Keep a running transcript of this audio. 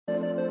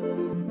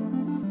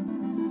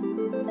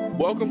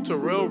Welcome to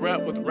Real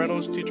Rap with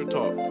Reynolds Teacher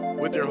Talk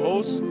with your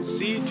host,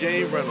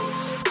 C.J.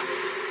 Reynolds.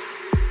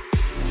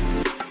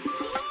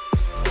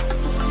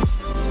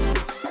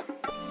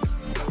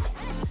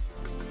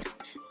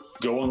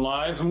 Going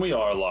live, and we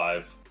are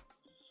live.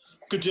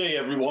 Good day,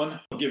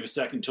 everyone. I'll give a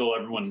second until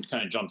everyone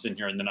kind of jumps in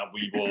here, and then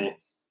we will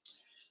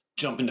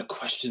jump into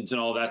questions and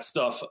all that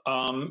stuff.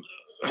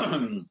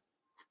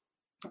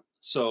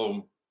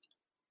 So,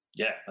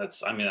 yeah,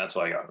 that's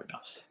what I got right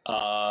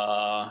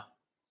now.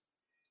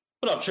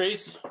 What up,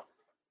 Trace?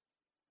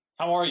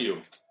 How are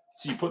you?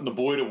 See you putting the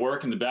boy to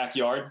work in the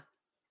backyard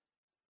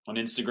on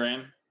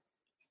Instagram.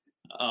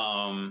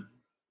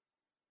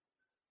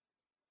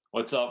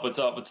 What's up?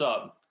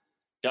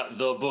 Got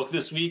the book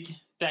this week?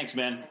 Thanks,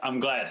 man. I'm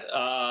glad.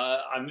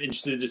 I'm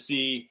interested to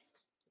see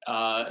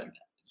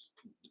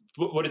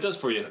what it does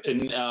for you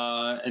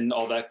and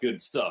all that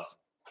good stuff.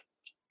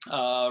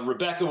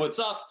 Rebecca, what's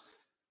up?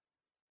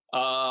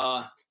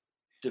 Da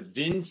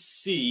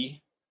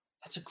Vinci.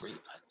 That's a great.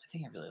 I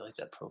think I really like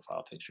that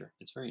profile picture.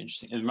 It's very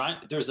interesting.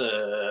 There's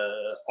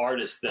a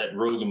artist that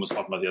Rogan was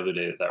talking about the other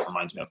day that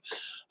reminds me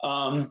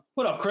of.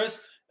 What up,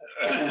 Chris?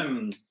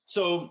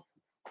 So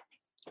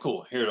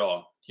cool.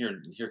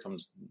 Here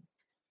comes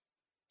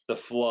the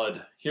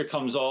flood. Here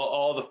comes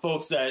all the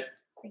folks that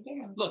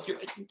look.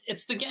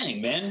 It's the gang,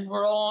 man.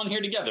 We're all on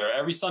here together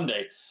every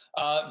Sunday.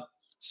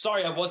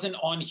 Sorry, I wasn't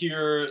on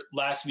here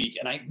last week,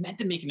 and I meant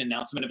to make an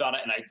announcement about it,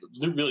 and I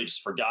really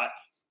just forgot.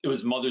 It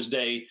was Mother's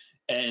Day,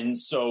 and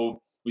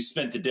so we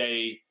spent the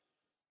day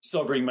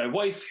celebrating my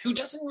wife, who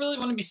doesn't really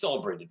want to be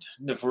celebrated,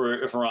 if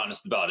we're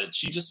honest about it.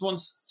 She just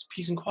wants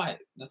peace and quiet.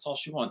 That's all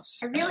she wants.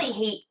 I really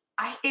hate.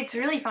 It's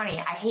really funny.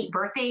 I hate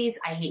birthdays.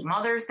 I hate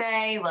Mother's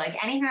Day.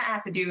 Like anything that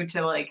has to do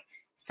to like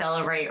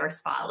celebrate or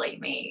spotlight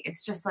me.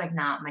 It's just like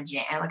not my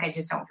jam. Like I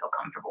just don't feel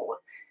comfortable with.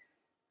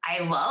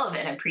 I love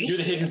and appreciate.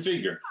 You're the hidden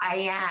figure. I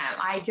am.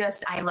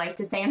 I like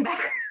to stay in the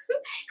background,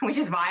 which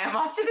is why I'm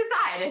off to the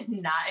side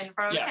and not in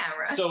front of the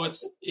camera. So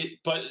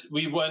but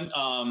we went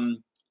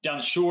down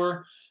the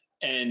shore,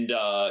 and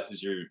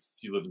because if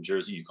you live in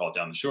Jersey, you call it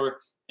down the shore.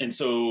 And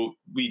so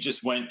we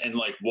just went and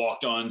like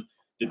walked on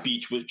the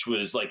beach, which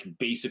was like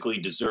basically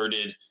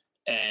deserted,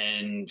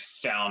 and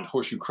found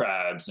horseshoe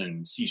crabs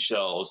and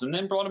seashells, and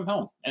then brought them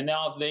home. And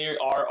now they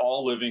are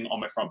all living on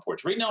my front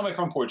porch. Right now on my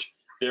front porch,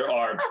 there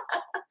are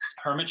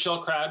hermit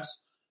shell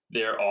crabs.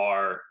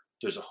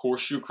 There's a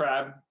horseshoe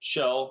crab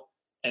shell,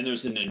 and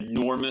there's an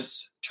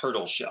enormous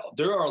turtle shell.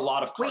 There are a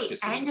lot of carcasses.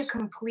 Wait, and a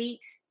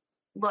complete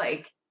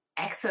like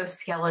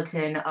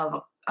exoskeleton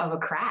of a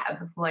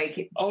crab.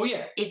 Like, oh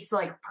yeah, it's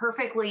like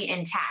perfectly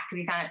intact.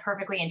 We found it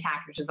perfectly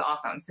intact, which is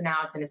awesome. So now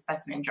it's in a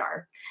specimen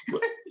jar.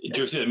 Did you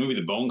ever see that movie,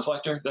 The Bone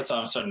Collector? That's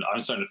how I'm starting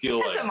to feel.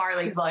 That's what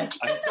Marley's like.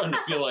 I'm starting to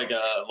feel like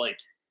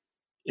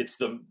it's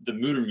the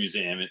Mutter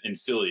Museum in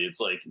Philly. It's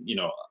like,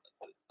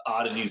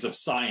 oddities of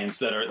science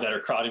that are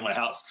crowding my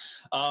house.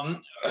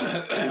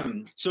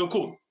 So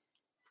cool.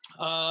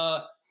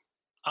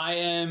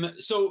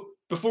 So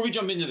before we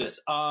jump into this,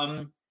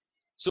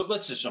 so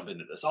let's just jump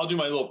into this. I'll do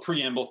my little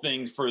preamble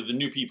thing for the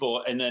new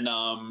people, and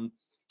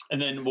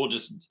then we'll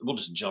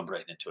just jump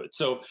right into it.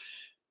 So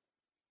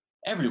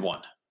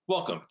everyone,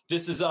 welcome.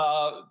 This is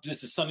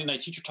Sunday Night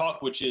Teacher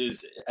Talk, which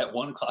is at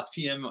 1:00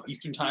 p.m.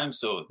 Eastern time.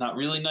 So not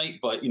really night,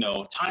 but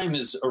time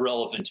is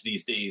irrelevant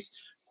these days,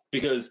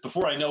 because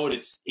before I know it,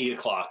 it's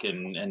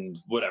 8:00 and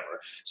whatever.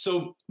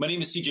 So my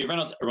name is CJ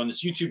Reynolds. I run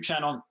this YouTube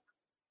channel.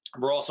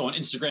 We're also on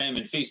Instagram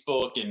and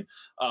Facebook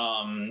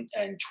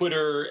and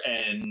Twitter,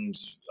 and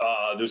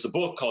there's a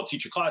book called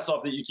Teach Your Class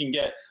Off that you can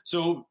get.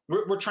 So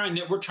we're trying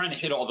to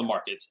hit all the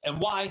markets. And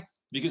why?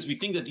 Because we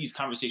think that these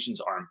conversations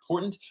are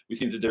important. We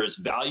think that there is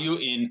value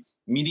in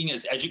meeting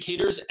as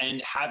educators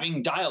and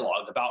having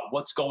dialogue about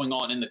what's going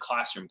on in the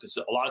classroom, because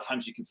a lot of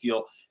times you can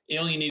feel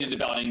alienated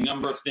about a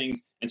number of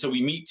things. And so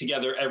we meet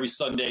together every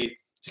Sunday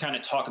to kind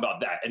of talk about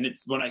that. And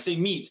it's when I say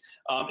meet,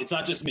 it's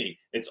not just me.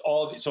 It's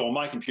so on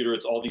my computer,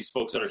 it's all these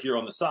folks that are here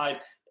on the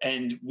side,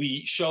 and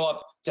we show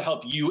up to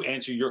help you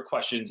answer your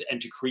questions and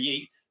to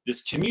create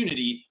this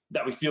community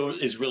that we feel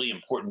is really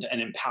important and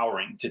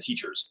empowering to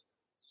teachers.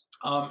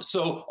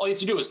 So all you have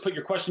to do is put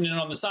your question in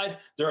on the side.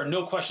 There are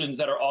no questions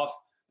that are off,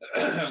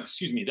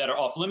 that are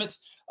off limits.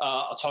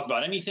 I'll talk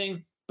about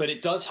anything, but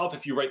it does help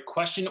if you write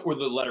question or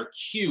the letter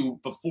Q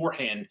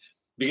beforehand,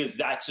 because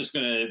that's just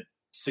going to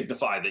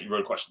signify that you wrote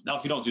a question. Now,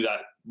 if you don't do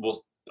that,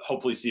 we'll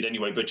hopefully see it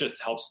anyway, but it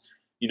just helps,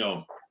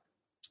 the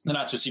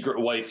not so secret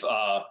wife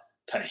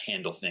kind of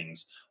handle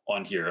things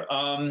on here.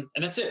 And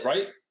that's it,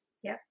 right?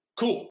 Yeah.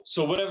 Cool.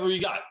 So whatever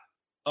you got,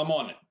 I'm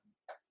on it.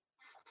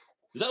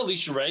 Is that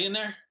Alicia Ray in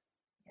there?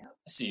 Yep.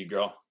 I see you,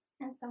 girl.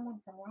 And someone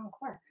from Ron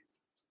Clark.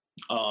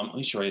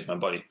 Alicia Ray is my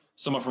buddy.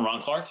 Someone from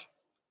Ron Clark?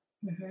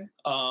 Mm-hmm.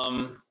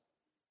 Ron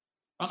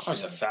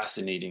Clark's a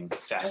fascinating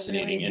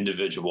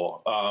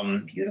individual.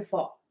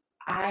 Beautiful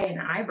eye and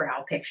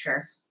eyebrow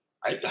picture.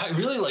 I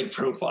really like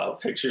profile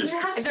pictures.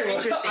 They're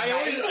interesting.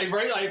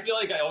 I feel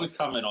like I always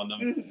comment on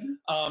them.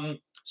 Mm-hmm.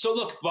 So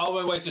look, while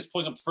my wife is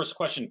pulling up the first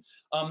question,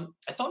 I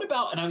thought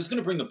about, and I was going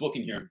to bring the book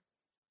in here,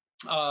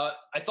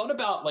 I thought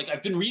about like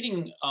I've been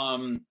reading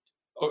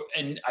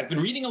and I've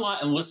been reading a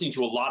lot and listening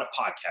to a lot of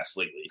podcasts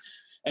lately.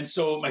 And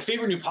so my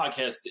favorite new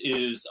podcast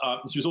is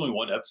there's only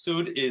one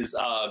episode is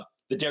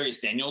the Darius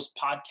Daniels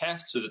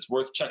podcast, so that's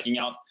worth checking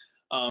out.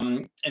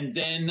 And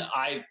then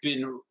I've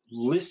been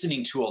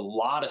listening to a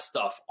lot of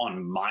stuff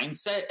on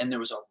mindset, and there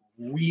was a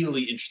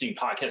really interesting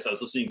podcast I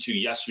was listening to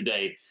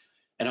yesterday,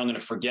 and I'm going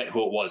to forget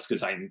who it was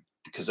because I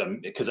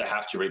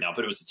have to right now.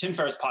 But it was the Tim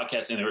Ferriss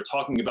podcast, and they were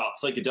talking about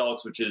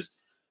psychedelics, which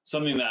is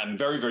something that I'm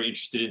very, very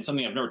interested in,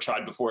 something I've never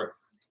tried before.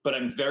 But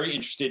I'm very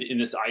interested in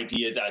this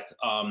idea that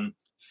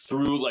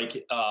through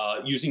like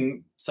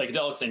using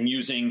psychedelics and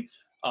using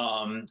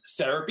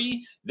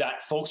therapy,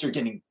 that folks are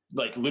getting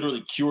like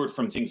literally cured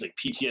from things like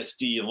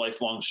PTSD and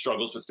lifelong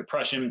struggles with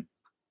depression.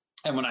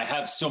 And when I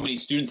have so many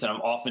students that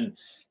I'm often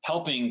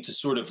helping to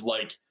sort of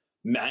like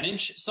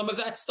manage some of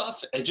that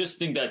stuff, I just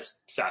think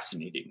that's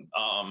fascinating.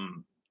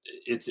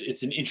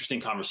 It's an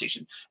interesting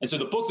conversation. And so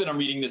the book that I'm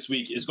reading this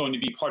week is going to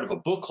be part of a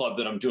book club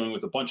that I'm doing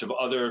with a bunch of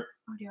other,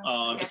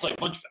 it's like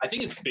a bunch, I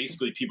think it's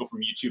basically people from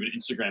YouTube and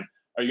Instagram.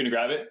 Are you going to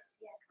grab it?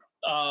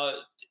 Yeah.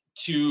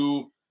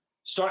 To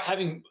start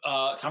having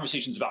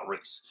conversations about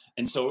race.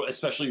 And so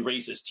especially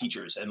race as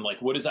teachers, and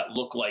like, what does that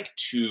look like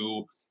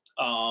to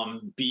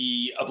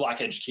be a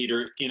Black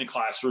educator in a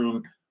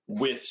classroom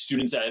with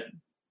students that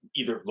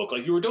either look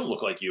like you or don't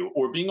look like you,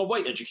 or being a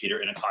white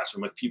educator in a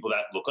classroom with people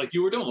that look like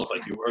you or don't look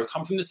like you, or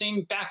come from the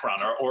same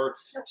background, or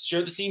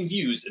share the same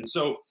views. And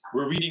so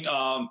we're reading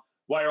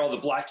Why Are All the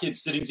Black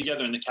Kids Sitting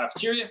Together in the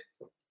Cafeteria?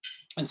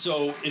 And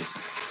so it's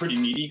pretty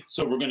meaty.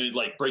 So we're going to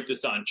like break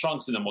this down in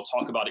chunks, and then we'll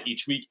talk about it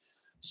each week.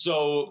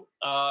 So,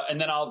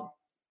 and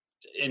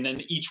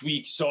then each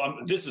week, so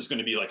this is going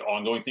to be like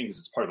ongoing things.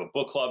 It's part of a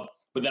book club,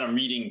 but then I'm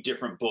reading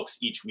different books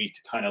each week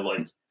to kind of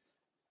like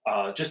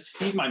just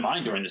feed my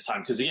mind during this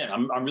time. Because again,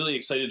 I'm really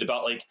excited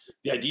about like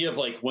the idea of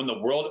like when the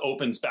world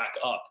opens back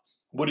up,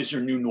 what is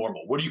your new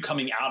normal? What are you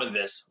coming out of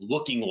this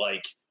looking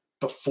like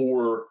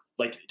before?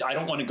 Like, I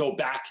don't want to go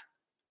back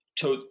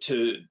to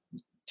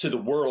the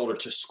world or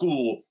to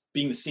school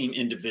being the same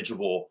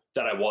individual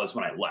that I was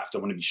when I left. I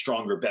want to be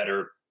stronger,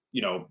 better,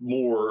 you know,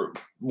 more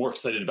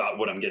excited about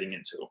what I'm getting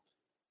into.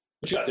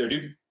 What you got there,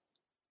 dude?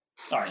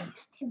 All right.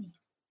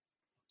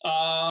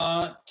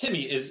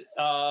 Timmy is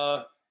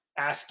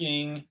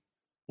asking,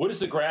 what is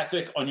the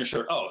graphic on your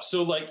shirt? Oh,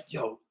 so like,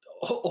 yo,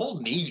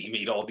 Old Navy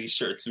made all these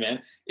shirts,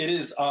 man. It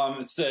is,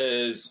 it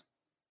says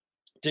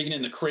digging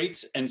in the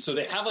crates. And so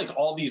they have like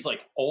all these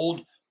like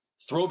old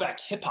throwback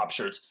hip hop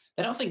shirts.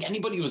 I don't think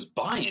anybody was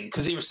buying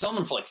because they were selling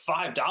them for like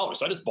 $5.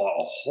 So I just bought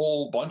a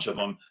whole bunch of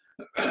them.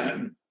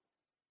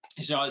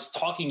 So I was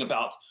talking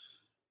about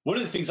one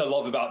of the things I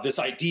love about this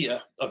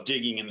idea of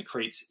digging in the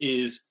crates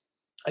is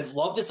I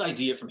love this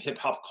idea from hip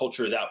hop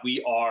culture that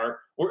we are,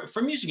 or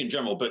from music in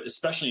general, but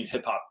especially in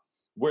hip hop,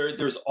 where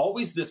there's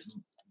always this,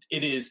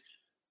 it is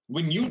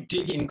when you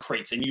dig in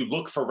crates and you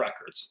look for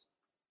records,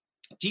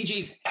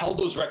 DJs held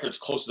those records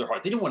close to their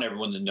heart. They didn't want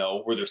everyone to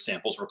know where their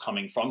samples were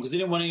coming from because they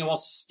didn't want anyone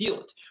else to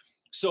steal it.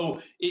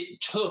 So it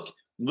took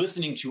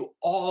listening to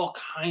all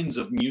kinds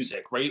of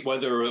music, right?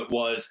 Whether it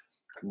was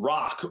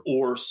rock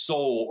or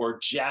soul or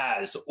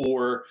jazz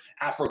or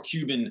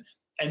Afro-Cuban,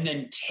 and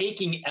then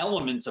taking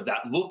elements of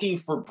that, looking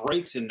for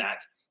breaks in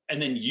that,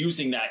 and then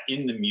using that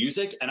in the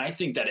music. And I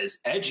think that as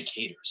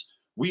educators,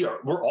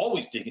 we're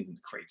always digging in the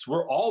crates.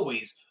 We're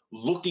always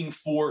looking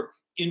for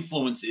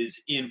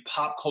influences in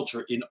pop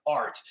culture, in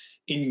art,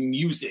 in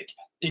music,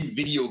 in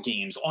video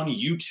games, on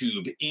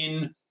YouTube,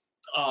 in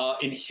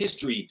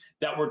history,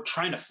 that we're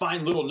trying to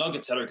find little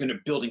nuggets that are going to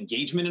build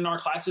engagement in our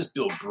classes,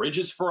 build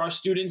bridges for our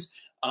students.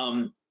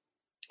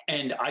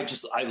 And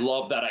I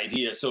love that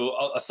idea.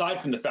 So aside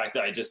from the fact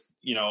that I just,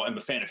 you know, am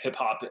a fan of hip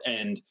hop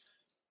and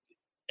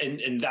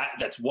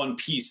that's one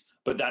piece,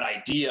 but that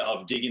idea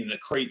of digging in the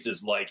crates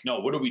is like, no,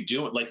 what are we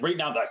doing? Like right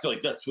now, I feel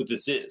like that's what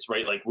this is,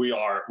 right? Like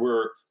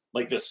we're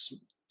like this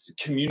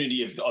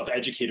community of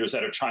educators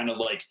that are trying to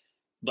like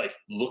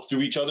look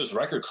through each other's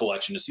record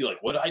collection to see like,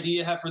 what idea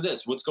you have for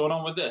this? What's going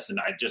on with this? And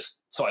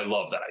so I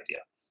love that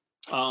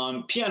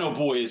idea. Piano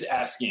Boy is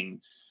asking,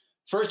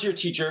 first year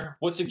teacher,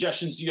 what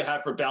suggestions do you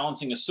have for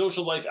balancing a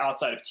social life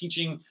outside of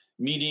teaching,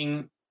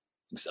 meeting,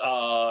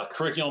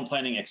 curriculum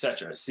planning,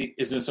 etc.? See,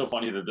 isn't it so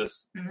funny that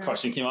this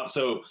question came up?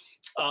 So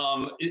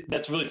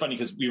that's really funny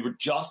because we were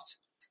just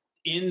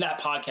in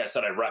that podcast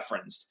that I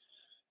referenced.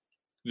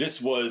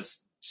 This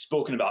was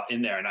spoken about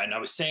in there, and I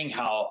was saying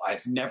how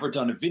I've never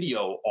done a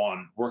video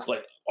on work.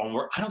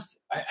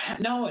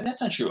 No,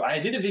 that's not true. I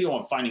did a video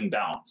on finding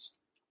balance.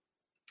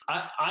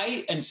 The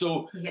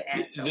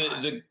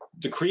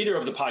creator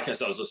of the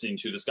podcast I was listening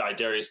to, this guy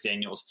Darius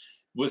Daniels,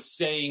 was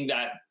saying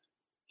that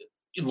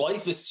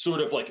life is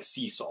sort of like a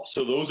seesaw.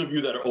 So those of you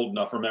that are old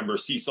enough remember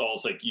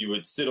seesaws, like you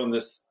would sit on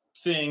this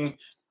thing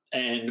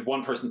and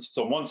one person sits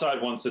on one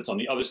side, one sits on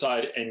the other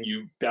side, and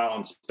you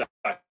bounce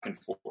back and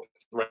forth,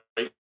 right?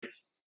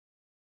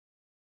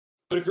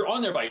 But if you're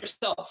on there by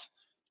yourself,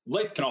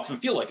 life can often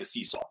feel like a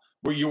seesaw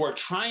where you are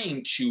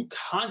trying to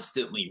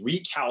constantly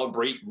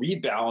recalibrate,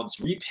 rebalance,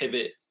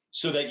 repivot,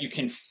 so that you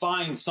can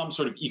find some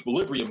sort of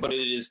equilibrium, but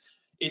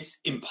it's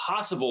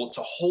impossible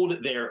to hold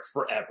it there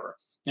forever.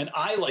 And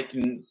I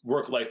liken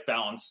work-life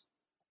balance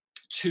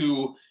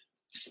to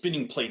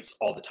spinning plates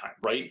all the time,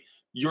 right?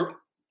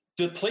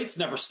 The plates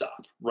never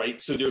stop,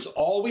 right? So there's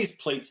always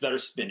plates that are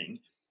spinning,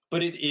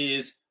 but it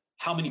is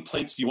how many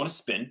plates do you want to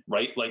spin,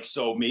 right? Like,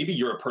 so maybe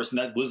you're a person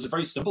that lives a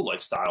very simple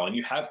lifestyle and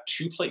you have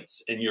 2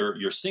 plates and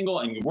you're single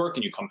and you work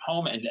and you come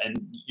home and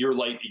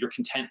you're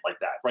content like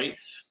that, right?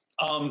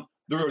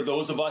 There are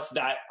those of us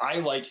that I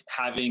like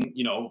having,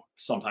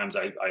 sometimes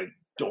I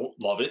don't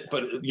love it,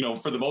 but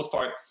for the most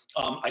part,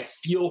 I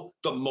feel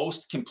the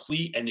most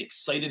complete and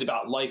excited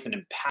about life and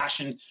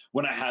impassioned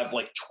when I have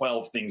like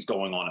 12 things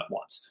going on at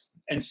once.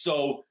 And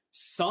so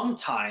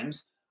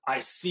sometimes I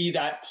see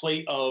that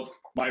plate of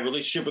my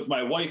relationship with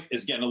my wife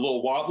is getting a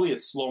little wobbly.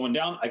 It's slowing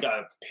down. I got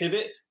to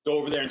pivot, go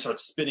over there and start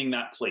spinning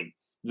that plate.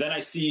 Then I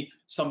see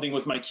something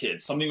with my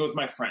kids, something with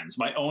my friends,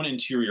 my own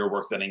interior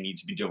work that I need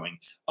to be doing,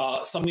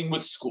 something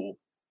with school,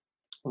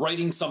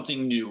 writing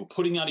something new,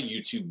 putting out a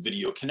YouTube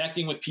video,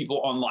 connecting with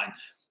people online.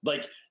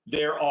 Like,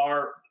 there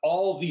are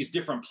all these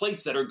different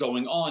plates that are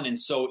going on. And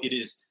so it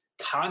is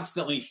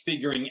constantly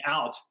figuring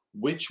out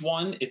which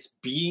one. It's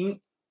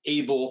being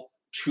able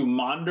to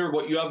monitor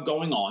what you have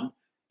going on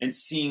and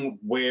seeing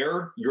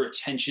where your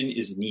attention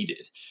is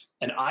needed.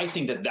 And I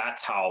think that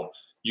that's how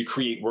you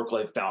create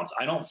work-life balance.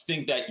 I don't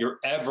think that you're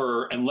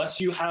ever,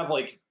 unless you have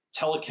like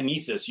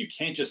telekinesis, you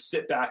can't just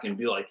sit back and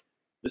be like,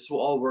 this will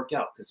all work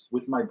out because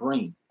with my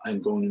brain,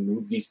 I'm going to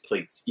move these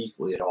plates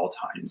equally at all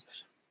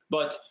times.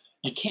 But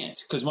you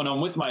can't, because when I'm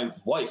with my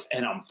wife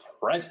and I'm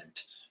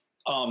present,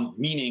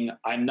 meaning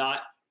I'm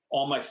not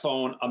on my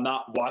phone, I'm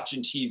not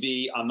watching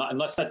TV, I'm not,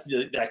 unless that's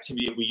the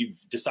activity that we've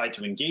decided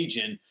to engage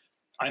in,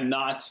 I'm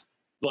not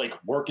like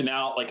working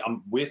out, like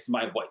I'm with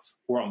my wife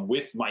or I'm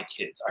with my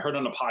kids. I heard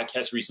on a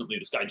podcast recently,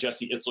 this guy,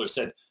 Jesse Itzler,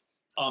 said,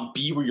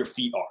 be where your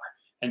feet are.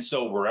 And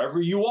so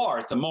wherever you are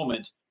at the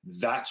moment,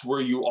 that's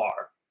where you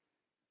are.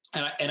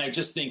 And I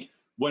just think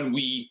when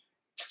we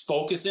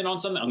focus in on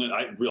something,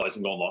 I realize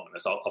I'm going long on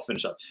this. I'll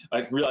finish up.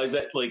 I realize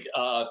that like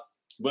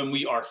when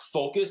we are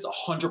focused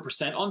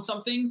 100% on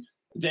something,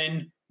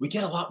 then we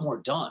get a lot more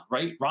done,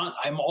 right?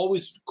 I'm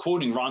always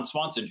quoting Ron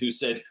Swanson, who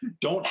said,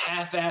 don't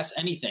half-ass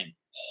anything,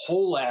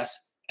 whole-ass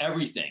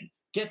everything.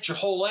 Get your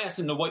whole ass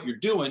into what you're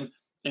doing.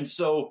 And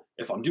so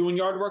if I'm doing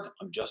yard work,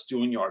 I'm just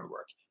doing yard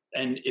work.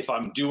 And if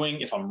I'm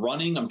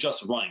running, I'm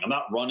just running. I'm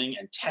not running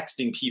and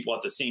texting people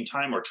at the same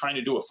time or trying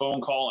to do a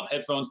phone call on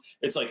headphones.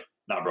 It's like,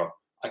 nah, bro,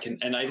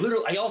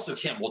 I also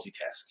can't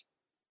multitask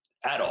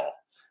at all.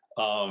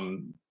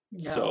 No.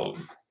 So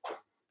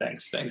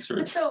thanks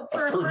for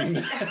for affirming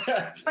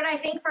that. But I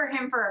think for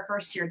him, for a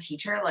first year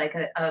teacher, like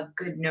a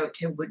good note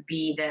to would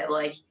be that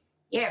like,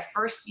 yeah,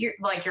 first year,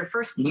 like your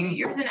first few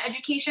years in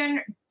education,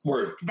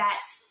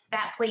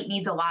 that plate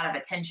needs a lot of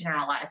attention and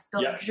a lot of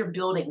skill because you're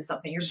building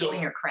something, you're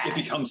building your craft. It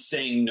becomes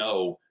saying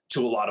no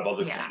to a lot of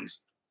other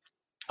things,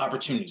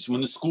 opportunities.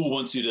 When the school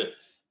wants you to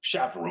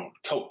chaperone,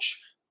 coach,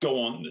 go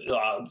on,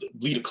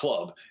 lead a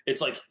club,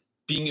 it's like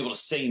being able to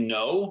say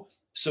no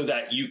so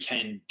that you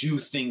can do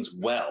things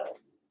well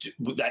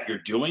that you're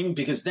doing,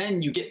 because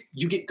then you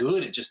get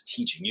good at just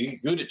teaching. You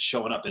get good at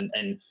showing up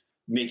and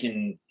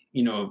making,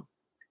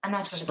 and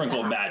that's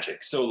sprinkle of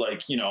magic. So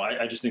like,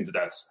 I just think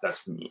that's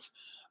the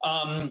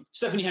move.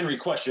 Stephanie Henry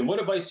question: what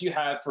advice do you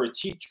have for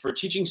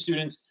teaching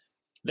students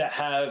that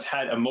have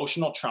had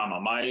emotional trauma?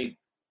 My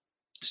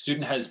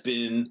student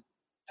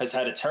has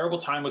had a terrible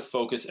time with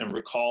focus and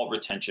recall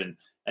retention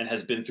and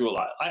has been through a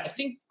lot. I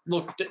think,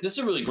 look, this is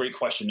a really great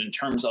question in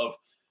terms of,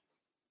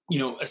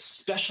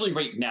 especially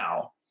right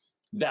now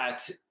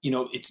that,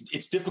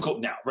 it's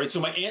difficult now, right? So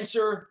my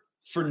answer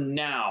for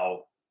now,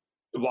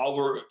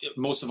 while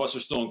most of us are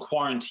still in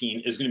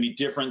quarantine, is going to be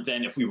different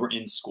than if we were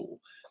in school.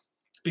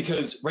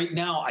 Because right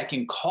now I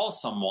can call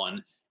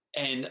someone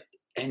and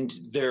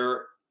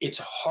it's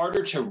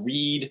harder to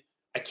read.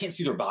 I can't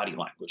see their body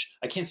language.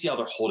 I can't see how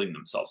they're holding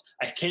themselves.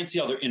 I can't see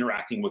how they're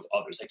interacting with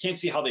others. I can't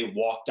see how they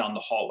walk down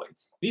the hallway.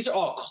 These are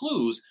all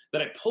clues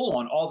that I pull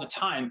on all the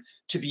time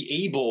to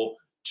be able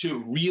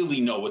to really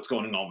know what's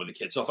going on with the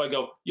kid. So if I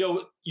go,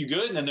 yo, you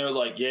good? And then they're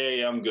like,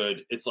 yeah, I'm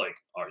good. It's like,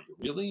 are you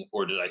really?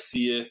 Or did I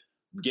see you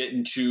get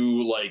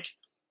into like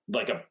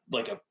a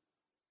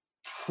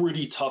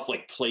pretty tough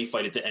like play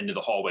fight at the end of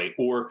the hallway,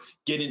 or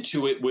get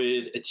into it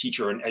with a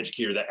teacher or an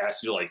educator that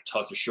asks you to like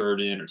tuck your shirt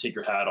in or take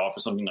your hat off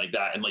or something like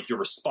that, and like your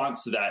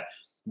response to that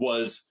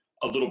was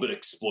a little bit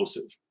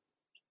explosive.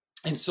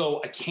 And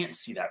so I can't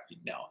see that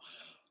right now.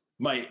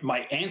 My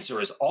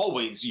answer is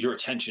always, your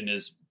attention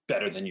is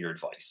better than your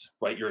advice,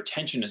 right? Your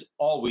attention is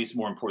always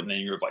more important than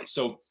your advice.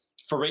 So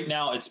for right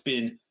now, it's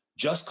been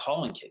just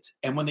calling kids.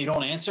 And when they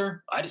don't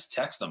answer, I just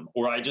text them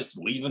or I just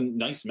leave a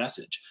nice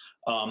message.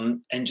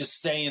 And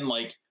just saying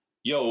like,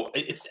 yo,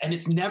 it's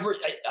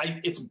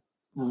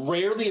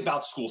rarely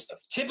about school stuff.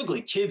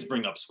 Typically kids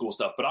bring up school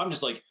stuff, but I'm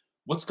just like,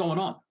 what's going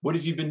on? What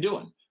have you been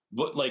doing?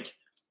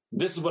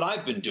 This is what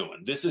I've been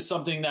doing. This is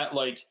something that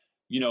like,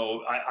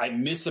 I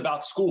miss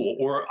about school,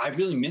 or I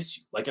really miss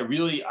you. Like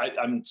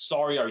I'm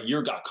sorry our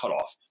year got cut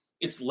off.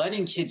 It's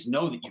letting kids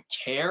know that you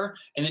care,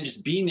 and then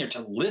just being there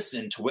to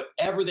listen to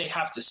whatever they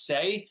have to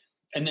say,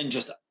 and then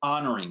just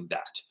honoring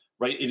that,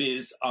 right? It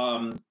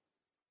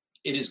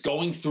is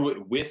going through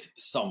it with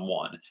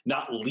someone,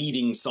 not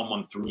leading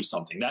someone through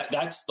something.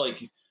 That's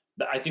like,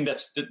 I think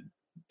that's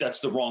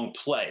the wrong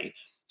play.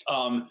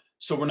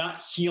 So we're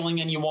not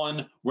healing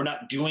anyone. We're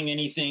not doing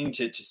anything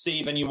to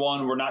save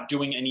anyone. We're not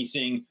doing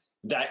anything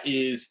that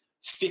is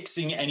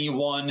fixing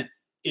anyone.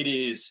 It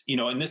is,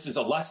 and this is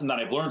a lesson that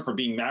I've learned from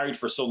being married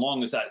for so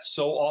long, is that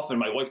so often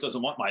my wife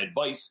doesn't want my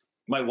advice.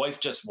 My wife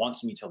just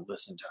wants me to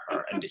listen to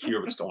her and to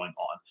hear what's going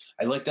on.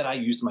 I like that I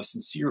used my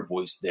sincere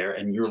voice there,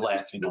 and you're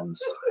laughing on the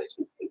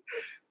side.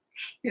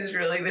 It's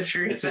really the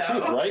truth. It's the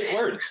truth, right?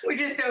 Word.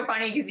 Which is so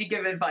funny because you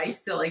give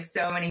advice to like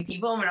so many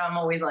people, but I'm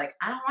always like,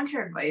 I don't want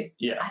your advice.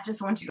 Yeah. I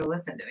just want you to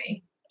listen to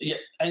me. Yeah.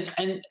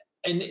 And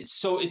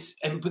so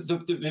but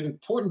the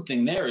important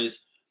thing there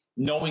is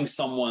knowing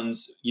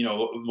someone's,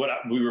 what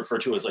we refer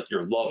to as like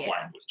your love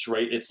language,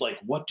 right? It's like,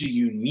 what do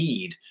you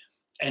need?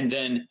 And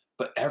then,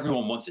 but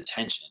everyone wants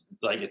attention.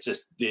 Like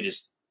they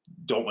just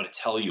don't want to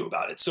tell you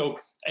about it. So,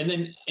 and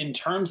then in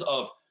terms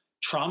of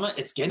trauma,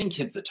 it's getting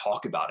kids to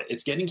talk about it.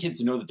 It's getting kids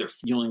to know that their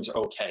feelings are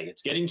okay.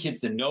 It's getting kids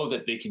to know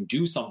that they can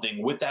do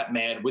something with that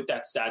mad, with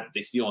that sad that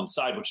they feel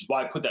inside, which is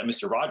why I put that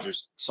Mr.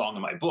 Rogers song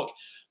in my book,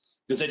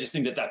 because I just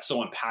think that that's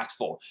so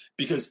impactful,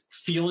 because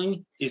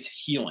feeling is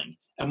healing.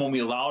 And when we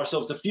allow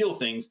ourselves to feel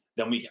things,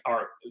 then we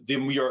are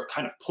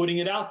kind of putting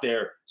it out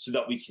there so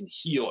that we can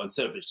heal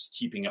instead of just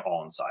keeping it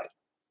all inside.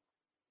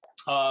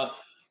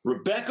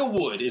 Rebecca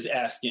Wood is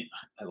asking,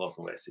 I love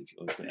the way I say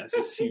people, it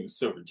just seems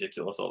so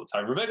ridiculous all the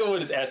time. Rebecca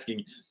Wood is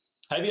asking,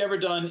 have you ever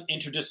done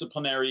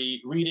interdisciplinary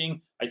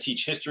reading? I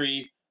teach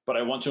history, but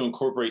I want to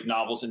incorporate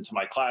novels into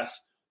my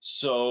class.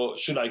 So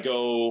should I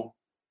go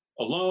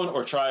alone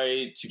or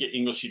try to get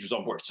English teachers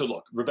on board? So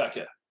look,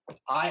 Rebecca,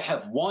 I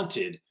have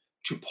wanted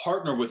to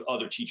partner with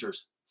other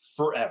teachers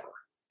forever.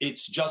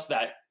 It's just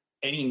that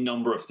any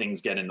number of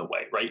things get in the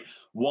way, right?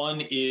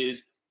 One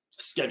is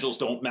schedules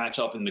don't match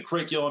up in the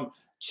curriculum.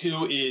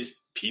 Two is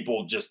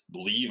people just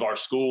leave our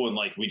school and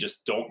like, we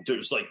just don't,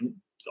 there's like,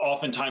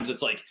 oftentimes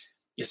it's like,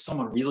 is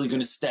someone really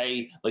going to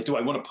stay? Like, do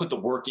I want to put the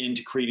work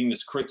into creating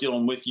this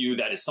curriculum with you?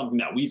 That is something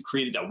that we've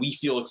created that we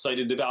feel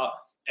excited about.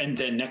 And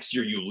then next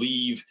year you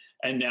leave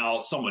and now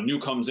someone new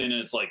comes in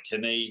and it's like,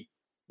 can they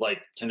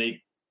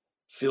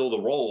fill the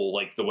role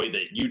like the way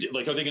that you did?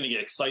 Like, are they going to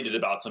get excited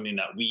about something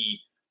that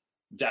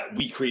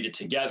we created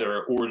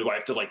together, or do I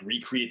have to like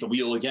recreate the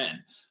wheel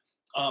again?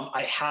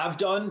 I have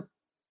done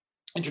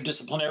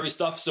interdisciplinary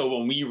stuff. So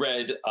when we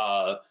read,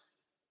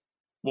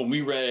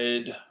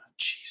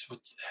 geez, what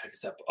the heck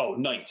is that? Oh,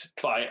 Night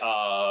by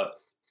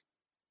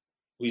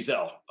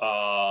Wiesel.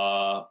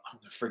 I'm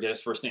gonna forget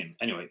his first name.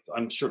 Anyway,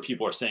 I'm sure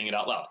people are saying it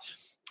out loud.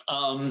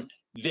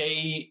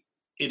 It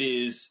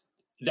is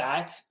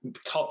that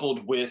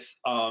coupled with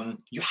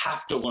you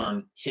have to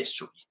learn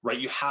history, right?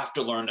 You have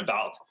to learn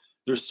about,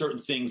 there's certain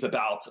things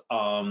about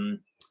the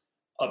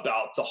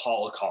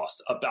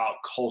Holocaust, about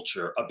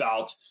culture,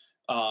 about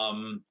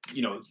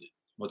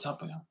what's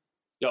up?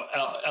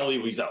 Elie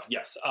Wiesel,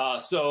 yes.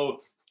 So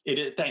it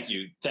is. Thank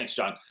you, thanks,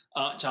 John.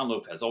 John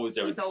Lopez, always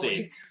there with the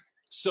save.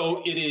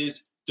 So it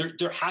is.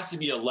 There has to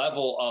be a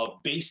level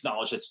of base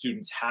knowledge that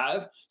students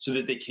have so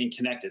that they can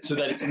connect it, so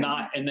that it's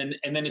not. And then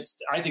it's.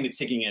 I think it's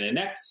taking it a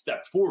next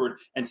step forward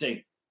and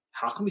saying,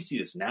 how can we see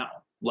this now?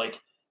 Like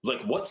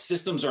what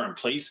systems are in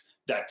place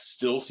that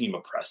still seem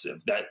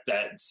oppressive, that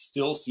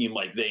still seem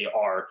like they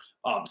are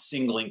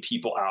singling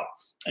people out.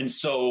 And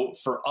so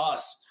for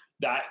us,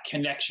 that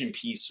connection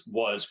piece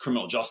was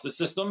criminal justice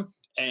system.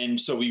 And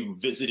so we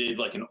visited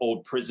like an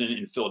old prison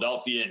in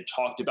Philadelphia and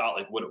talked about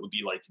like what it would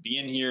be like to be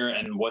in here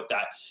and what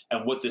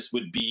this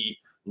would be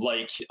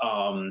like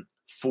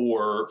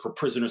for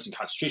prisoners in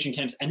concentration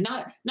camps, and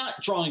not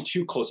drawing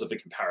too close of a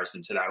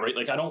comparison to that, right?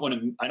 Like I don't want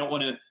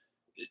to,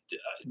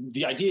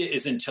 the idea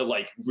isn't to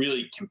like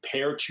really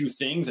compare two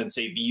things and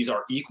say these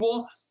are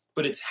equal,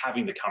 but it's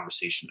having the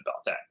conversation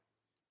about that.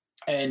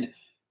 And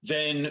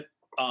then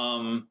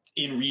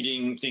in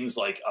reading things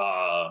like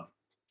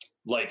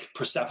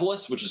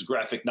Persepolis, which is a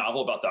graphic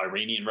novel about the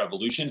Iranian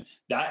Revolution,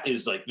 that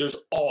is like, there's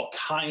all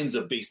kinds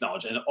of base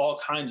knowledge and all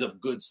kinds of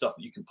good stuff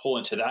that you can pull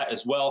into that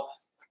as well.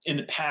 In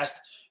the past,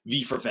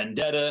 V for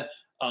Vendetta,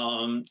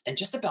 and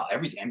just about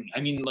everything. I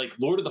mean, like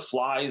Lord of the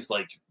Flies,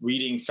 like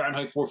reading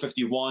Fahrenheit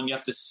 451, you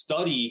have to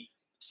study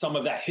some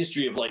of that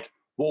history of like,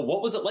 well,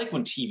 what was it like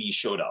when TV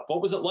showed up?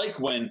 What was it like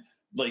when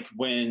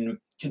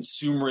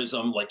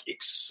consumerism like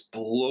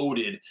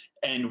exploded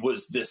and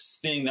was this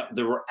thing that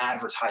there were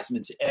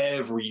advertisements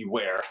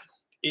everywhere?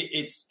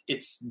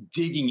 It's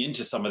digging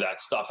into some of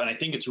that stuff. And I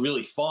think it's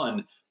really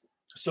fun.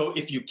 So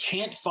if you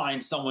can't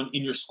find someone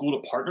in your school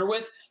to partner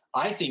with,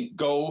 I think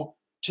go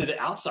to the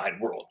outside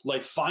world.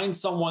 Like find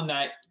someone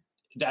that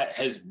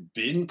has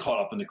been caught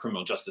up in the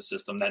criminal justice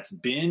system, that's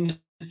been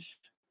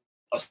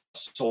a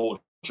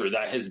soldier,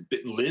 that has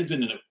lived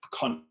in a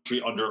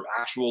country under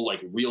actual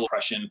like real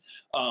oppression,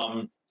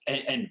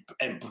 and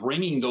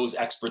bringing those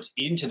experts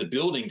into the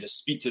building to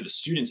speak to the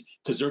students,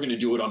 because they're going to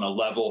do it on a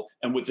level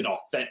and with an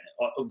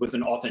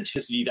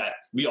authenticity that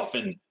we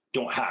often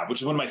don't have,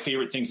 which is one of my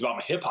favorite things about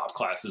my hip hop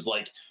class, is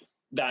like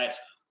that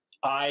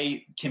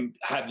I can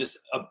have this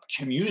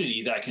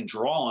community that I can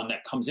draw on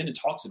that comes in and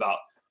talks about,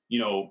 you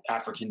know,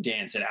 African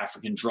dance and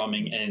African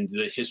drumming and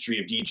the history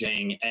of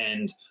DJing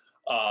and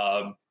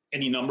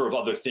any number of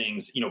other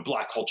things, you know,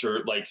 Black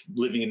culture, like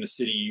living in the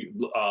city,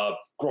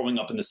 growing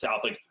up in the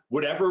South, like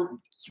whatever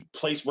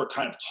place we're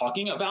kind of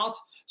talking about.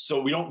 So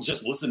we don't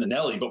just listen to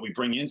Nelly, but we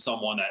bring in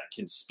someone that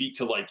can speak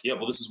to like, yeah,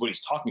 well, this is what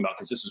he's talking about,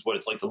 because this is what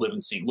it's like to live in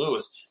St.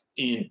 Louis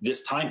in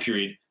this time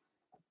period.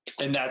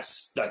 And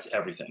that's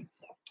everything.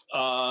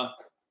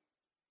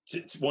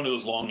 It's one of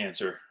those long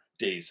answer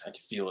days. I can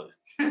feel it.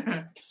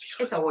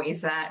 It's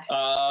always that.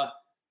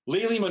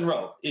 Laylee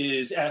Monroe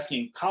is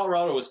asking,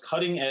 Colorado is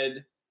cutting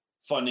ed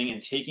funding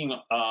and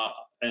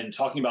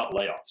talking about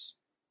layoffs.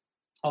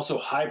 Also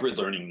hybrid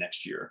learning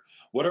next year.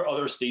 What are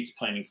other states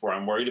planning for?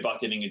 I'm worried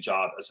about getting a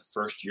job as a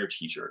first-year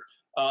teacher.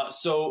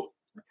 So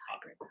what's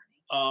hybrid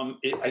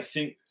learning? I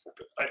think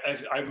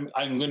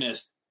I'm going to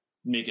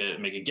make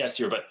a guess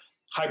here, but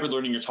hybrid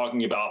learning, you're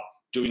talking about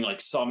doing like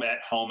some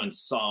at home and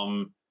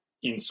some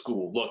in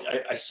school. Look,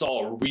 I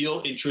saw a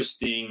real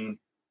interesting,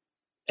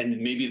 and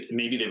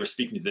maybe they were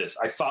speaking to this.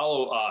 I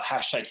follow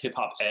hashtag hip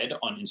hop ed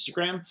on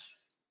Instagram,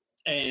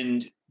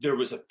 and there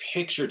was a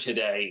picture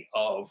today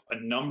of a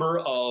number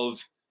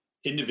of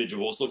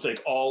individuals, looked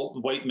like all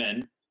white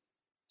men,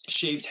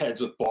 shaved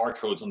heads with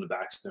barcodes on the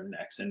backs of their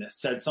necks, and it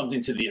said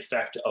something to the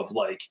effect of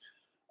like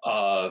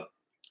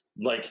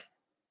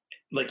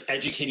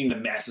educating the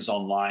masses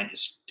online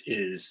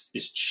is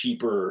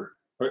cheaper,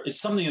 or it's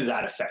something to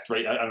that effect,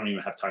 right? I don't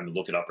even have time to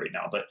look it up right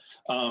now, but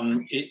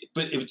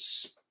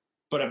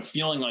but I'm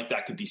feeling like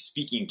that could be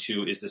speaking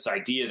to is this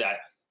idea that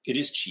it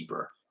is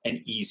cheaper and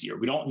easier.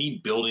 We don't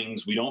need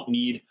buildings. We don't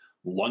need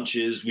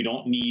lunches. We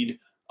don't need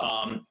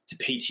to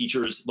pay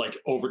teachers like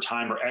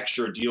overtime or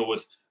extra, deal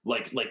with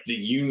like the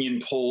union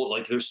poll.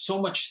 Like there's so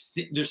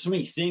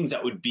many things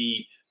that would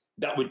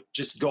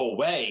just go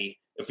away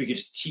if we could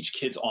just teach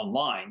kids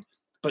online.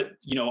 But,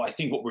 you know, I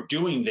think what we're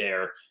doing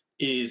there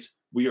is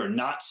we are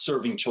not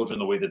serving children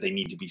the way that they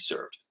need to be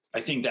served. I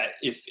think that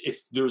if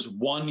there's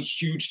one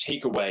huge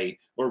takeaway,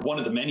 or one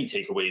of the many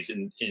takeaways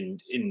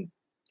in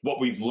what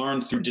we've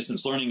learned through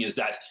distance learning, is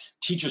that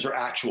teachers are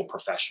actual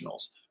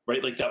professionals,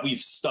 right? Like that we've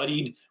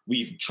studied,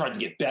 we've tried to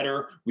get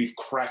better, we've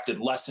crafted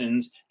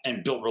lessons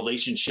and built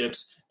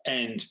relationships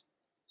and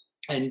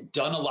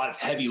done a lot of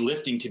heavy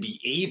lifting to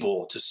be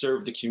able to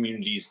serve the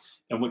communities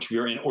in which we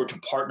are in, or to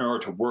partner or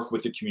to work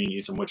with the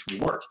communities in which we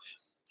work.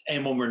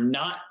 And when we're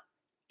not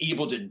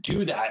able to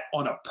do that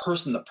on a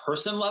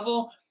person-to-person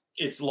level,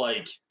 it's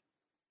like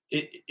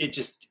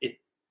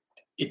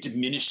it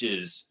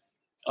diminishes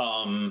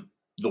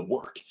the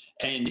work,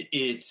 and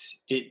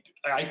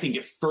I think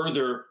it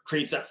further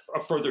creates a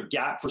further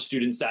gap for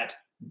students that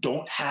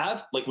don't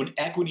have, like when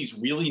equity is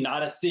really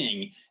not a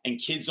thing, and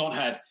kids don't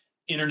have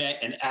internet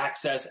and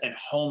access and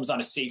homes on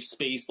a safe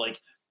space, like,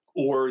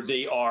 or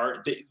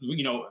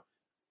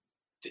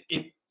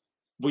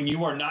when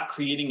you are not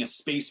creating a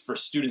space for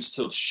students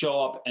to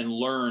show up and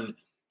learn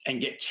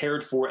and get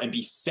cared for and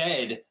be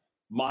fed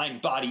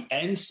mind, body,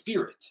 and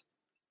spirit,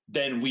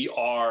 then we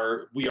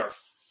are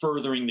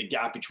furthering the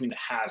gap between the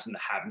haves and the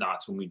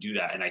have-nots when we do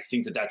that. And I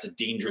think that that's a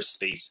dangerous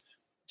space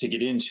to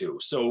get into.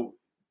 So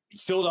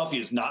Philadelphia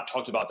has not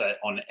talked about that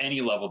on any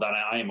level that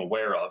I am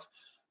aware of,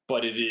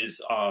 but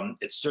it's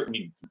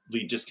certainly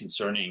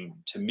disconcerting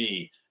to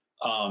me.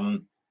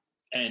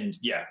 And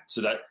yeah, so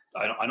that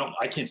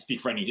I can't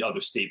speak for any other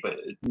state, but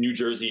New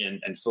Jersey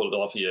and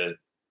Philadelphia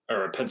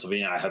or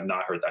Pennsylvania, I have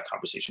not heard that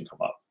conversation come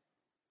up.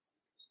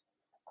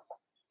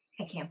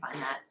 I can't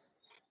find that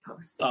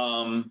post.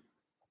 I'm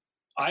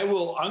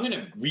going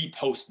to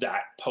repost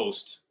that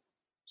post.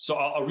 So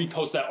I'll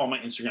repost that on my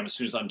Instagram as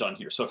soon as I'm done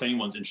here. So if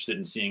anyone's interested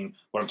in seeing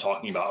what I'm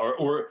talking about,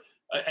 or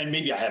and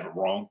maybe I have it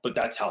wrong, but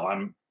that's how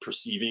I'm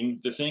perceiving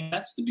the thing.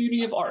 That's the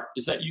beauty of art,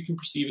 is that you can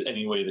perceive it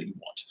any way that you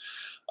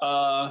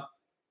want.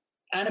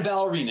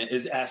 Annabelle Arena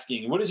is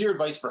asking, what is your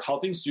advice for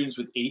helping students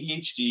with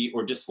ADHD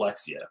or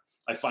dyslexia?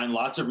 I find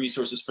lots of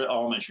resources for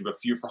elementary, but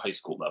few for high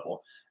school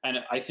level.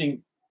 And I think,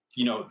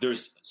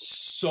 there's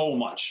so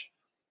much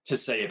to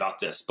say about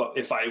this, but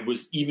if I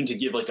was even to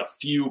give like a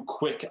few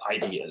quick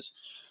ideas,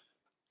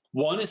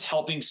 one is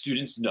helping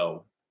students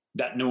know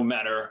that no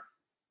matter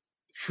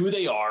who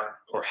they are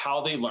or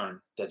how they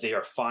learn, that they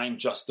are fine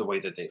just the way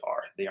that they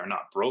are. They are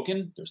not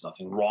broken. There's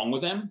nothing wrong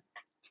with them,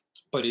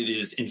 but it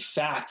is in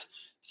fact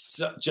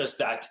just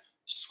that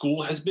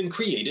school has been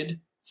created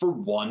for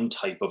one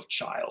type of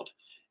child.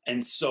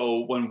 And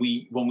so when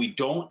we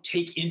don't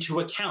take into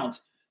account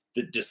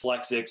the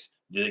dyslexics,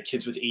 the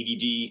kids with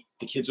ADD,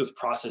 the kids with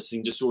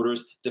processing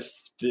disorders,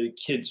 the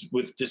kids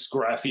with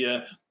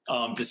dysgraphia,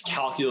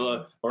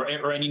 dyscalculia,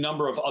 or any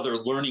number of other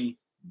learning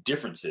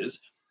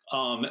differences.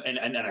 And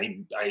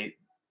I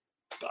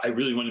I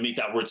really want to make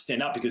that word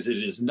stand out because it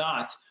is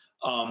not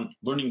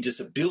learning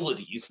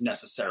disabilities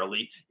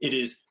necessarily. It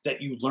is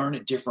that you learn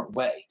a different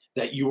way,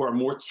 that you are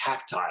more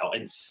tactile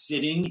and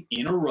sitting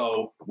in a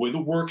row with a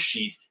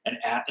worksheet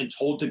and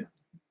told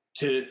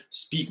to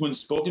speak when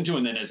spoken to.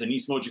 And then as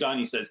Anis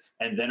Mojgani says,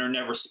 and then are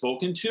never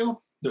spoken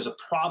to, there's a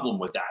problem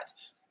with that.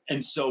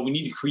 And so we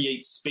need to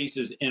create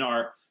spaces in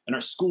our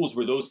schools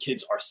where those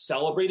kids are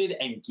celebrated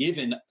and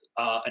given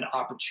an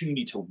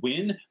opportunity to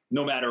win,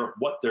 no matter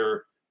what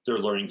their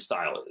learning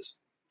style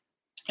is.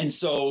 And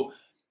so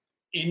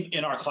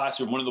in our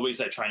classroom, one of the ways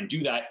I try and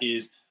do that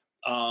is,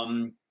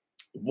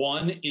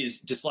 one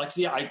is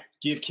dyslexia. I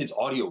give kids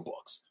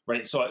audiobooks,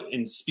 right? So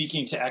in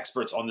speaking to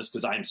experts on this,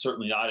 because I'm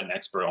certainly not an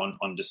expert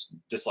on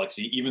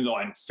dyslexia, even though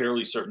I'm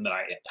fairly certain that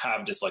I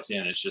have dyslexia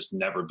and it's just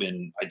never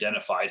been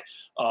identified.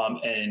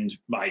 And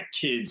my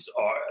kids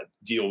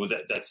deal with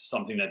it. That's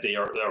something that they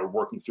are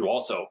working through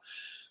also.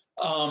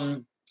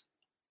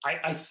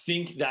 I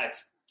think that,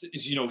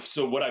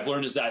 so what I've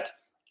learned is that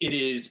it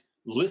is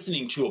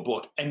listening to a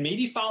book and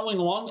maybe following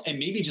along and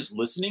maybe just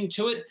listening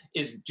to it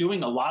is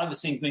doing a lot of the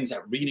same things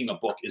that reading a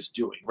book is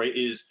doing, right? It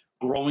is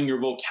growing your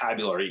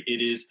vocabulary. It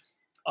is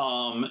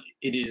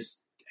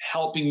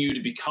helping you to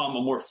become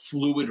a more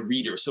fluid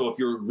reader. So if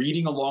you're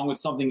reading along with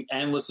something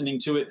and listening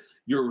to it,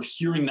 you're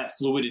hearing that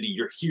fluidity.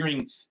 You're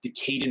hearing the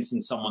cadence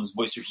in someone's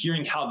voice. You're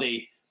hearing how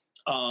they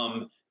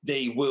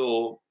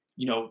will,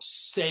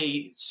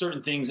 say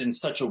certain things in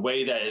such a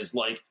way that is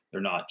like,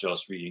 they're not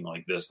just reading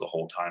like this the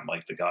whole time,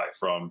 like the guy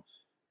from,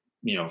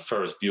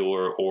 Ferris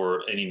Bueller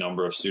or any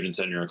number of students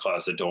in your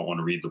class that don't want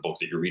to read the book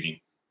that you're reading.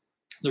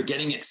 They're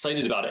getting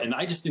excited about it. And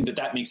I just think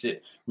that makes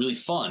it really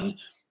fun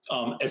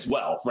as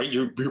well, right?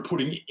 You're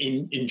putting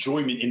in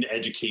enjoyment into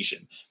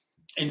education.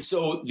 And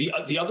so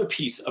the other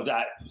piece of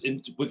that,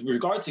 with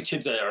regards to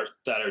kids that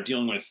are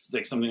dealing with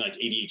like something like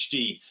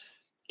ADHD,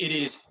 it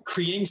is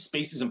creating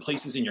spaces and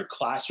places in your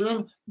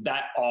classroom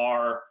that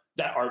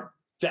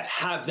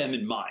have them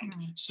in mind.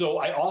 Mm-hmm. So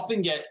I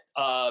often get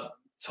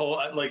told,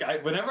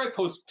 whenever I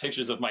post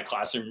pictures of my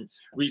classroom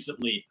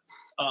recently,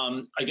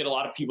 I get a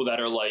lot of people that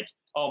are like,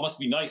 oh, it must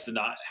be nice to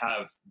not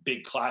have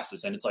big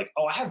classes. And it's like,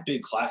 oh, I have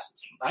big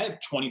classes. I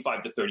have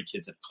 25 to 30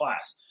 kids in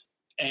class.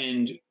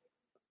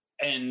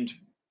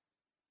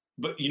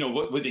 But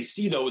what they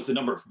see though is the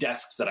number of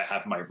desks that I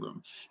have in my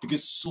room,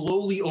 because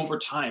slowly over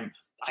time,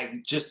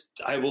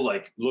 I will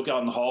like look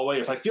out in the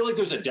hallway. If I feel like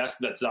there's a desk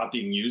that's not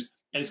being used,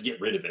 I just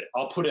get rid of it.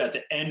 I'll put it at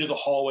the end of the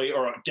hallway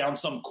or down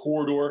some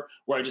corridor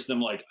where I just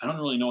am like, I don't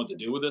really know what to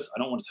do with this. I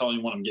don't want to tell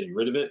anyone I'm getting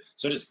rid of it.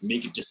 So I just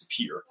make it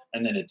disappear.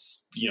 And then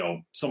it's,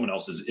 someone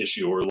else's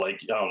issue, or like,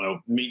 I don't know,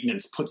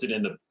 maintenance puts it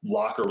in the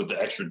locker with the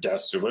extra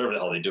desks or whatever the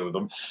hell they do with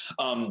them.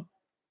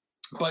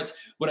 But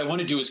what I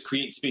want to do is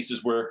create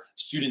spaces where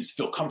students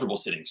feel comfortable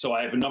sitting. So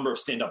I have a number of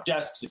stand-up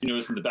desks. If you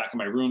notice in the back of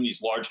my room,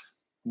 these large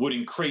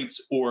wooden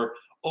crates or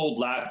old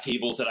lab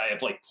tables that I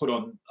have like put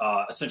on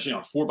essentially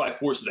on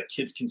 4x4 so that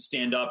kids can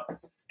stand up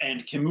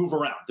and can move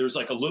around. There's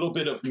like a little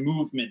bit of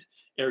movement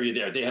area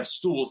there. They have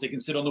stools. They can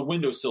sit on the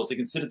windowsills. They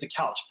can sit at the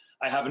couch.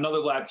 I have another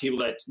lab table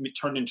that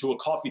turned into a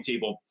coffee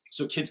table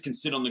so kids can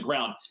sit on the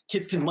ground.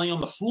 Kids can lay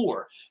on the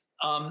floor.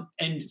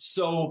 And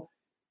so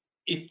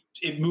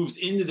it moves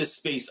into this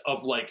space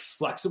of like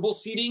flexible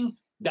seating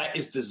that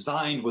is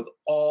designed with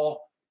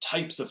all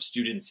types of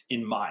students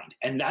in mind.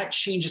 And that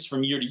changes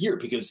from year to year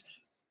because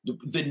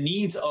the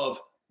needs of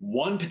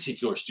one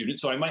particular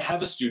student. So I might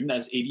have a student that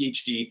has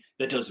ADHD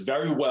that does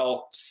very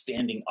well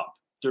standing up.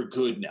 They're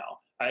good now.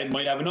 I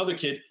might have another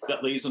kid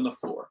that lays on the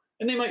floor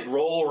and they might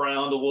roll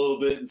around a little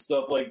bit and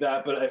stuff like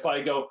that. But if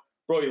I go,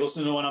 bro, you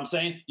listen to what I'm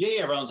saying?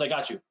 Yeah, Reynolds, I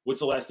got you.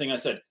 What's the last thing I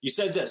said? You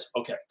said this.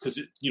 Okay. Because,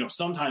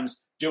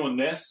 sometimes doing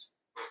this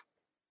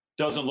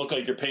doesn't look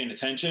like you're paying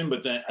attention,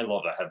 but then I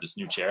love that I have this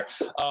new chair,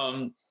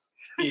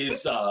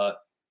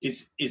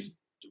 is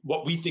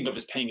what we think of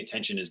as paying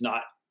attention is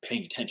not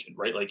paying attention,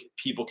 right? Like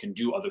people can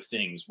do other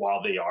things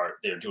while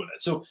they're doing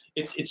it. So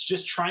it's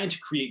just trying to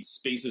create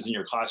spaces in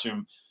your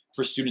classroom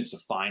for students to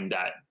find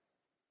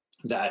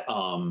that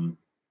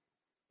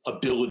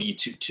ability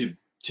to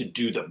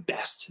do the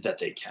best that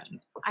they can.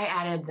 I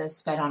added the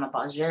Sped on a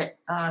Budget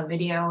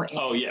video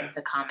in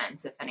the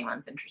comments if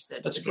anyone's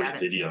interested. That's a great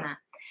video.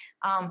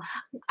 I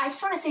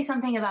just want to say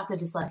something about the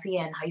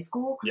dyslexia in high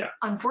school. Yeah.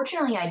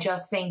 Unfortunately, I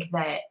just think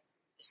that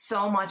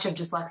so much of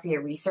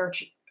dyslexia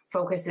research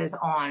focuses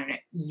on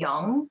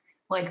young.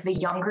 Like the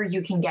younger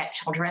you can get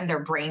children, their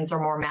brains are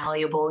more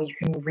malleable. You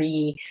can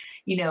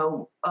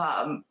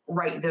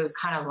write those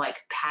kind of like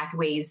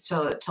pathways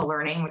to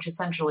learning, which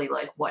essentially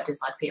like what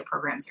dyslexia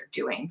programs are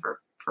doing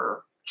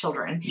for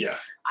children. Yeah.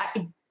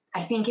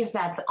 I think if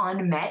that's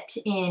unmet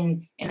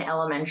in an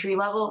elementary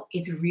level,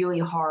 it's really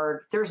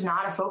hard. There's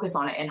not a focus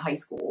on it in high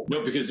school.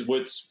 No, because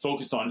what's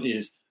focused on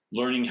is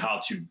learning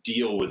how to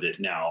deal with it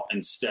now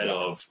instead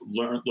of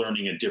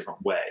learning a different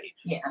way.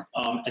 Yeah.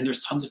 And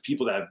there's tons of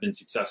people that have been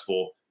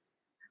successful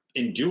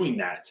in doing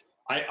that.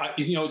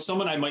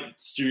 Someone I might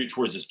steer you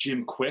towards is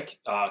Jim Quick,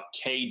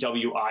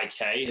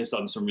 KWIK, has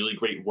done some really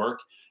great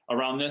work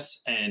around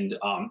this. And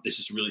is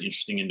just a really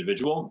interesting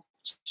individual.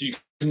 So you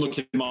can look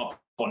him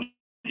up on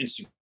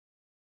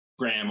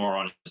Instagram or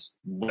on his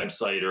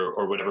website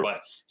or whatever,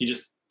 but he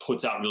just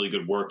puts out really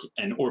good work,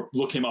 or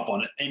look him up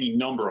on any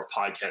number of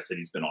podcasts that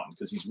he's been on,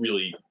 because he's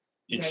really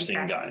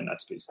interesting guy in that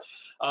space.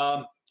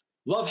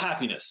 Love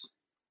Happiness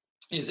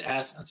that's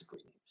a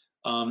great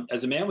name.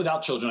 As a man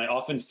without children, I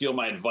often feel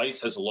my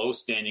advice has low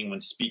standing when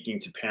speaking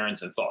to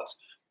parents and thoughts.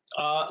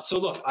 So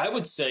look, I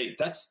would say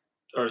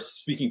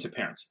speaking to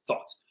parents,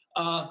 thoughts.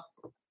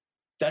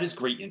 That is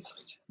great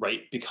insight,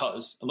 right?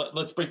 Because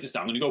let's break this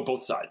down. I'm going to go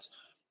both sides.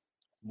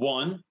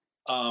 One,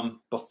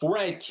 before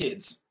I had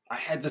kids, I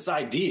had this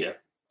idea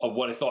of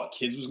what I thought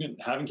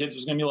having kids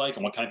was going to be like,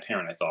 and what kind of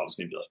parent I thought it was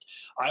going to be like.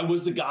 I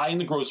was the guy in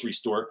the grocery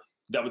store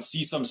that would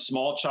see some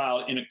small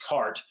child in a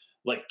cart,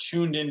 like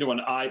tuned into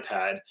an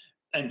iPad,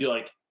 and be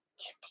like,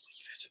 I can't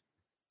believe it.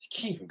 They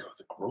can't even go to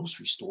the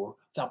grocery store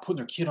without putting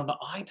their kid on the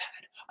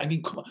iPad. I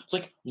mean, come on,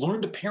 like,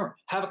 learn to parent,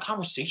 have a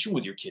conversation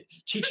with your kid,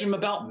 teach them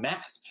about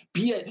math,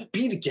 be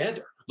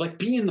together, like,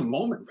 be in the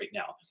moment right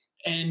now.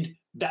 And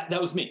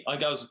that was me.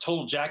 Like, I was a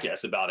total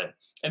jackass about it.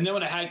 And then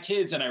when I had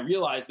kids and I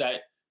realized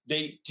that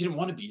they didn't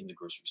want to be in the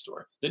grocery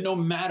store, that no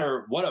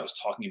matter what I was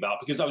talking about,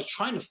 because I was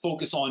trying to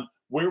focus on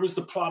where was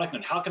the product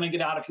and how can I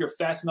get out of here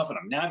fast enough, and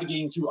I'm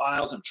navigating through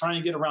aisles, I'm trying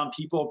to get around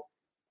people,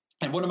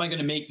 and what am I going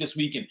to make this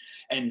week,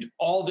 and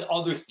all the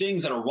other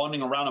things that are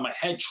running around in my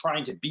head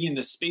trying to be in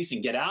this space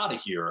and get out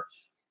of here,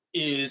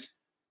 is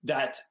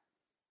that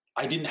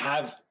I didn't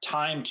have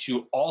time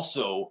to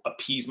also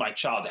appease my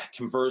child, to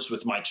converse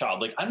with my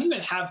child. Like, I don't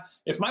even have,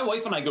 if my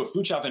wife and I go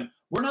food shopping,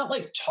 we're not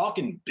like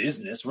talking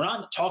business. We're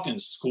not talking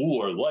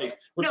school or life.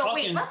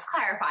 Wait, let's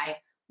clarify.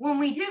 When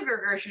we do go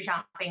grocery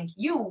shopping,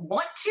 you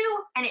want to,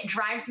 and it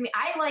drives me.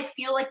 I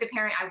feel like the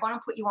parent, I want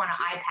to put you on an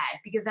iPad,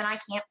 because then I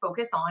can't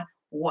focus on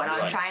what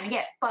I'm trying to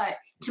get. But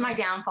to my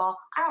downfall,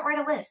 I don't write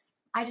a list.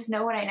 I just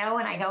know what I know,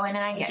 and I go in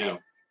and I get it.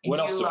 What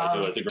else do I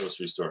do at the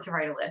grocery store? To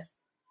write a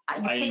list.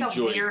 You pick up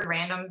weird,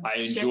 random I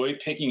enjoy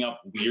picking up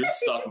weird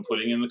stuff and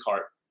putting it in the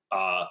cart.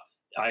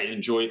 I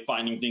enjoy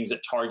finding things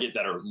at Target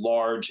that are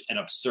large and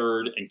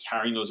absurd and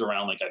carrying those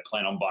around like I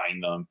plan on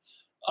buying them.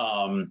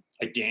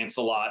 I dance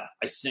a lot.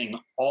 I sing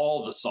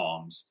all the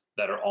songs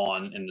that are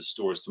on in the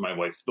stores to my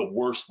wife. The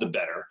worse, the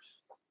better.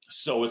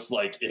 So it's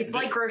like, it's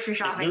like grocery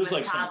shopping. If there's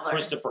like some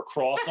Christopher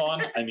Cross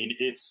on, I mean,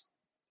 it's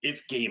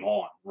game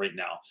on right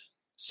now.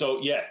 So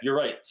yeah, you're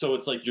right. So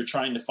it's like you're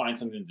trying to find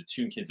something to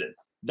tune kids in.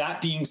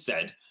 That being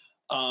said,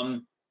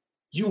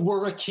 you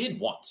were a kid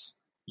once.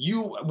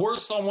 You were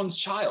someone's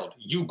child.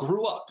 You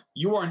grew up.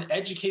 You are an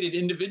educated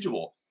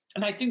individual.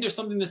 And I think there's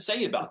something to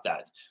say about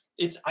that.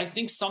 I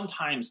think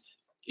sometimes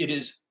it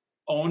is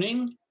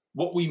owning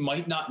what we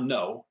might not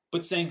know,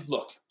 but saying,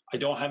 look, I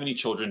don't have any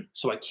children,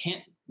 so I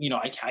can't,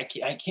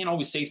 I can't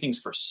always say things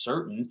for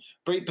certain,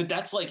 right? But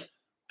that's like,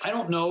 I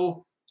don't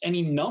know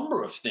any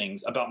number of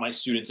things about my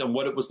students and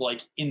what it was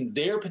like in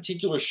their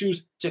particular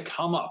shoes to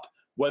come up,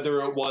 whether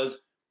it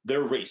was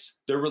their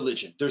race, their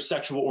religion, their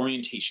sexual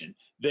orientation,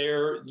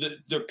 their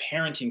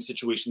parenting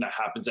situation that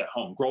happens at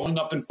home, growing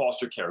up in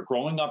foster care,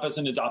 growing up as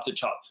an adopted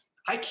child.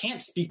 I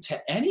can't speak to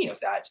any of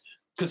that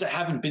because I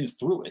haven't been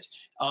through it.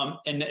 I've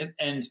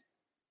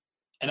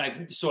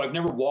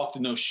never walked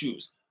in those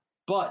shoes.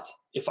 But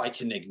if I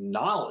can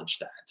acknowledge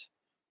that,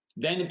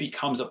 then it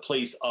becomes a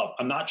place of,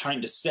 I'm not trying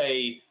to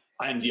say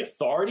I'm the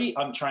authority.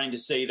 I'm trying to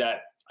say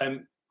that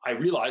I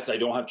realize I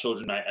don't have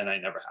children and I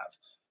never have.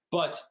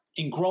 But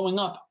in growing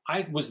up,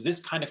 I was this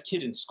kind of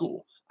kid in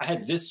school. I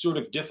had this sort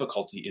of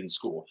difficulty in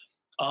school.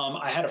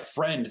 I had a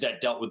friend that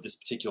dealt with this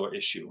particular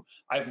issue.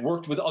 I've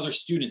worked with other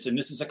students, and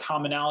this is a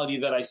commonality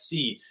that I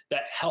see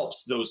that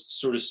helps those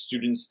sort of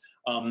students,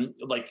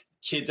 like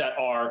kids that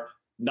are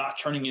not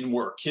turning in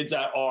work, kids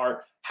that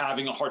are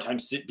having a hard time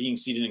being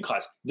seated in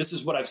class. This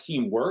is what I've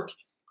seen work,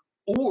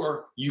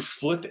 or you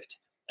flip it.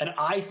 And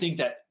I think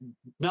that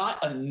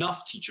not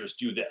enough teachers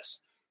do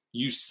this.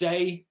 You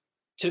say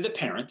to the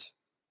parent,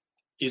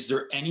 is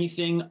there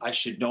anything I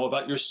should know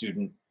about your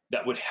student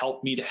that would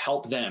help me to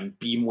help them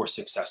be more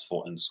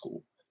successful in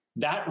school?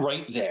 That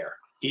right there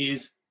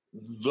is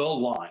the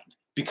line,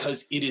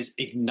 because it is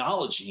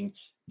acknowledging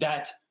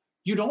that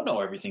you don't know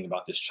everything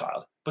about this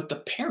child, but the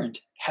parent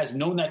has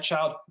known that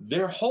child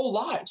their whole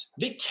lives.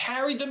 They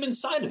carry them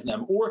inside of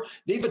them, or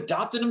they've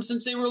adopted them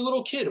since they were a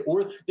little kid,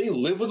 or they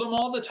live with them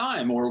all the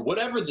time, or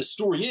whatever the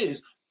story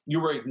is.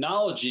 You are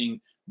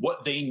acknowledging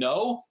what they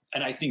know.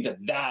 And I think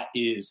that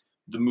is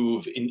the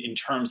move in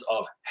terms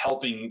of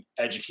helping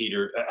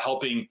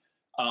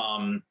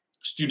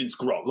students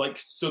grow. Like,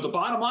 so the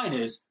bottom line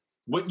is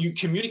what you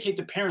communicate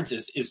to parents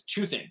is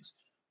two things.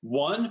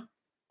 One,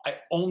 I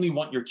only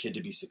want your kid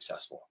to be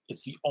successful.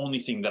 It's the only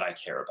thing that I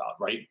care about,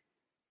 right?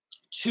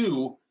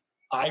 Two,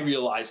 I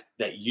realize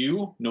that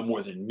you know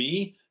more than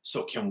me.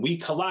 So can we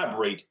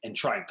collaborate and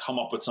try and come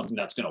up with something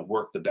that's going to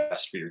work the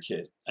best for your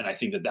kid? And I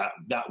think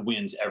that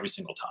wins every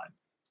single time.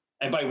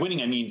 And by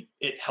winning, I mean,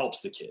 it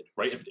helps the kid,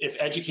 right? If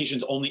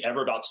education's only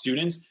ever about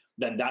students,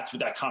 then that's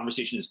what that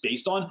conversation is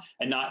based on,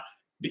 and not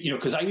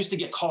because I used to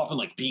get caught up in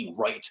like being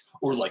right,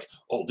 or like,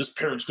 oh, this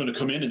parent's going to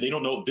come in and they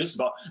don't even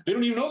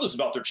know this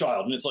about their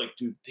child. And it's like,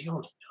 dude, they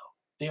already know.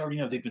 They already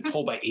know. They've been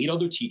told by 8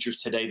 other teachers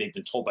today. They've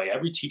been told by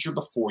every teacher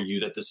before you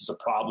that this is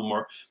a problem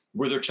or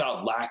where their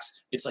child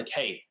lacks. It's like,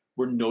 hey,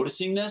 we're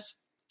noticing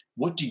this.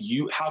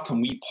 How can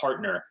we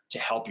partner to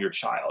help your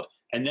child?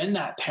 And then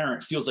that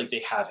parent feels like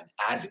they have an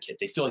advocate.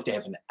 They feel like they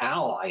have an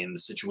ally in the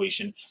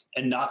situation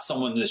and not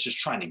someone that's just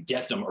trying to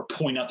get them or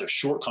point out their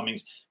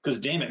shortcomings.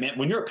 Because damn it, man,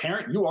 when you're a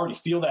parent, you already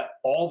feel that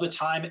all the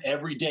time,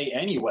 every day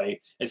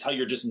anyway, is how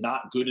you're just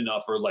not good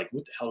enough, or like,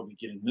 what the hell are we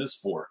getting this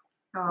for?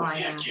 What do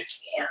we have kids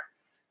for?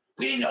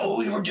 We didn't know what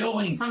we were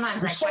doing.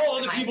 Sometimes we I saw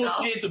other people with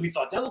kids and we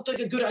thought that looked like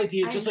a good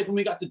idea. Just like when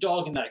we got the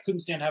dog and that I couldn't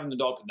stand having the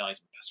dog, but now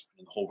he's my best friend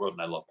in the whole world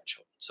and I love my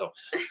children. So,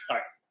 all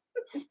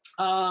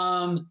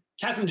right.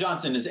 Catherine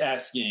Johnson is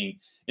asking,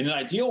 in an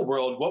ideal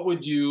world, what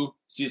would you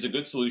see as a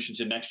good solution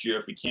to next year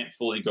if we can't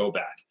fully go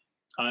back?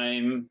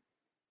 I'm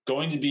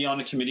going to be on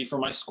a committee for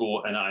my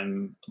school and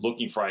I'm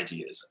looking for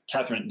ideas.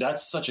 Catherine,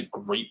 that's such a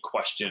great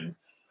question.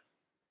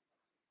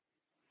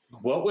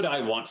 What would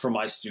I want for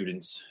my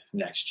students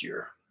next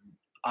year?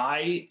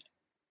 I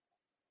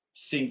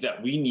think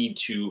that we need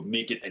to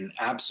make it an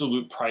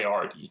absolute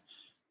priority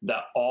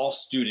that all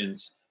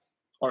students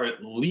are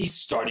at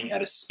least starting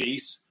at a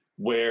space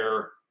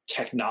where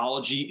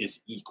technology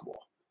is equal,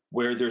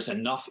 where there's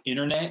enough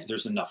internet,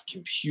 there's enough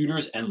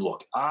computers. And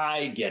look,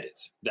 I get it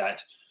that,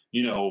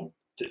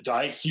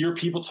 I hear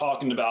people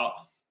talking about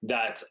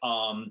that.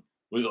 Well,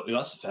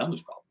 that's the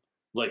family's problem.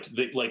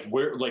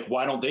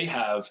 Why don't they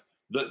have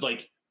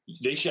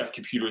they should have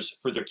computers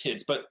for their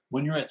kids. But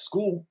when you're at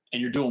school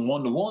and you're doing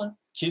one-to-one,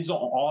 kids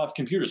all have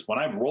computers. When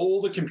I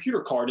roll the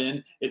computer card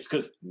in, it's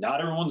because not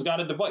everyone's got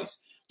a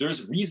device.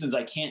 There's reasons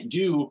I can't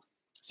do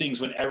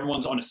things when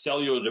everyone's on a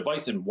cellular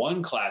device in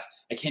one class.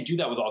 I can't do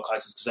that with all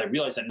classes because I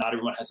realize that not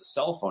everyone has a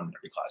cell phone in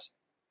every class.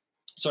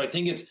 So I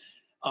think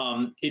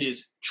it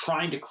is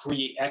trying to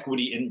create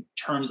equity in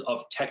terms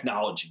of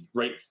technology,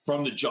 right,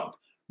 from the jump,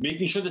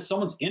 making sure that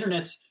someone's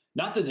internet's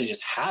not that they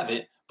just have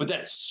it, but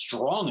that it's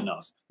strong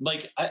enough.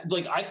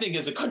 I think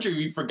as a country,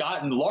 we've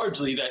forgotten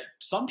largely that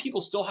some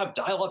people still have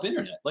dial-up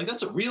internet. Like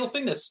that's a real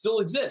thing that still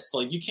exists.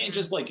 Like you can't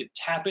just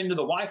tap into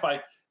the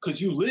Wi-Fi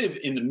because you live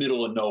in the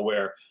middle of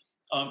nowhere,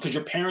 because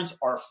your parents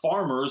are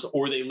farmers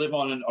or they live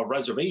on a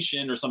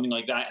reservation or something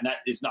like that. And that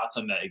is not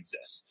something that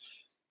exists.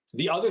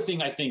 The other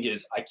thing I think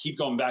is, I keep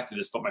going back to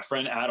this, but my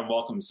friend Adam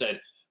Welcome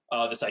said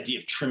this idea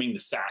of trimming the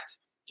fat.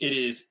 It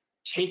is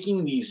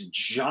taking these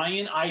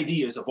giant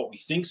ideas of what we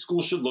think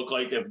school should look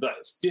like, of the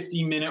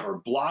 50-minute or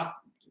block,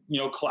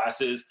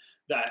 classes,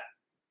 that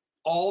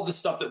all the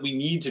stuff that we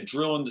need to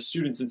drill into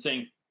students, and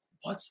saying,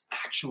 what's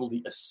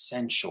actually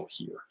essential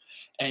here?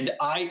 And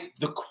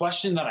the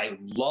question that I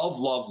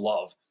love,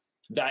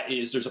 that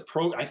is,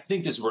 I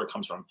think this is where it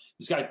comes from.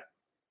 This guy,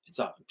 it's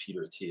not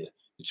Peter Attia.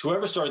 It's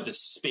whoever started the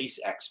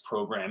SpaceX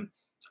program.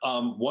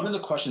 One of the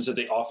questions that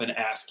they often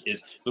ask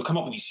is, they'll come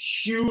up with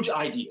these huge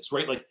ideas,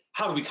 right? Like,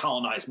 how do we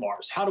colonize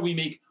Mars? How do we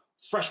make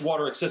fresh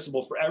water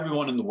accessible for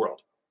everyone in the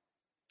world?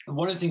 And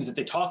one of the things that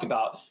they talk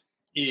about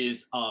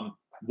is,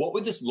 what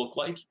would this look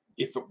like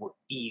if it were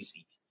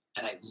easy?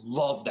 And I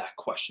love that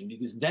question,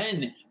 because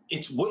then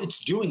what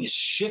it's doing is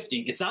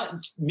shifting.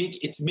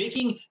 It's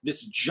making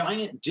this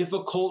giant,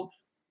 difficult,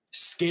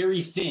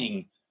 scary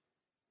thing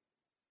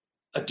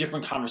a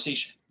different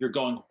conversation. You're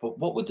going, but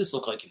what would this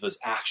look like if it was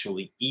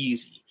actually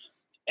easy?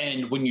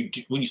 And when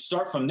you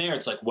start from there,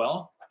 it's like,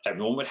 well,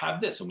 everyone would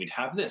have this and we'd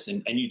have this.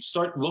 And you'd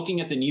start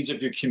looking at the needs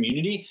of your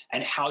community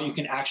and how you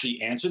can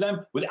actually answer them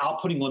without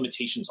putting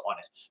limitations on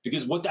it.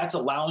 Because what that's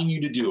allowing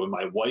you to do, and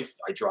my wife,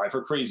 I drive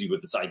her crazy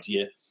with this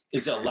idea,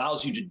 is it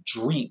allows you to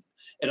dream.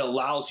 It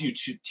allows you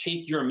to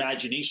take your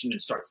imagination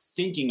and start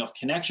thinking of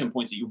connection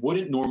points that you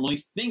wouldn't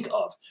normally think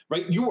of,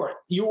 right?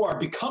 You are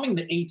becoming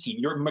the A-team.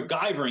 You're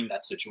MacGyvering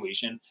that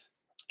situation.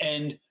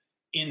 And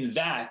in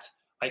that,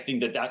 I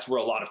think that that's where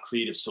a lot of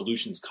creative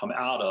solutions come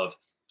out of.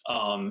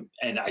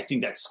 And I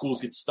think that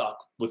schools get stuck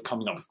with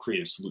coming up with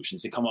creative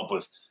solutions. They come up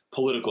with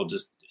political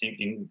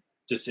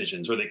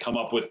decisions, or they come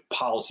up with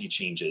policy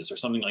changes or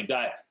something like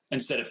that,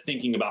 instead of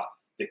thinking about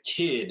the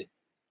kid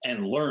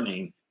and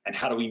learning and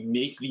how do we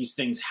make these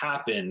things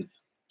happen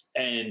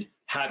and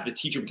have the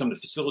teacher become the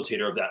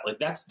facilitator of that. Like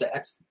that's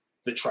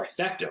the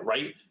trifecta,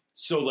 right?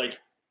 So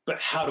but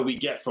how do we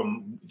get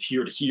from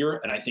here to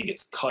here? And I think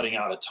it's cutting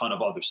out a ton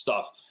of other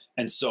stuff.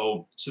 And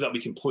so that we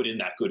can put in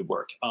that good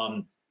work.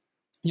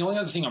 The only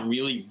other thing I'm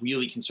really,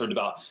 really concerned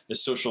about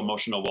is social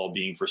emotional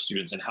well-being for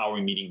students and how are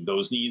we meeting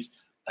those needs.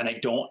 And I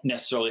don't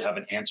necessarily have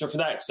an answer for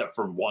that, except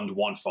for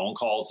one-to-one phone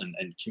calls and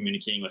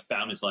communicating with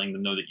families, letting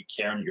them know that you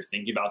care and you're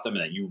thinking about them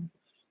and that you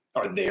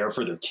are there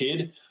for their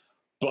kid.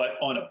 But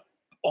on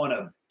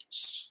a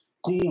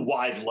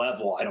school-wide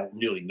level, I don't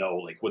really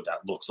know what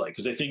that looks like.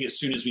 Because I think as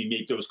soon as we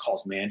make those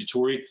calls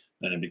mandatory,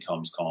 then it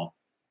becomes calm.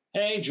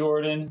 Hey,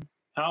 Jordan,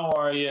 how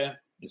are you?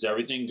 Is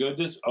everything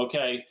good?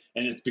 Okay.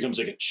 And it becomes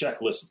like a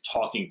checklist of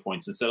talking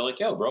points instead of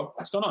yo, bro,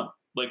 what's going on?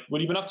 Like,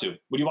 what have you been up to?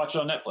 What do you watch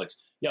on Netflix?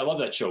 Yeah, I love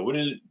that show. What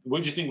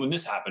did you think when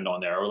this happened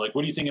on there? Or like,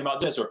 what do you think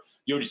about this? Or,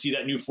 yo, did you see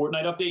that new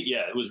Fortnite update?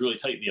 Yeah, it was really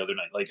tight the other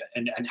night. Like,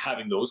 and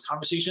having those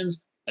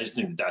conversations, I just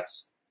think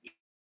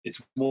it's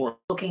more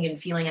looking and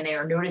feeling, and they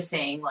are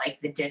noticing like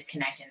the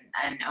disconnect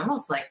and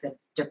almost like the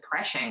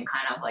depression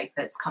kind of like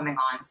that's coming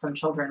on some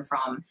children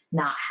from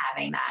not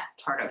having that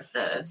part of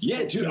the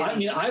dude. I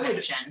mean, I would,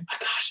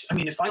 gosh, I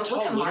mean, if I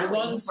taught little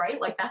ones, right?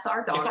 Like that's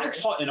our daughter. If I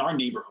taught in our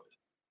neighborhood,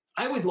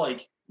 I would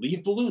like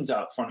leave balloons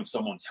out front of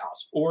someone's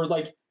house, or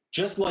like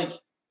just like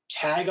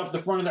tag up the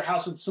front of their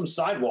house with some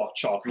sidewalk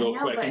chalk real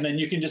quick, and then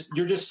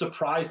you're just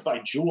surprised by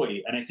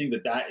joy. And I think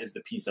that is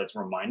the piece that's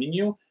reminding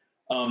you.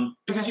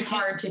 Because it's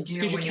hard to do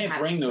because you can't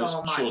bring those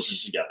children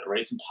together,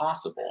 right? It's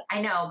impossible.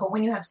 I know, but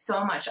when you have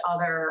so much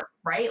other,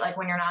 right? Like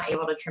when you're not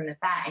able to trim the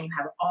fat and you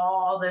have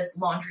all this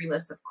laundry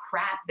list of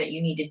crap that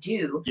you need to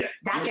do,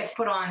 that gets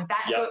put on,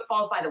 that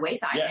falls by the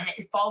wayside, and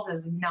it falls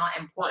as not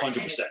important.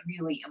 100%. And it's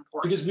really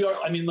important. Because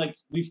I mean, like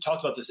we've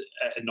talked about this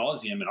ad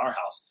nauseum in our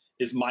house,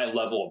 is my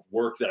level of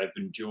work that I've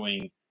been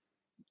doing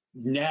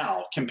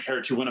now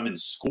compared to when I'm in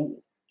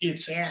school.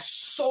 It's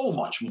so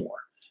much more.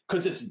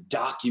 Because it's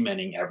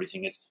documenting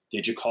everything. It's,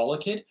 did you call a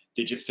kid?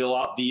 Did you fill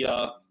out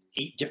the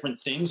 8 different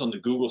things on the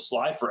Google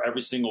slide for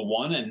every single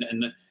one?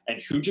 And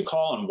who'd you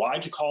call and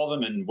why'd you call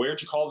them and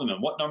where'd you call them and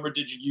what number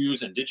did you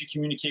use and did you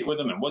communicate with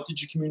them and what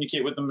did you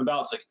communicate with them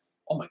about? It's like,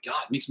 oh my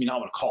God, it makes me not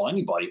want to call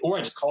anybody. Or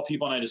I just call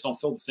people and I just don't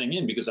fill the thing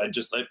in because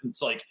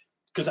it's like,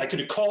 because I could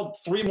have called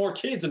 3 more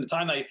kids in the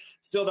time I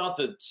filled out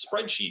the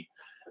spreadsheet.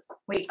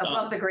 Wait,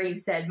 Above the Grave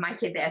said, my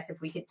kids asked if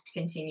we could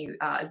continue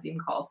Zoom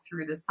calls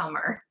through the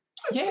summer.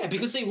 Yeah,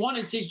 because they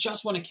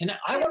just want to connect.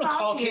 I want to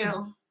call kids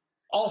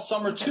all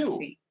summer too.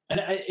 And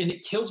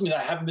it kills me that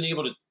I haven't been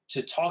able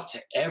to talk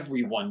to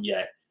everyone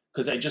yet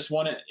because I just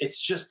want to,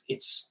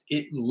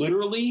 it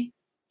literally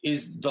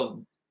is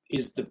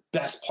the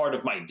best part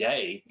of my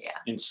day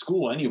in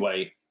school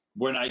anyway,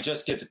 when I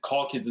just get to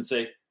call kids and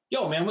say,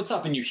 yo man, what's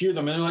up? And you hear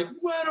them and they're like,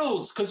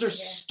 Reynolds, because they're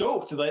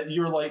stoked that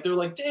they're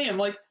like, damn,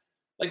 like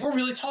we're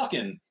really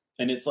talking.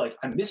 And it's like,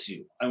 I miss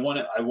you. I want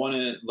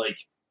to like,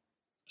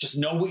 just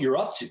know what you're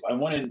up to. I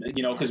want to,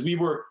 because we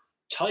were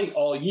tight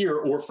all year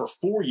or for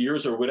 4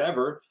 years or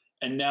whatever.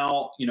 And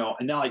now,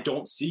 I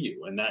don't see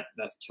you. And that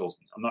kills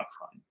me. I'm not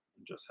crying.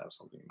 I just have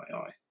something in my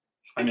eye.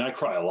 I mean, I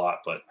cry a lot,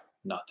 but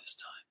not this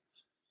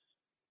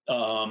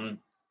time.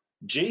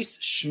 Jace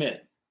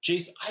Schmidt.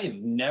 Jace, I have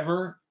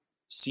never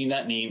seen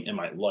that name in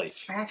my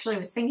life. I actually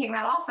was thinking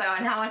that also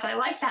and how much I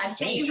like that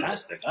name.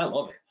 Fantastic. I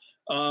love it.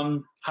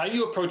 How do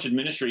you approach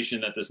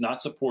administration that does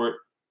not support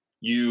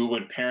you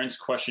when parents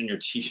question your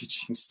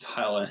teaching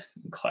style and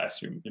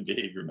classroom and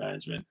behavior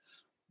management?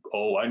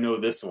 Oh, I know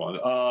this one.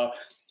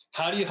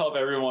 How do you help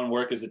everyone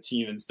work as a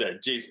team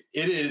instead? Jason,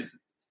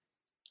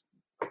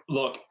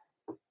 look,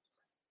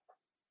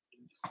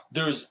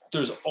 there's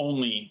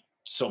only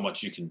so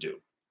much you can do.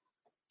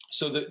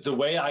 So the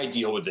way I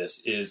deal with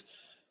this is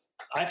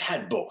I've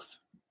had both.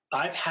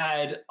 I've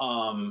had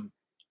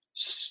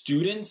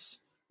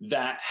students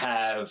that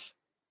have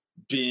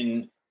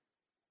been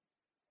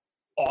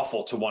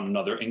awful to one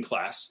another in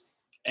class.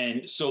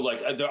 And so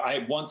like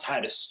I once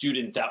had a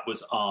student that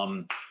was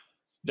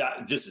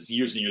that this is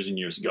years and years and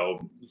years ago,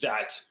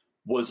 that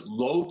was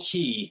low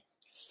key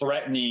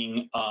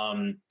threatening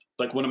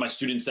like one of my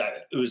students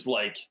that it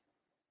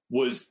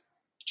was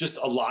just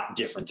a lot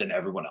different than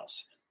everyone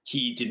else.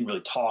 He didn't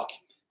really talk.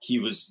 He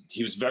was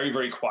very,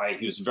 very quiet.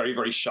 He was very,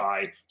 very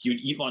shy. He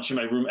would eat lunch in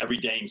my room every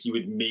day, and he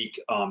would make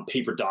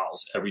paper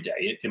dolls every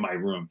day in my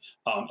room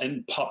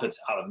and puppets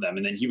out of them.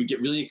 And then he would get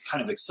really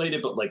kind of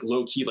excited, but like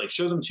low key, like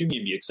show them to me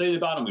and be excited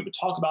about them. We would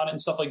talk about it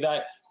and stuff like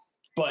that.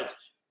 But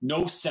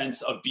no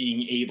sense of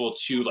being able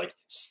to like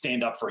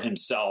stand up for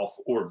himself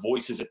or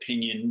voice his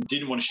opinion.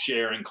 Didn't want to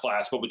share in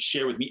class, but would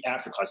share with me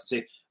after class and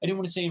say, I didn't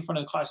want to say in front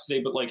of the class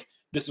today, but like,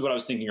 this is what I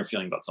was thinking or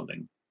feeling about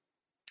something.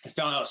 I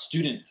found out a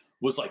student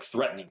was like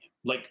threatening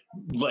him,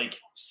 like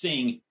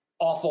saying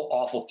awful,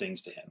 awful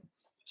things to him.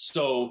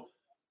 So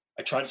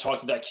I tried to talk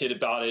to that kid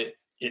about it.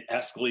 It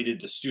escalated.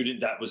 The student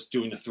that was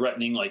doing the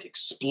threatening like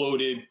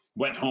exploded,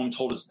 went home,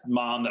 told his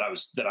mom that I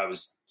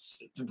was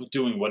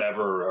doing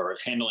whatever or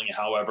handling it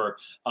however.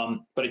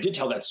 But I did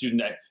tell that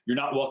student that you're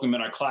not welcome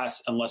in our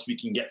class unless we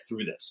can get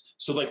through this.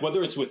 So like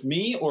whether it's with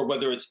me or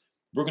whether it's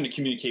we're going to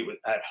communicate with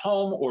at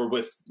home or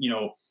with,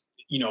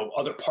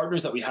 other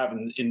partners that we have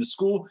in the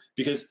school,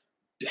 because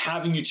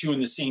having you two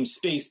in the same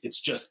space, it's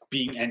just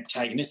being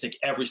antagonistic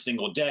every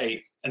single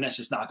day. And that's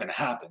just not going to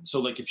happen. So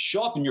like if you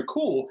show up and you're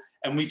cool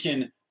and we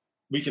can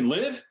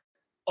live,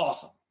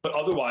 awesome. But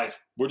otherwise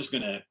we're just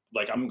going to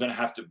we're going to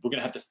have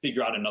to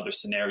figure out another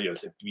scenario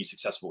to be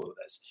successful with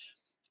this.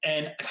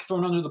 And I got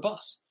thrown under the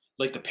bus.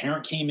 Like the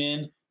parent came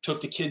in,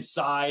 took the kid's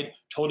side,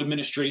 told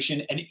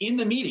administration. And in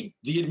the meeting,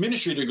 the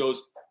administrator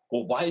goes,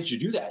 well, why did you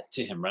do that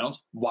to him,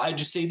 Reynolds? Why did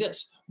you say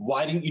this?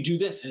 Why didn't you do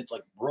this? And it's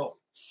like, bro,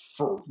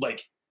 for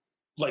like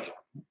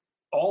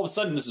all of a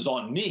sudden this is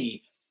on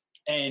me.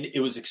 And it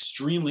was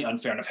extremely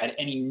unfair. And I've had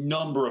any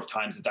number of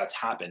times that's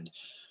happened.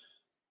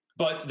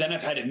 But then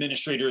I've had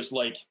administrators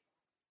like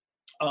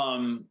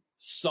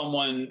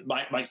someone,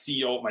 my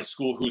CEO at my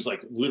school, who's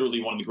like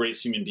literally one of the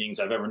greatest human beings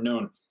I've ever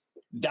known,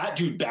 that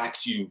dude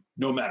backs you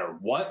no matter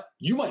what.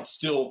 You might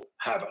still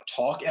have a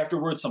talk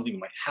afterwards, something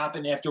might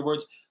happen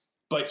afterwards,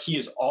 but he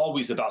is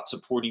always about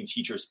supporting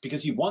teachers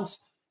because he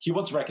wants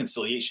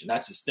reconciliation.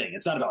 That's his thing.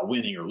 It's not about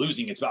winning or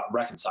losing. It's about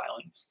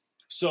reconciling.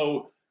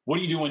 So what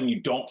do you do when you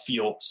don't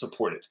feel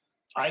supported?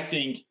 I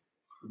think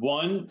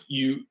one,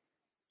 you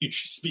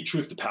speak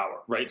truth to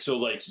power, right? So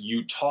like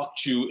you talk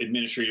to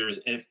administrators,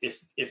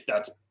 if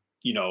that's,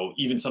 you know,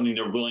 even something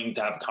they're willing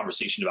to have a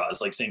conversation about. It's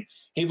like saying,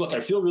 hey, look,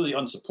 I feel really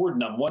unsupported.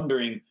 And I'm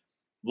wondering,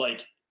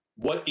 like,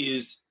 what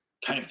is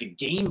kind of the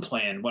game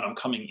plan when I'm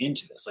coming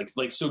into this?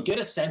 Like, so get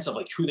a sense of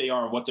like who they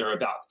are and what they're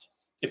about.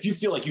 If you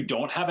feel like you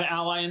don't have an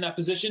ally in that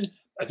position,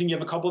 I think you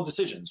have a couple of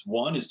decisions.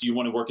 One is, do you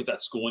want to work at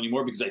that school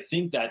anymore? Because I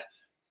think that,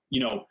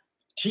 you know,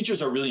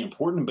 teachers are really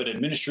important, but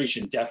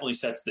administration definitely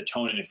sets the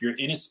tone. And if you're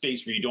in a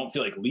space where you don't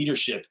feel like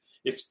leadership,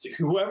 if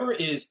whoever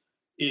is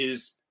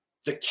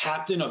the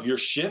captain of your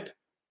ship,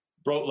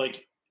 bro,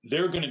 like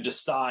they're going to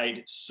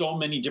decide so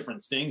many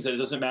different things that it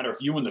doesn't matter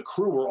if you and the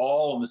crew are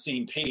all on the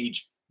same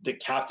page, the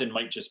captain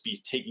might just be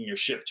taking your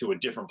ship to a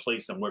different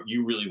place than where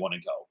you really want to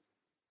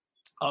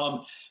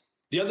go.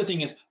 The other thing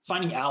is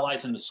finding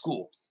allies in the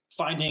school,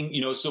 finding,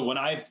 you know, so when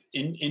I've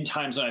in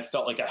times when I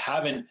felt like I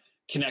haven't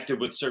connected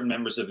with certain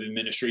members of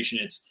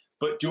administration,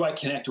 but do I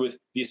connect with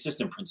the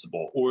assistant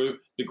principal or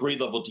the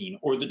grade level dean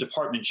or the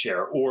department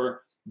chair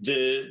or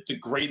the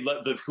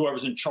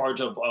whoever's in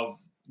charge of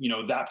you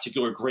know, that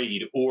particular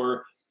grade,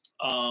 or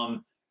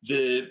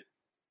the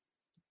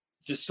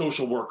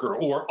social worker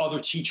or other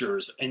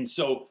teachers. And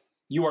so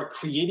you are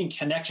creating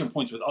connection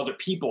points with other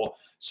people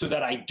so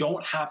that I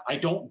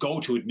don't go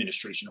to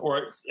administration,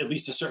 or at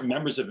least to certain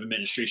members of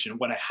administration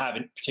when I have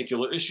a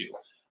particular issue.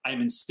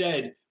 I'm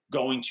instead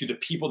going to the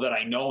people that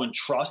I know and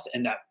trust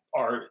and that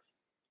are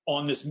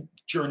on this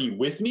journey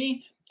with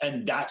me.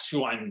 And that's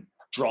who I'm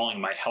drawing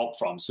my help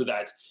from, so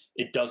that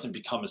it doesn't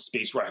become a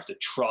space where I have to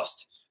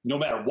trust no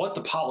matter what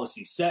the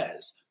policy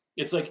says.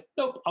 It's like,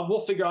 nope,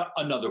 we'll figure out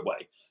another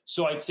way.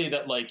 So I'd say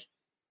that, like,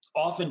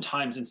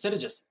 oftentimes instead of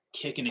just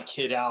kicking a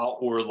kid out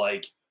or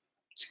like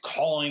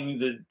calling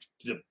the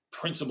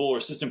principal or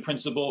assistant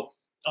principal,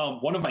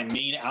 one of my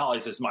main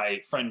allies is my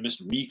friend,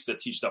 Mr. Meeks, that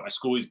teaches at my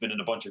school. He's been in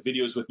a bunch of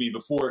videos with me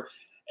before.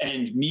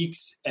 And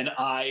Meeks and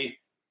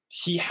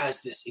he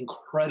has this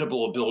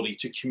incredible ability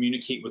to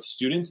communicate with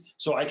students.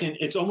 So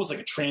it's almost like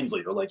a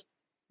translator. Like,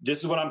 this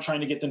is what I'm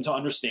trying to get them to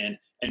understand.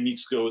 And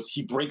Meeks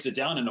he breaks it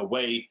down in a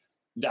way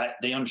that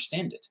they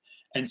understand it.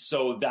 And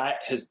so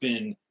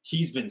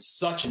he's been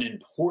such an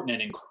important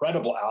and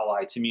incredible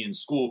ally to me in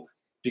school,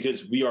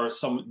 because we are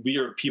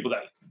people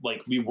that,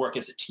 like, we work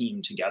as a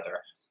team together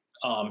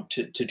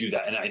to do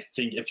that. And I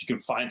think if you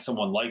can find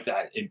someone like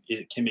that,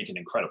 it can make an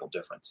incredible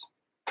difference.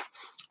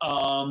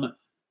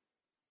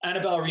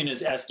 Annabelle Arena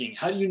is asking,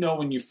 how do you know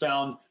when you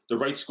found the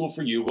right school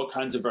for you? What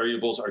kinds of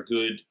variables are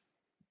good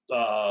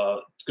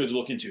to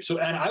look into? So,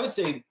 and I would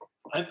say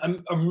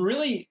I'm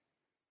really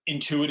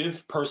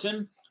intuitive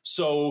person.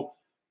 So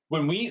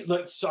when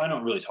so I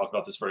don't really talk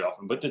about this very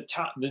often, but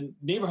the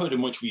neighborhood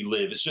in which we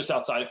live is just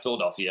outside of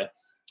Philadelphia.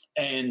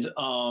 And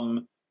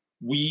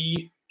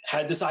we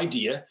had this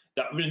idea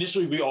that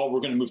initially we all were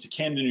going to move to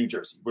Camden, New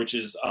Jersey, which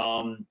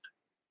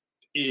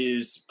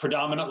is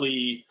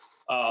predominantly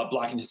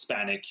Black and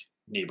Hispanic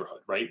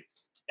neighborhood, right?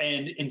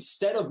 And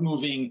instead of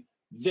moving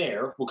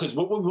there, because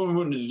what we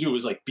wanted to do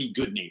was like be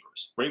good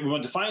neighbors, right? We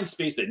wanted to find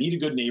space that needed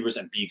good neighbors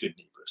and be good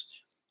neighbors.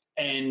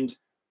 And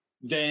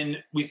then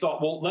we thought,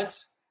 well,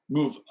 let's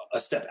move a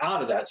step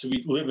out of that. So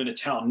we live in a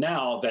town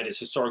now that is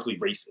historically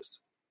racist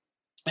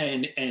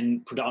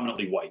and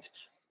predominantly white.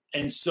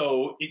 And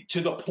so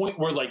to the point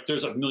where, like,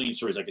 there's a million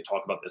stories I could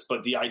talk about this,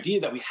 but the idea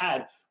that we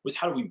had was,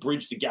 how do we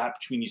bridge the gap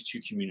between these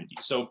two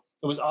communities? So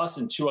it was us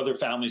and two other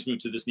families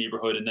moved to this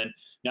neighborhood. And then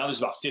now there's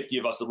about 50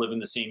 of us that live in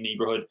the same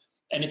neighborhood.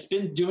 And it's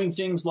been doing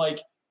things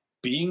like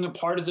being a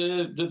part of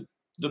the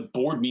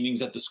board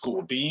meetings at the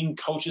school, being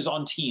coaches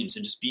on teams,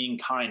 and just being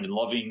kind and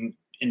loving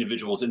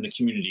individuals in the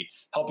community,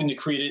 helping to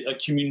create a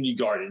community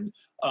garden,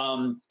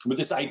 with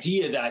this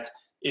idea that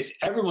if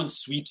everyone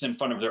sweeps in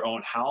front of their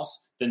own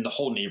house, then the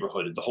whole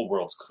neighborhood and the whole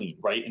world's clean,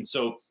 right? And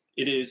so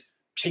it is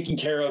taking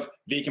care of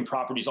vacant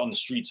properties on the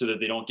street so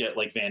that they don't get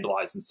like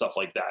vandalized and stuff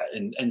like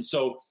that. And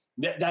so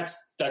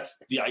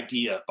that's the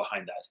idea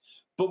behind that.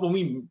 But when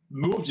we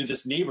moved to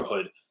this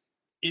neighborhood,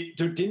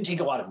 there didn't take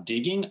a lot of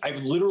digging. I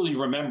literally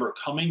remember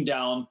coming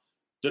down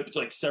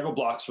like several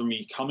blocks from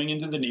me, coming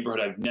into the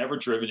neighborhood. I've never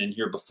driven in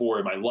here before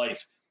in my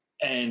life,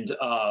 and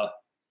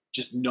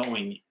just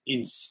knowing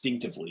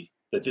instinctively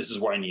that this is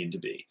where I needed to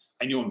be.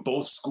 I knew in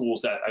both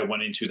schools that I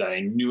went into that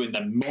I knew in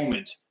the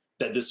moment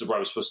that this is where I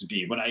was supposed to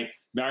be. When I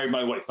married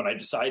my wife, when I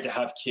decided to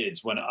have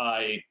kids, when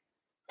I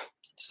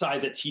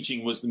decided that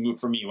teaching was the move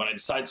for me, when I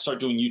decided to start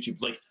doing YouTube,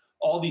 like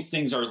all these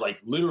things are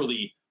like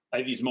literally, I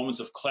have these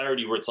moments of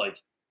clarity where it's like,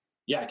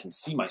 yeah, I can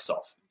see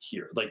myself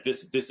here. Like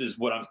this is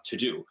what I'm to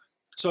do.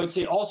 So I'd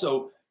say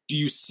also, do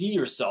you see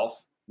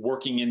yourself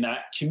working in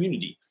that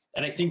community?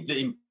 And I think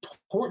the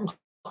important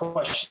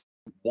question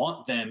you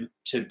want them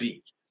to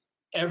be.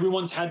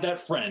 Everyone's had that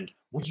friend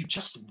where you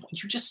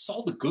just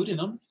saw the good in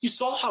them. You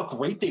saw how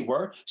great they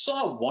were, you saw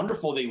how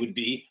wonderful they would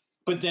be.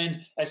 But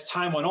then as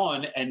time went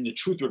on and the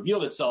truth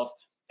revealed itself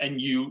and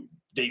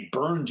they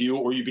burned you,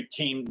 or you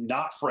became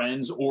not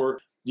friends, or,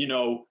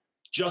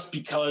 just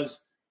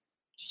because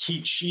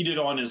he cheated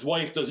on his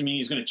wife doesn't mean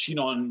he's going to cheat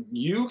on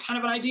you, kind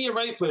of an idea,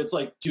 right? But it's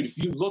like, dude, if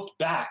you looked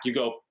back, you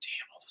go,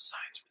 damn, all the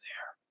signs were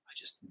there. I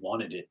just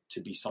wanted it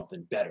to be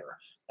something better.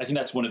 I think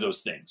that's one of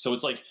those things. So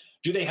it's like,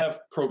 do they have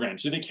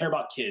programs? Do they care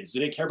about kids? Do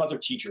they care about their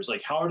teachers?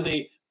 Like, how are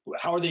they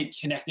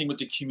connecting with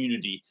the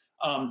community?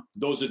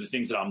 Those are the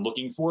things that I'm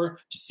looking for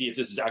to see if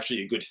this is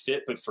actually a good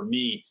fit. But for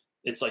me,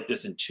 it's like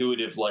this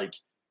intuitive, like,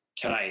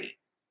 can I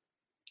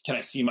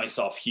see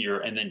myself here?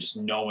 And then just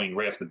knowing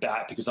right off the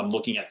bat, because I'm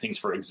looking at things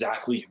for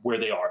exactly where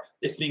they are.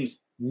 If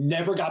things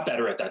never got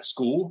better at that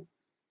school,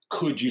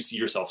 could you see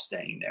yourself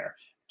staying there?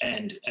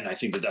 And I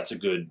think that's a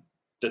good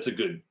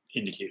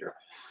indicator.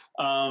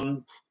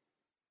 I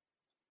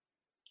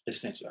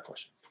just answered that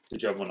question.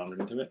 Did you have one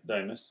underneath of it that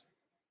I missed?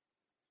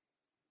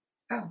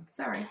 Oh,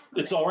 sorry.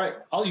 It's all right.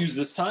 I'll use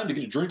this time to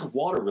get a drink of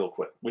water real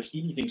quick, which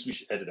Edie thinks we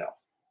should edit out.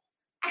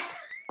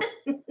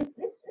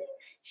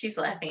 She's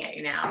laughing at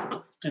you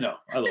now. I know.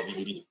 I love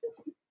you, Edie.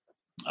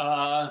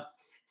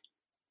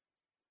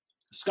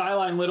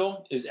 Skyline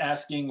Little is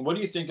asking, what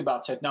do you think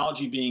about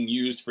technology being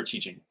used for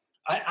teaching?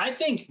 I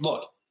think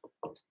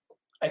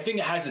it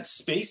has its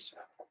space.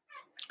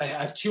 I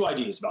have two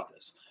ideas about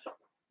this.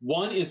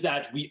 One is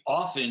that we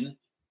often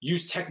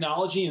use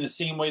technology in the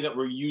same way that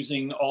we're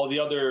using all the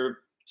other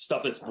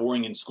stuff that's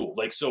boring in school.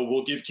 Like, so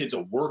we'll give kids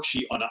a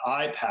worksheet on an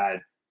iPad,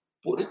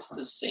 but it's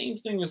the same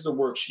thing as the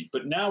worksheet.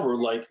 But now we're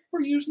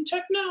using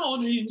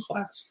technology in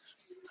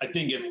class. I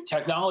think if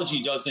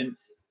technology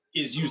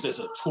is used as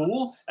a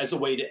tool, as a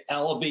way to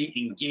elevate,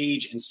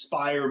 engage,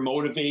 inspire,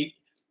 motivate,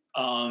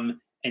 and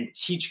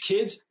teach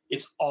kids,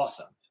 it's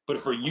awesome. But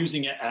if we're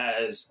using it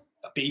as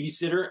a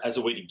babysitter, as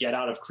a way to get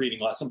out of creating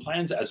lesson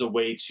plans, as a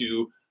way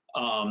to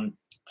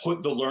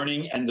put the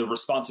learning and the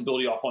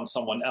responsibility off on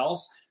someone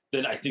else,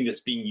 then I think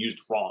that's being used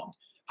wrong.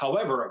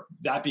 However,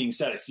 that being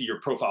said, I see your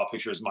profile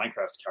picture as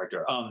Minecraft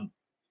character.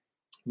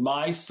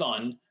 My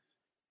son,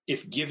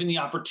 if given the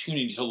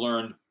opportunity to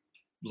learn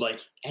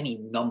like any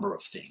number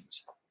of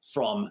things,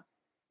 from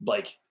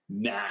like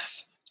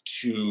math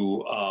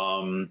to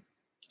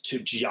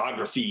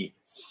geography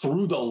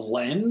through the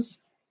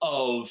lens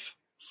of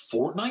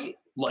Fortnite,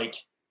 like,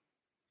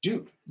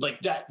 dude,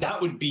 like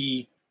that would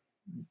be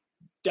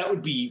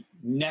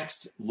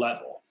next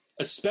level,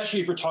 especially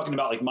if you're talking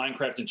about like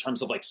Minecraft in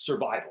terms of like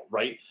survival,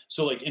 right?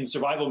 So like in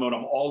survival mode,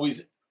 I'm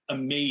always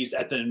amazed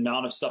at the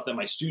amount of stuff that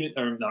my children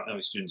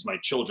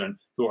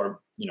who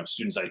are,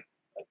 students I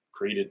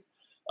created,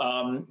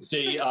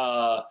 they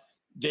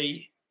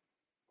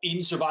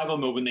in survival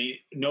mode, when they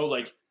know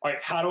like, all right,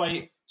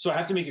 so I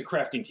have to make a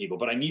crafting table,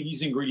 but I need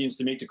these ingredients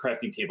to make the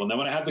crafting table. And then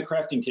when I have the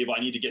crafting table, I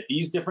need to get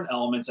these different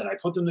elements and I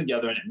put them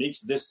together and it makes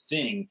this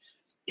thing,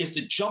 is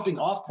the jumping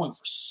off point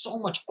for so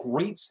much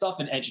great stuff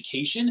in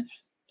education.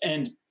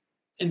 And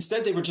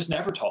instead, they were just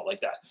never taught like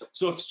that.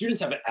 So if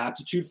students have an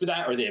aptitude for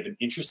that, or they have an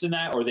interest in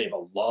that, or they have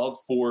a love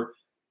for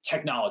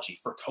technology,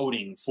 for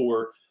coding,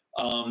 for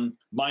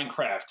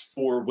Minecraft,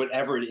 for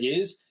whatever it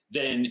is,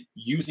 then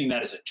using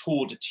that as a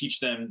tool to teach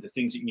them the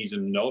things that you need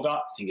them to know about,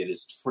 I think it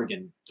is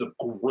friggin' the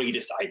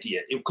greatest idea.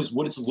 Because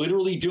what it's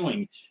literally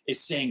doing is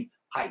saying,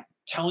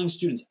 telling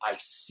students, I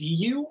see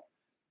you,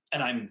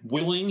 and I'm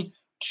willing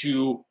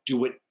to do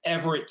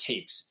whatever it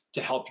takes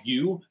to help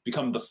you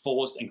become the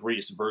fullest and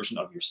greatest version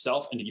of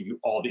yourself and to give you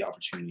all the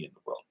opportunity in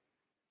the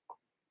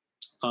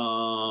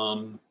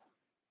world.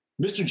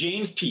 Mr.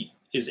 James Pete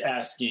is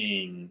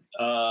asking,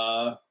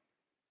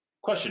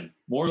 question,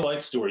 more like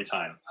story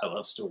time. I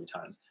love story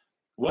times.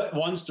 What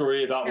one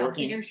story about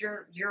working? He knows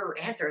your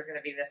answer is going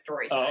to be the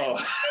story time.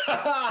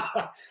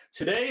 Oh,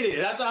 today,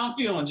 that's how I'm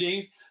feeling,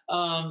 James.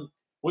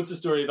 What's the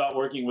story about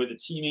working with a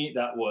teammate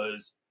that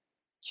was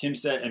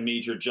Kimset and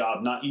made your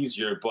job not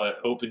easier, but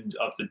opened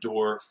up the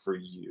door for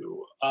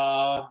you?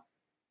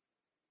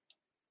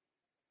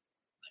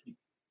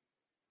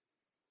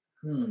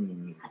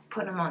 Let's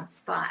put him on the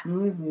spot.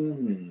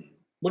 Mm-hmm.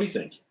 What do you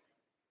think?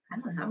 I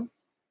don't know.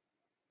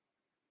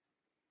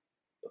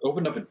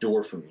 Opened up a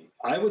door for me.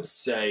 I would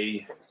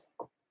say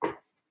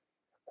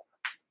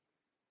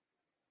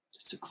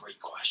it's a great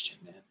question,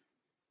 man.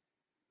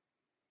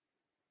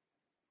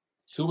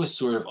 Who has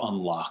sort of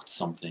unlocked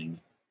something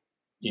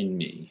in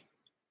me?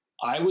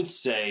 I would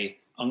say,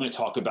 I'm going to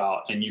talk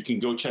about, and you can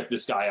go check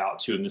this guy out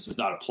too, and this is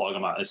not a plug,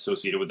 I'm not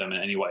associated with them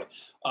in any way.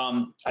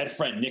 I had a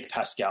friend, Nick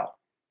Pascal.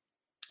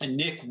 And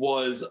Nick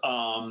was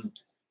white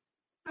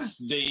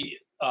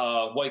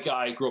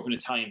guy, grew up in an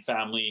Italian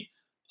family,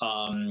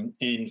 in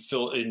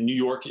New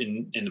York,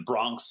 in the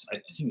Bronx. I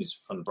think he's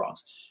from the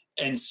Bronx.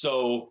 And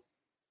so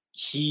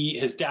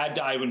his dad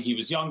died when he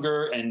was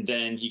younger, and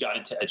then he got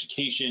into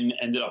education,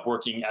 ended up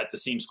working at the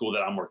same school that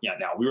I'm working at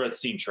now. We were at the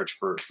same church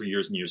for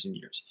years and years and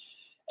years.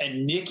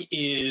 And Nick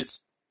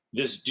is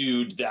this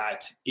dude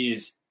that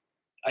is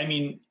I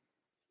mean,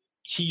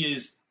 he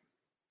is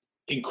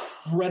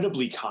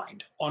incredibly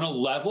kind on a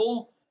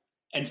level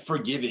and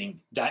forgiving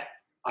that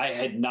I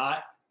had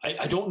not.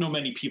 I don't know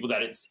many people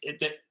that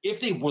that if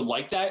they were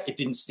like that, it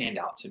didn't stand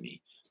out to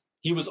me.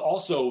 He was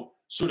also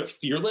sort of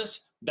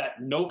fearless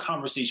that no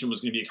conversation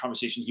was going to be a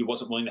conversation he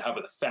wasn't willing to have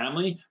with a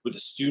family, with a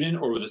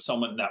student, or with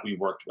someone that we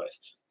worked with.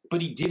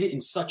 But he did it in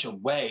such a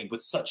way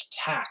with such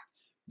tact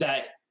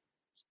that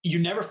you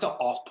never felt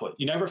off put.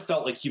 You never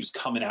felt like he was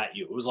coming at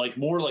you. It was like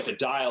more like a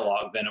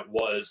dialogue than it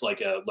was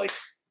like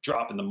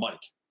dropping the mic.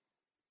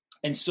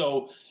 And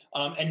so,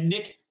 and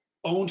Nick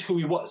owned who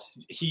he was.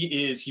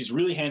 He's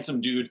really handsome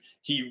dude.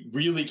 He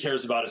really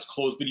cares about his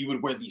clothes, but he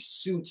would wear these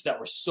suits that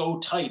were so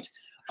tight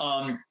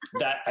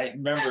that I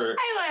remember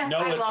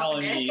Noah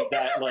telling me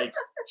that like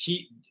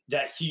he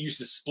used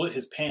to split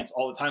his pants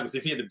all the time, because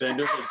if he had to bend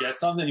over to get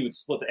something, he would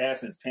split the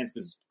ass in his pants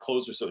because his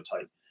clothes are so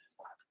tight.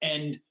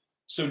 And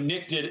so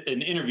Nick did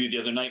an interview the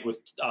other night with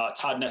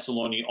Todd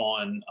Nesoloni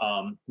on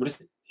what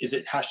is it? Is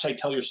it hashtag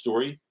Tell Your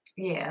Story?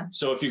 Yeah.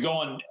 So if you go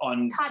on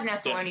Todd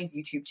Nesoloni's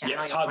YouTube channel,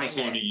 yeah, Todd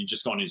Nesoloni, you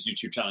just go on his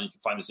YouTube channel, you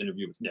can find this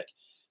interview with Nick.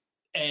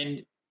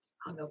 And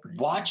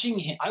watching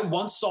him, I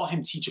once saw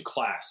him teach a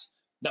class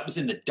that was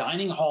in the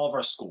dining hall of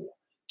our school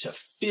to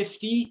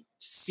 50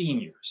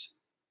 seniors,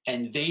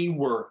 and they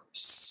were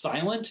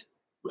silent,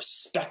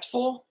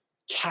 respectful,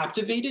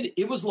 captivated.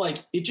 It was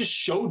like, it just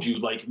showed you,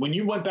 like when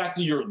you went back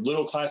to your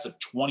little class of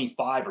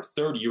 25 or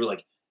 30, you were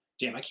like,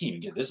 damn, I can't even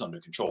get this under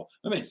control.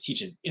 My man's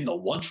teaching in the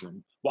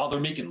lunchroom while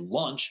they're making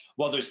lunch,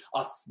 while there's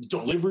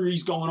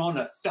deliveries going on,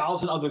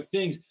 1,000 other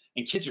things,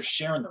 and kids are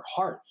sharing their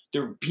heart.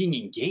 They're being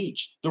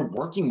engaged. They're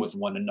working with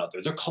one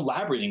another. They're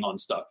collaborating on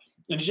stuff.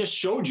 And it just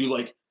showed you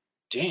like,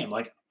 damn,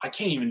 like I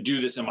can't even do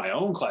this in my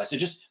own class. It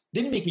just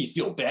didn't make me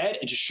feel bad.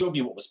 It just showed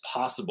me what was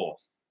possible.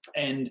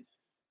 And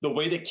the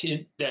way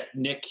that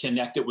Nick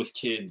connected with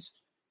kids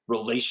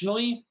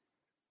relationally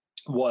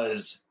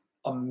was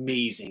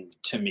amazing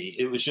to me.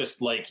 It was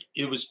just like,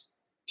 he was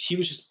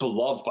just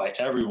beloved by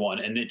everyone,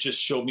 and it just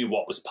showed me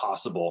what was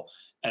possible.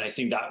 And I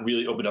think that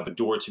really opened up a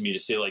door to me to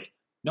say like,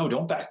 no,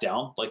 don't back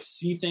down, like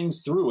see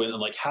things through and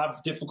like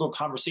have difficult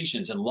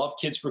conversations and love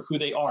kids for who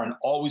they are, and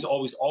always,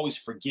 always, always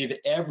forgive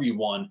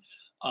everyone.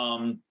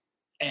 And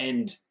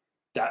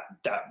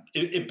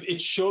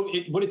it showed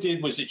what it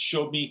did was it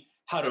showed me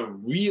how to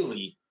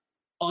really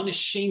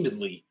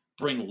unashamedly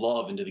bring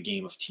love into the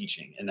game of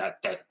teaching. And that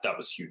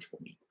was huge for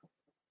me.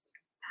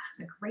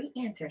 That's a great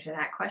answer to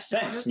that question.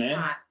 Thanks,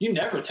 man. You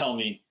never tell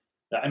me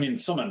that. I mean,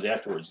 sometimes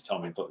afterwards you tell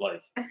me, but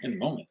like in the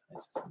moment, I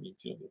just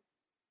feel good.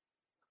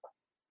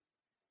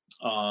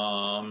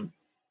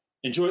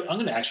 Enjoy. I'm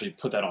going to actually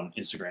put that on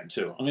Instagram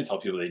too. I'm going to tell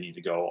people they need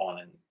to go on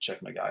and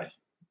check my guy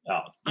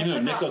out. You know,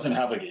 Nick doesn't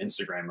have like an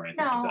Instagram or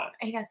anything like that.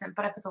 No, he doesn't,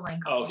 but I put the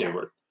link on. Oh, okay,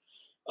 word.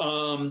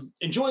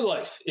 Enjoy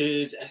Life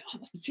is,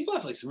 people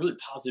have like some really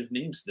positive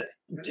names today.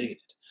 I'm digging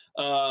it.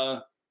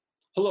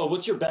 Hello,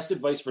 what's your best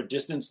advice for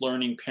distance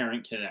learning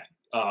parent connect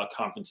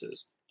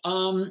conferences?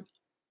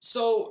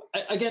 So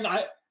again,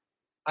 I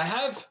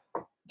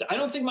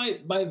don't think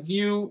my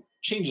view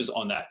changes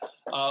on that.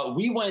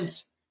 We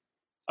went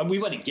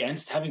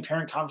against having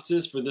parent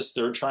conferences for this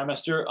third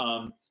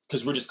trimester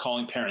because we're just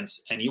calling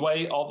parents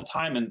anyway all the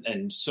time.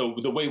 And so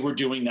the way we're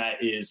doing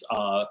that is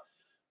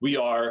we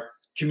are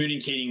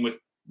communicating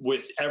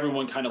with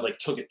everyone, kind of like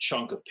took a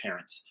chunk of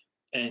parents.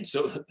 And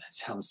so that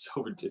sounds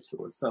so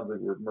ridiculous. It sounds like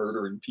we're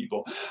murdering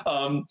people.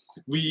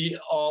 We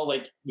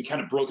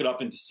kind of broke it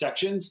up into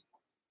sections.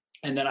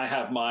 And then I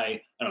have my,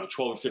 12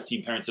 or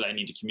 15 parents that I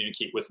need to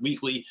communicate with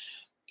weekly.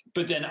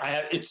 But then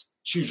it's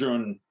choose your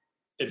own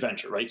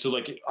adventure, right? So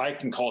like I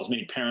can call as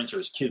many parents or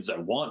as kids as I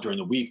want during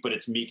the week, but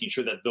it's making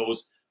sure that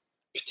those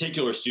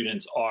particular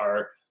students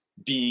are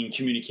being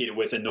communicated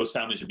with and those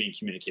families are being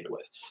communicated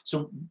with.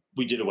 So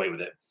we did away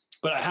with it.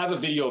 But I have a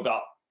video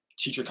about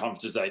teacher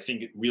conferences that I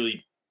think it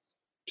really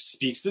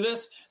speaks to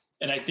this.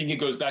 And I think it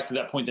goes back to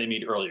that point that I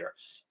made earlier.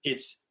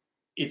 It's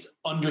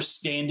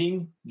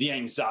understanding the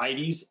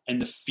anxieties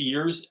and the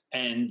fears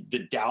and the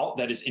doubt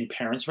that is in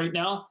parents right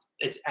now.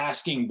 It's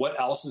asking what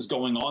else is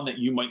going on that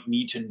you might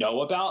need to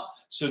know about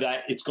so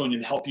that it's going to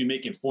help you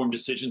make informed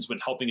decisions when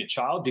helping a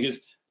child,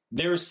 because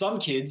there are some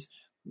kids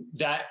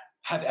that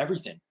have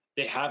everything.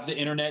 They have the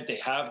internet, they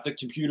have the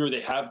computer, they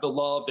have the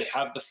love, they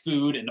have the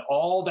food, and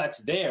all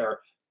that's there.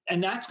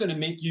 And that's going to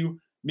make you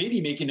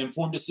maybe make an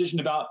informed decision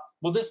about,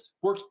 well, this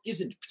work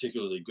isn't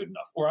particularly good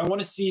enough, or I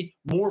want to see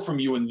more from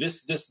you in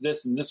this,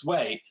 and this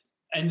way.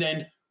 And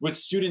then with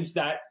students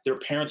that their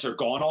parents are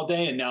gone all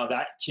day, and now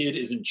that kid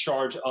is in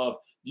charge of,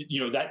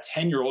 that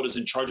 10-year-old is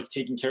in charge of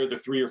taking care of their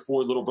 3 or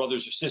 4 little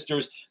brothers or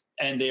sisters,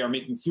 and they are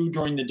making food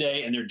during the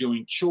day, and they're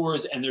doing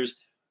chores, and there's,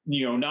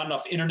 not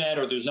enough internet,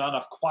 or there's not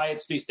enough quiet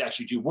space to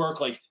actually do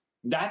work. Like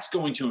that's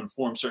going to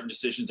inform certain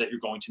decisions that you're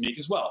going to make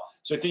as well.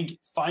 So I think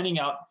finding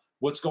out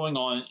what's going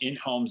on in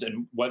homes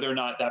and whether or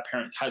not that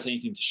parent has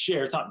anything to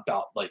share. It's not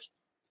about like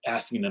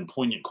asking them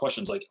poignant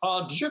questions like,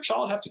 does your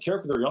child have to care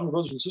for their younger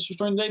brothers and sisters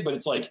during the day? But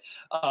it's like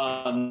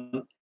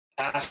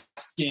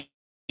asking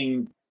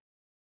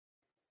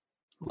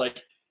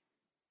like,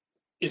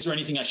 is there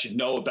anything I should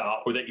know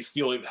about, or that you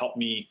feel it helped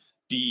me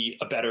be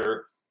a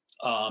better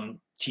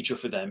teacher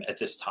for them at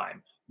this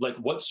time? Like,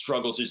 what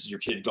struggles is your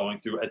kid going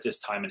through at this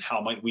time, and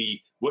how might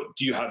what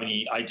do you have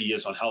any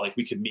ideas on how like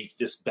we could make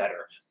this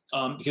better?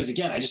 Because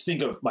again, I just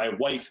think of my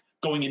wife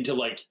going into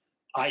like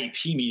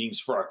IEP meetings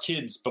for our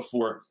kids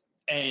before,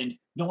 and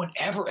no one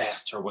ever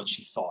asked her what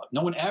she thought.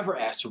 No one ever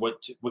asked her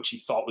what she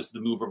thought was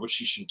the move, or what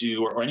she should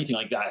do, or anything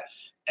like that.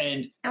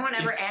 And no one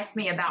ever asked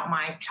me about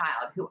my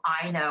child, who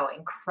I know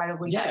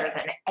incredibly better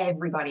than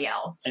everybody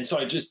else. And so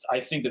I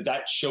think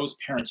that shows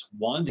parents,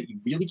 one, that you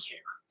really care,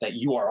 that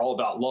you are all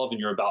about love, and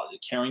you're about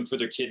caring for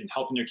their kid and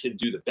helping their kid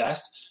do the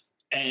best,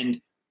 and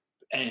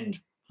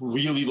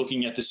really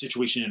looking at the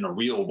situation in a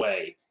real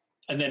way.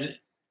 And then,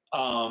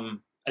 and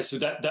so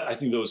that I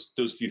think those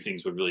few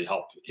things would really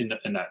help in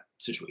that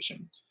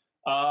situation.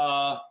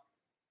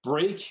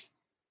 Break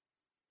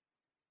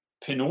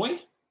Pinoy?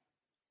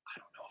 I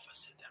don't know if I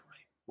said that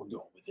right. We're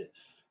going with it.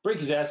 Break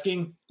is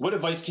asking, what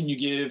advice can you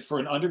give for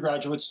an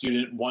undergraduate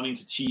student wanting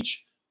to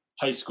teach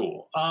high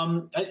school?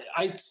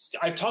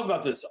 I've talked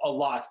about this a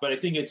lot, but I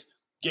think it's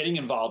getting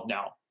involved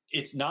now.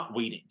 It's not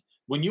waiting.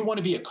 When you want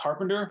to be a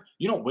carpenter,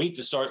 you don't wait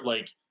to start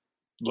like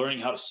learning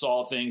how to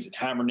saw things and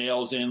hammer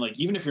nails in. Like,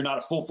 even if you're not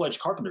a full-fledged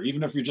carpenter,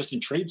 even if you're just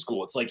in trade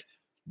school, it's like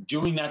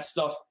doing that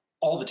stuff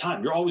all the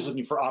time. You're always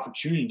looking for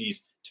opportunities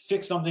to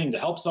fix something, to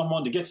help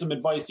someone, to get some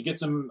advice, to get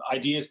some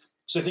ideas.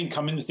 So I think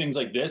coming to things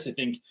like this, I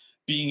think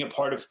being a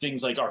part of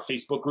things like our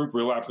Facebook group,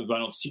 Real Rap with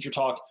Reynolds Teacher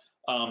Talk,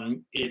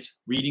 it's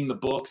reading the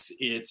books,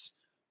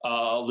 it's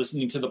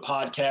listening to the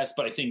podcast.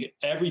 But I think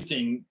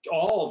everything,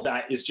 all of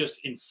that is just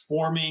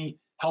informing,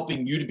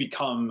 helping you to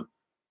become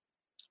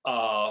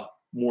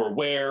more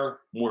aware,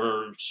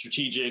 more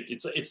strategic.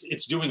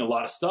 It's doing a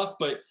lot of stuff,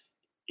 but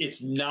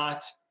it's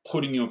not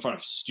putting you in front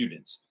of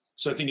students.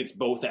 So I think it's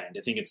both ends.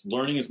 I think it's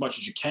learning as much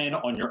as you can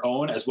on your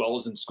own as well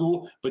as in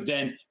school, but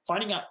then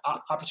finding out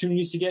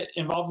opportunities to get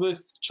involved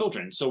with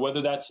children. So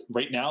whether that's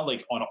right now,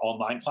 like on an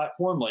online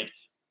platform, like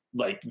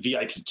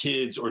VIP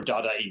Kids or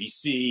Dada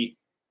ABC,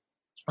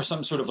 or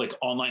some sort of like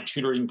online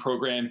tutoring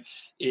program,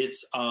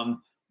 it's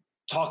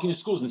talking to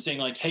schools and saying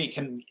like, hey,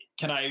 can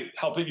I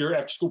help at your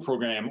after school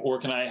program? Or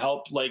can I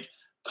help like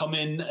come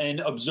in and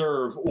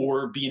observe,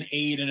 or be an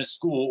aide in a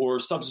school, or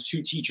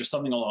substitute teach, or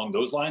something along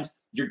those lines?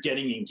 You're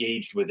getting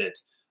engaged with it.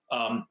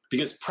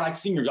 Because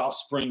practicing your golf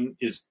swing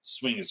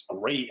is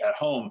great at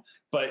home,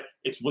 but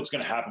it's what's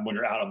going to happen when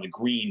you're out on the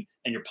green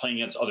and you're playing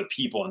against other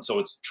people. And so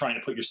it's trying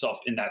to put yourself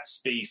in that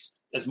space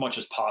as much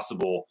as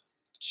possible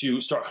to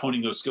start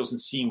honing those skills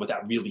and seeing what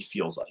that really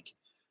feels like.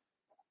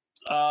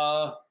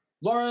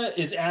 Laura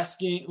is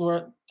asking,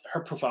 her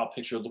profile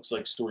picture looks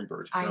like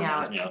Storybird. I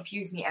know, it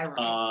confused me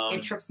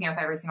it trips me up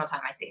every single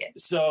time I see it.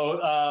 So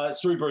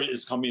Storybird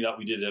is a company that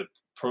we did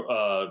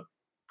a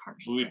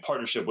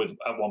partnership with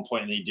at one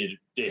point, and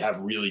they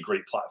have really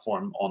great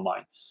platform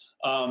online.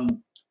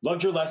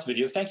 Loved your last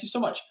video. Thank you so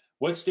much.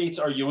 What states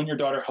are you and your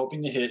daughter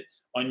hoping to hit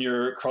on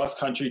your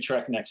cross-country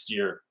trek next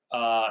year?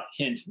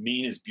 Hint,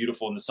 Maine is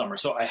beautiful in the summer.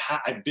 So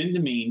I've been to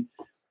Maine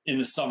in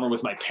the summer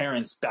with my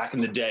parents back in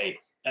the day,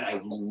 and I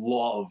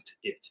loved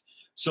it.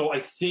 So I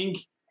think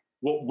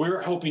what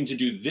we're hoping to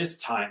do this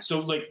time, so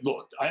like,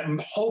 look, I'm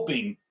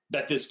hoping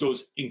that this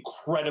goes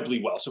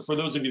incredibly well. So for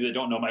those of you that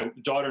don't know, my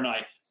daughter and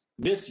I,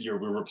 this year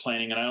we were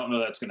planning, and I don't know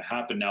that's going to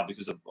happen now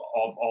because of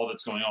all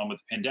that's going on with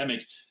the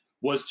pandemic,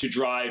 was to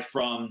drive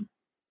from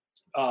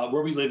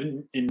where we live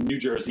in New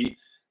Jersey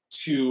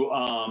to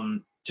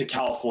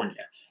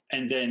California,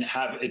 and then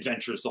have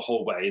adventures the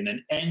whole way, and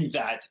then end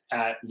that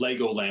at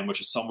Legoland, which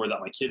is somewhere that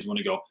my kids want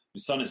to go. My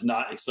son is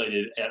not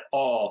excited at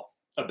all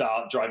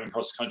about driving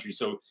across the country.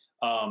 So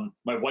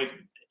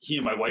he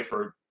and my wife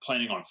are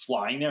planning on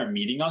flying there and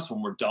meeting us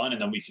when we're done,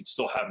 and then we could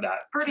still have that.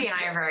 Birdie and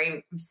I are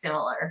very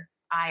similar.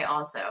 I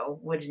also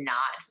would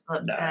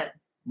not.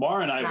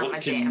 Mara and I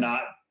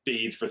cannot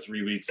bathe for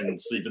 3 weeks and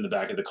sleep in the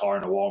back of the car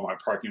in a Walmart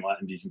parking lot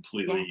and be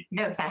completely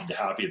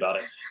happy about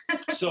it.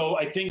 So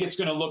I think it's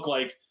going to look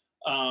like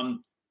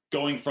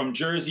going from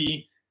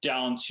Jersey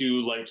down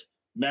to like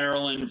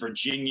Maryland,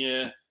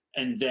 Virginia,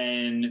 and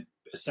then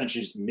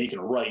essentially just making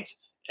a right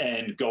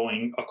and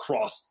going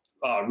across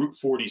Route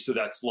 40. So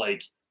that's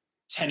like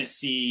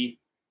Tennessee.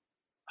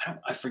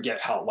 I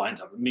forget how it lines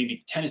up.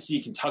 Maybe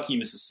Tennessee, Kentucky,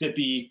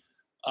 Mississippi,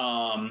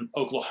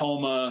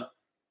 Oklahoma,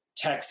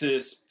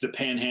 Texas, the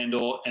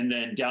Panhandle, and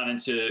then down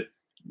into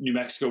New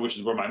Mexico, which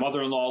is where my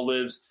mother-in-law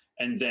lives,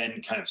 and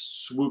then kind of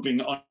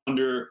swooping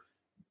under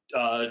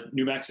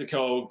New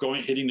Mexico,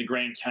 hitting the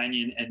Grand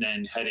Canyon, and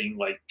then heading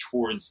like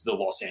towards the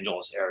Los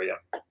Angeles area.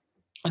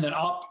 And then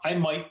I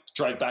might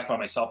drive back by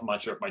myself. I'm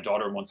not sure if my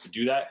daughter wants to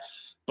do that,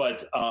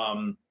 but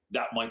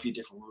that might be a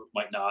different route,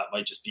 might not,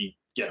 might just be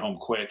get home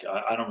quick.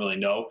 I don't really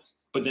know.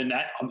 But then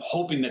I'm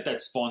hoping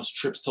that spawns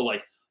trips to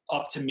like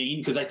up to Maine,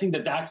 because I think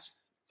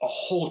that's a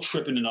whole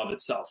trip in and of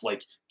itself,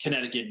 like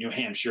Connecticut, New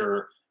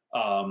Hampshire,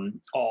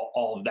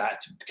 all of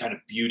that kind of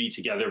beauty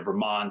together.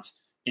 Vermont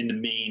into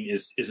Maine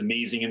is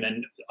amazing. And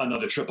then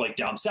another trip like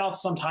down south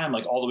sometime,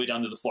 like all the way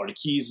down to the Florida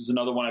Keys is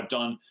another one I've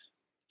done.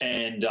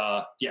 And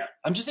yeah,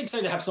 I'm just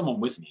excited to have someone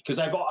with me because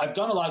I've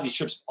done a lot of these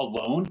trips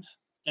alone.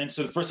 And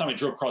so the first time I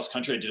drove cross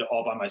country, I did it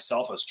all by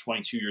myself. I was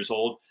 22 years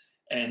old,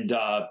 and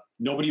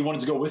nobody wanted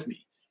to go with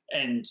me.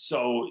 And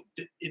so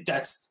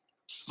that's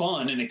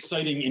fun and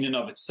exciting in and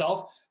of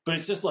itself. But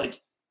it's just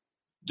like,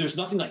 there's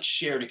nothing like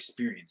shared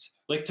experience.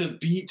 Like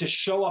to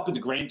show up at the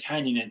Grand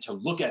Canyon and to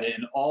look at it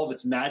in all of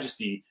its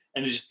majesty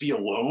and to just be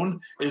alone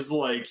is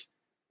like,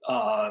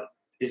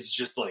 it's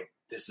just like,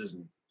 this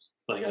isn't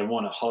like, I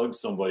want to hug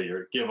somebody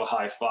or give a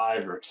high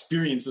five or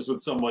experience this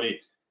with somebody.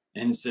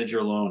 And instead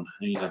you're alone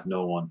and you have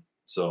no one.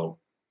 So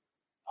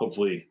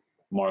hopefully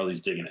Marley's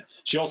digging it.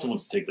 She also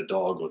wants to take the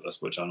dog with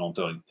us, which I don't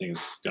think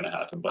is going to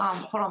happen. But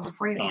hold on,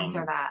 before you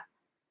answer that,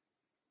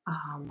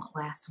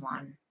 last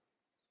one,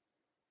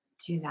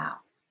 do that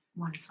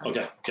one first.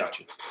 Okay,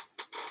 gotcha.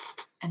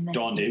 And then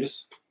Dawn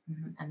Davis.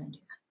 Mm-hmm, and then do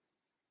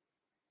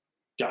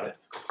that. Got it.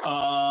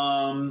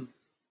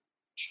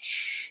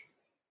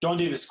 Dawn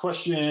Davis,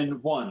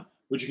 question 1: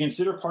 would you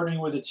consider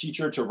partnering with a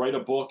teacher to write a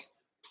book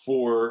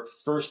for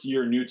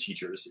first-year new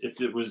teachers? If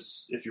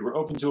you were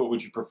open to it,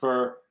 would you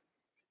prefer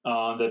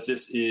that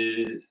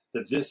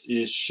this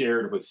is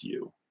shared with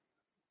you?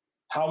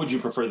 How would you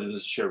prefer that this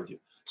is shared with you?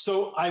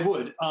 So I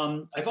would.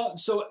 I thought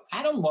so.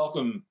 Adam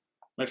Welcome,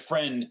 my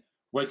friend,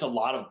 writes a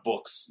lot of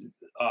books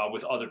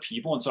with other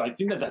people, and so I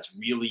think that that's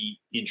really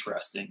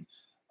interesting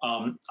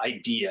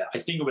idea. I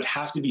think it would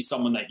have to be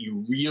someone that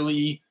you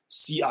really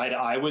see eye to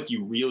eye with,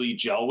 you really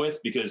gel with,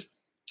 because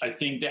I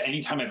think that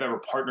anytime I've ever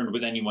partnered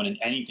with anyone in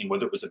anything,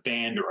 whether it was a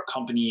band or a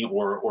company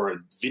or a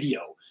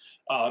video,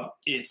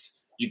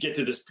 it's you get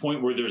to this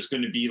point where there's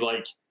going to be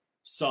like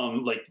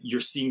some, like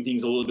you're seeing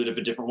things a little bit of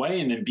a different way,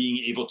 and then being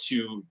able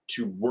to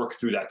work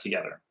through that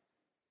together.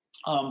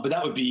 But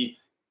that would be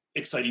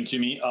exciting to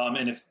me.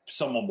 And if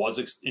someone was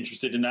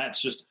interested in that,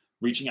 it's just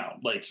reaching out.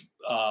 Like,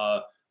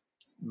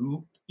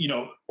 you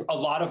know, a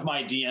lot of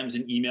my DMs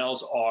and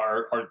emails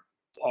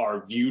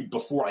are viewed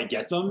before I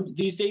get them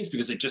these days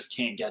because I just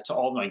can't get to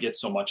all of them. I get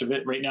so much of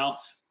it right now,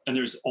 and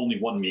there's only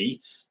one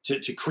me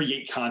to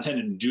create content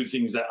and do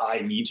things that I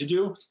need to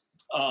do.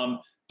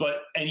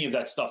 But any of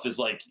that stuff is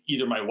like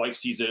either my wife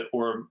sees it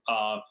or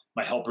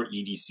my helper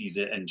Edie sees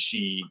it, and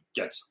she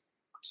gets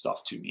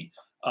stuff to me.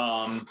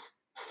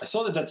 I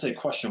saw that said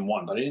question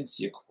 1, but I didn't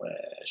see a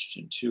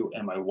question 2,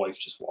 and my wife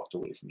just walked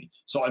away from me.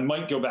 So I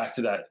might go back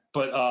to that.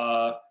 But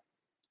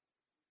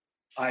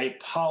I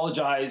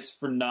apologize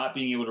for not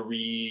being able to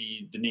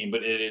read the name,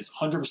 but it is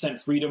 100%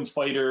 Freedom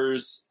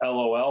Fighters,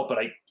 LOL, but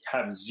I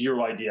have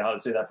zero idea how to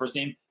say that first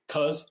name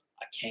because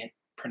I can't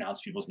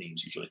pronounce people's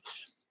names usually.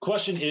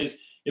 Question is,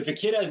 if a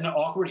kid had an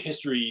awkward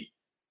history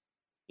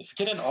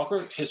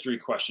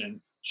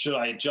question, should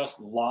I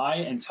just lie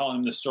and tell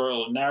him the story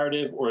or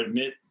narrative or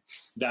admit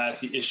that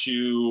the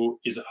issue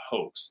is a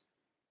hoax?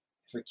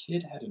 If a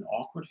kid had an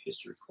awkward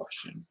history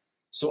question.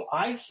 So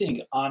I think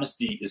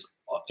honesty is,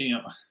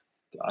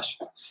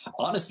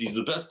 honesty is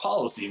the best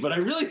policy, but I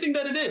really think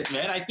that it is,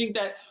 man. I think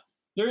that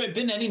there have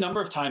been any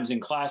number of times in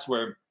class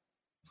where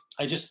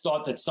I just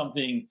thought that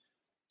something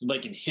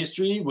like in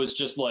history was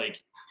just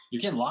like,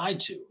 you're getting lied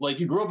to.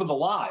 Like you grew up with a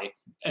lie.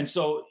 And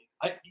so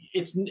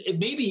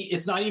maybe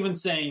it's not even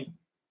saying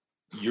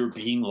you're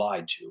being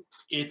lied to.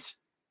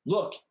 It's,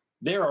 look,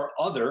 there are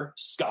other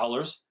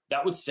scholars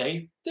that would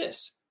say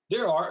this.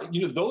 There are,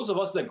 those of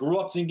us that grew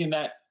up thinking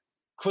that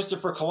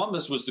Christopher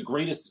Columbus was the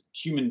greatest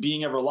human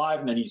being ever alive,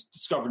 and that he's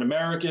discovered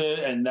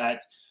America, and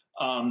that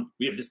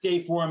we have this day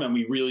for him, and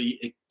we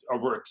really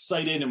were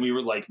excited, and we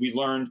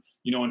learned,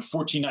 in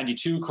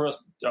 1492,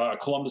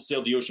 Columbus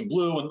sailed the ocean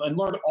blue, and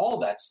learned all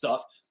that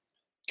stuff.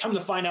 Come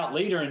to find out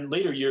later in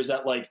later years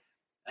that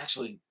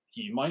actually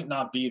he might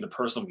not be the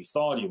person we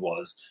thought he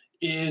was.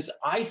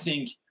 I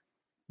think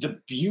the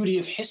beauty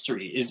of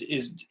history is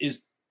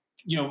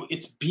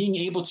it's being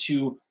able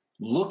to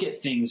look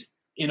at things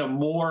in a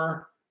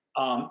more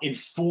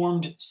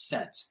informed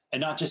sense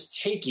and not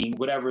just taking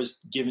whatever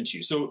is given to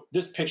you. So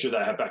this picture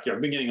that I have back here,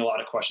 I've been getting a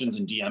lot of questions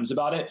and DMs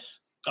about it.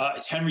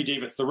 It's Henry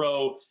David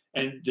Thoreau,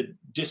 and the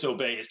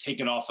Disobey is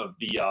taken off of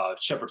the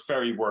Shepard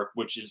Fairey work,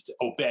 which is to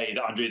Obey,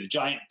 the Andre the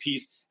Giant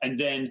piece. And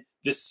then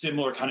this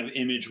similar kind of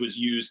image was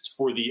used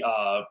for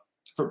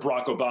for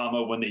Barack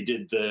Obama when they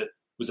did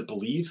was it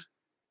Believe?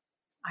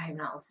 I am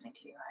not listening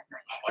to you.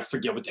 I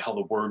forget what the hell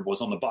the word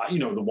was on the bottom.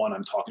 The one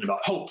I'm talking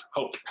about.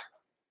 Hope.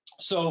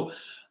 So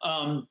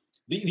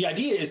the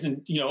idea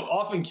isn't,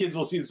 often kids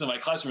will see this in my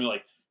classroom,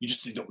 like, you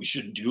just think that we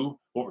shouldn't do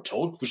what we're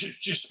told? We should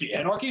just be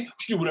anarchy? We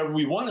should do whatever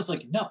we want? It's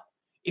like, no,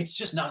 it's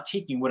just not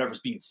taking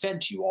whatever's being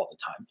fed to you all the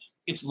time.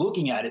 It's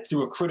looking at it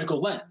through a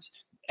critical lens.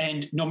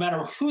 And no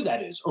matter who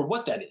that is or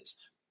what that is,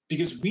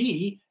 because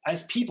we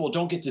as people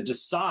don't get to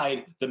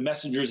decide the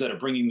messengers that are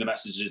bringing the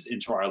messages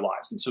into our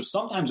lives. And so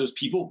sometimes those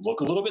people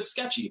look a little bit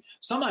sketchy.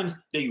 Sometimes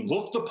they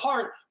look the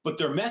part, but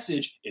their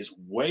message is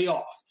way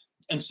off.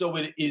 And so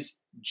it is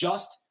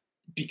just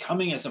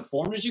becoming as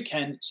informed as you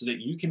can so that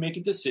you can make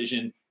a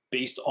decision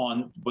based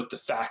on what the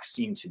facts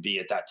seem to be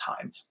at that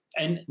time.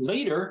 And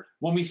later,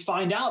 when we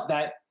find out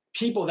that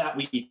people that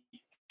we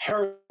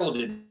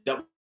heralded,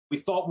 that we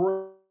thought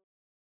were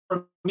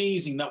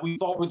amazing, that we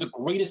thought were the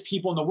greatest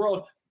people in the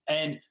world,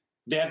 and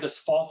they have this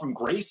fall from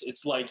grace.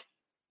 It's like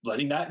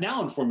letting that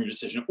now inform your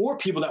decision. Or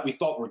people that we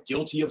thought were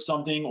guilty of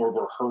something or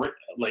were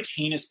like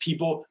heinous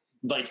people,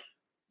 like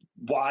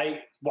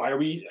why are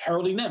we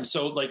heralding them?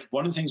 So like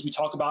one of the things we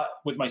talk about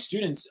with my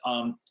students,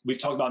 we've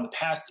talked about in the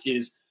past,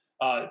 is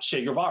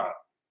Che Guevara,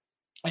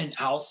 and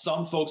how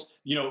some folks,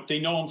 they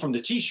know him from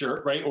the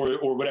T-shirt, right,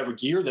 or whatever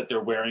gear that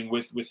they're wearing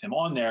with him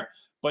on there.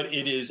 But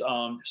it is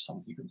there's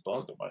some weird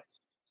bug on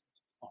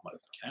my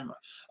camera.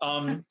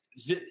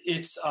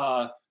 It's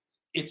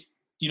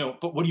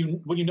but what do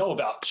you know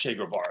about Che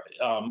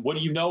Guevara? What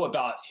do you know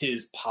about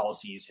his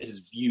policies,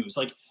 his views?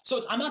 Like,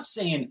 so I'm not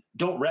saying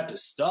don't rep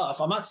his stuff.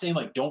 I'm not saying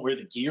like don't wear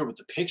the gear with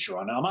the picture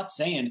on it. I'm not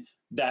saying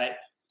that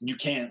you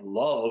can't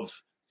love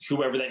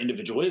whoever that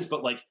individual is,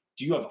 but like,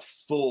 do you have a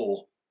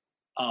full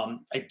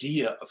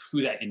idea of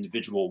who that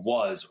individual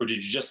was, or did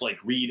you just like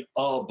read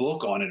a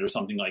book on it or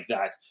something like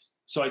that?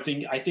 So I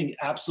think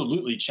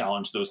absolutely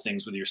challenge those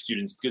things with your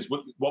students, because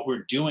what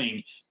we're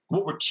doing,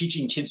 what we're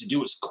teaching kids to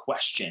do is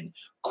question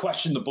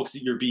the books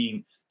that you're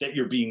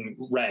being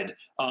read,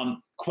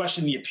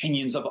 question the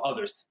opinions of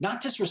others,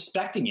 not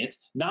disrespecting it,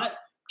 not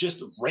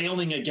just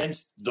railing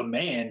against the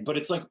man, but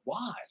it's like,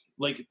 why?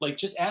 Like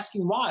just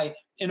asking why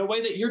in a way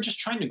that you're just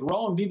trying to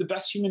grow and be the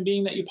best human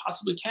being that you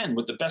possibly can,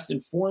 with the best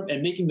informed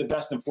and making the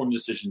best informed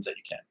decisions that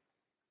you can.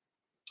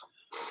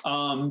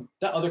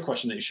 That other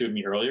question that you showed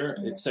me earlier,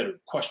 it said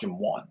question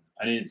 1.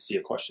 I didn't see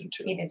a question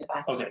 2. You did.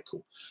 Okay,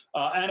 cool.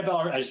 Annabelle,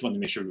 I just wanted to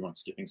make sure we weren't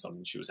skipping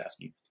something she was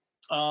asking.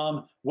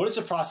 What is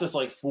the process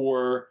like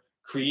for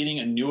creating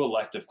a new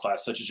elective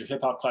class, such as your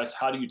hip hop class?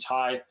 How do you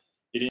tie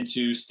it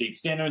into state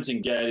standards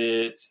and get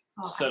it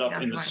set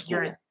up in the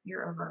school?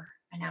 You're over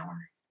an hour.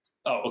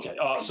 Oh, okay.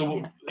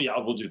 So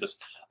we'll do this.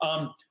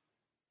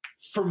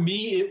 For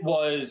me, it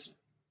was,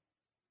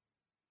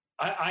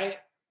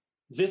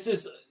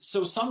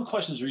 so some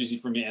questions are easy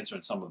for me to answer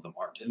and some of them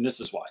aren't. And this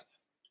is why.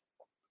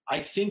 I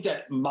think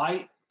that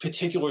my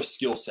particular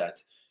skill set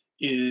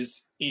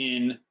is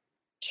in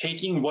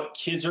taking what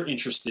kids are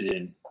interested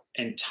in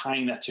and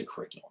tying that to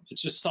curriculum.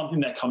 It's just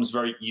something that comes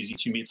very easy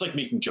to me. It's like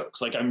making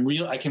jokes. Like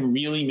I can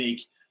really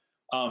make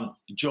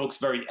jokes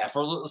very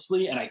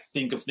effortlessly, and I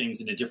think of things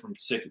in a different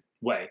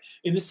way.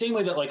 In the same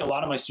way that like a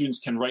lot of my students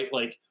can write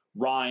like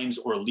rhymes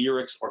or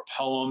lyrics or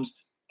poems,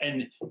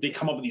 and they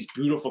come up with these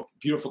beautiful,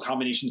 beautiful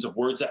combinations of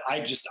words that I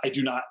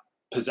do not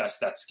possess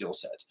that skill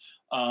set.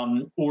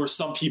 Or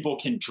some people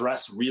can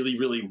dress really,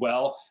 really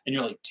well, and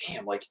you're like,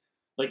 damn, like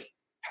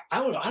I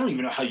don't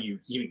even know how you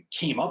even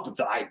came up with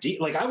the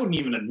idea. Like I wouldn't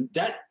even,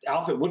 that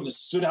outfit wouldn't have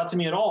stood out to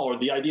me at all. Or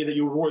the idea that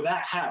you wore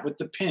that hat with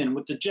the pin,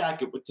 with the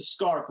jacket, with the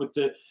scarf, or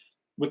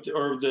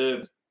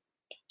the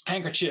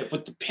handkerchief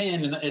with the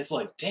pin, and it's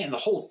like, damn, the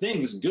whole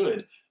thing's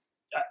good.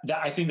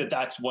 I think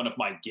that's one of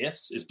my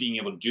gifts, is being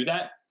able to do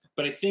that.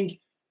 But I think,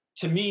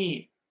 to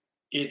me,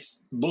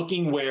 it's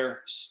looking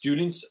where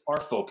students are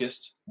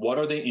focused. What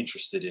are they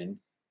interested in?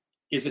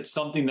 Is it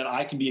something that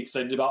I can be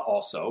excited about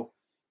also?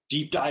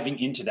 Deep diving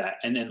into that.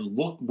 And then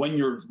look, when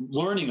you're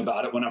learning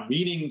about it, when I'm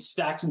reading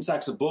stacks and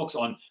stacks of books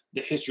on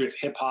the history of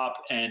hip hop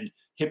and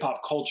hip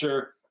hop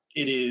culture,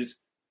 it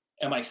is,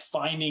 am I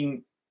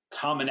finding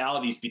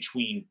commonalities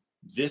between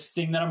this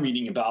thing that I'm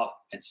reading about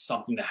and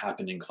something that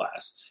happened in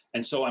class?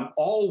 And so I'm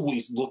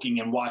always looking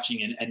and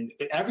watching, and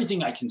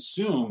everything I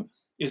consume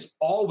is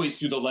always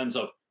through the lens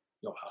of,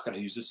 how can I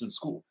use this in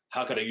school?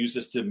 How can I use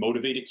this to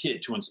motivate a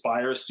kid, to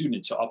inspire a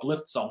student, to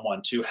uplift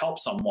someone, to help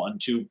someone,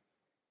 to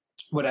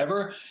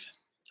whatever?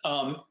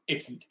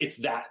 It's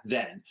that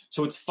then.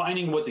 So it's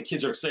finding what the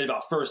kids are excited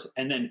about first,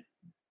 and then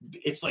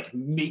it's like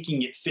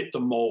making it fit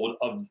the mold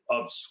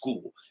of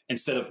school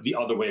instead of the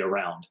other way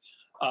around.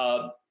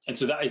 And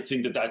so that, I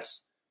think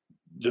that's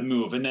the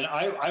move. And then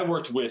I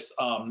worked with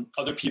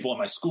other people in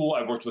my school.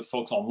 I worked with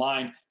folks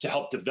online to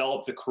help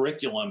develop the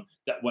curriculum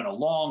that went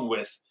along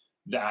with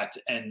that.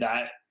 And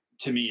that,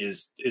 to me,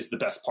 is the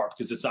best part,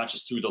 because it's not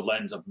just through the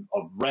lens of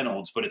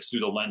Reynolds, but it's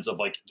through the lens of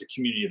like the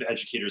community of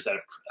educators that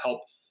have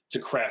helped to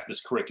craft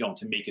this curriculum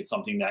to make it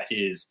something that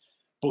is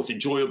both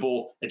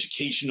enjoyable,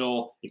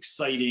 educational,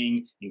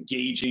 exciting,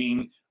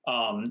 engaging,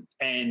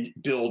 and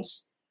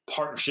builds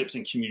partnerships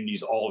and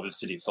communities all over the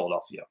city of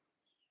Philadelphia.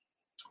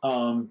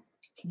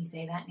 Can you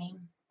say that name?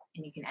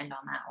 And you can end on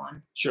that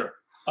one. Sure.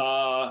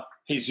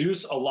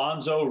 Jesus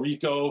Alonso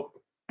Rico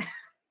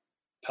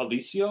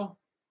Palicio.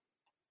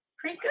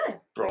 Pretty good.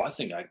 Bro, I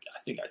think I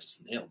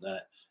just nailed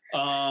that.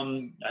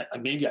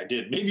 Maybe I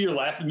did. Maybe you're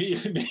laughing.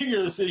 Maybe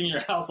you're sitting in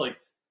your house like,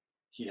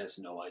 he has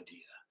no idea.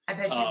 I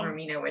bet you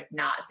Romina would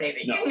not say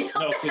that you nailed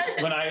No,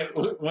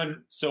 because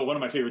so one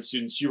of my favorite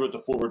students, she wrote the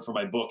foreword for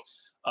my book.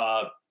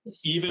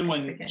 Even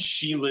Mexican. When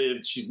she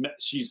lived,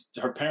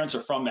 her parents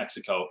are from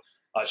Mexico.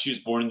 She was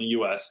born in the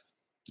U.S.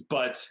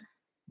 But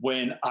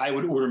when I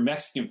would order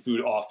Mexican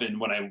food often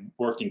when I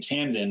worked in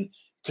Camden,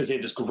 because they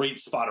had this great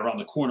spot around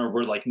the corner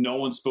where like no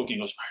one spoke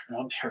English.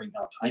 I'm hurrying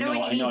up. I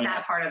know.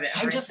 That part of it.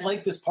 I just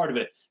like this part of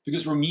it,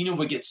 because Romina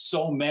would get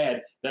so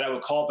mad that I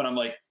would call up and I'm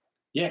like,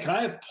 yeah, can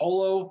I have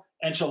polo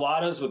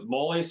enchiladas with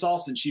mole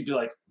sauce, and she'd be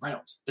like,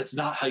 Reynolds, that's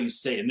not how you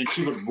say it. And then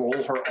she would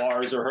roll her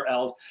R's or her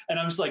L's. And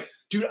I'm just like,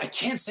 dude, I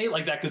can't say it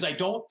like that because I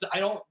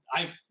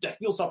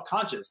feel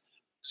self-conscious.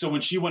 So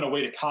when she went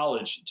away to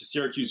college, to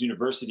Syracuse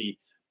University,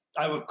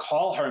 I would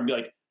call her and be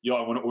like, yo,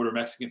 I want to order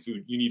Mexican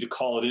food. You need to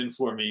call it in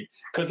for me.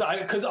 Because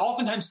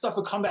oftentimes stuff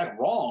would come back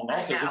wrong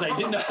also because I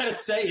didn't know how to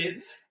say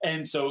it.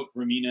 And so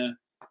Romina,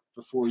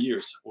 for 4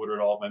 years,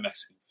 ordered all of my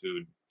Mexican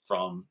food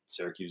from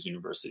Syracuse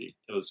University.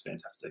 It was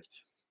fantastic.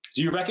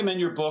 Do you recommend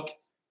your book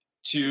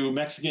to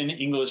Mexican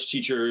English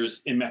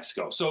teachers in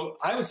Mexico? So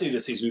I would say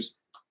this, Jesus.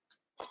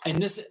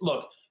 And this,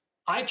 look,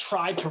 I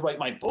tried to write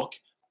my book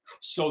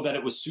so that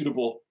it was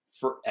suitable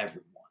for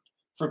everyone,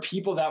 for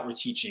people that were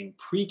teaching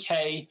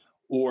pre-K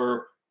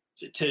or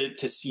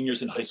to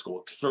seniors in high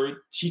school,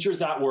 for teachers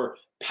that were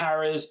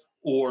paras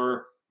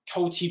or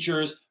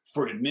co-teachers,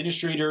 for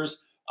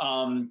administrators,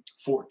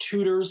 for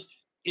tutors.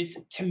 It's,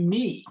 to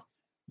me,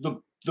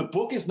 the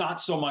book is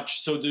not so much,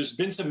 so there's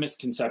been some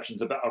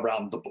misconceptions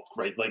around the book,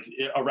 right? Like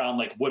around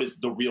like, what does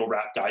the Real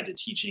Rap Guide to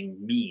Teaching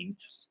mean?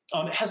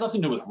 It has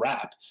nothing to do with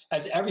rap. It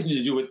has everything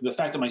to do with the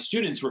fact that my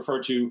students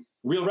refer to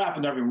real rap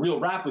and they're having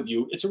real rap with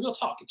you. It's a real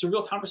talk. It's a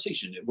real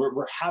conversation.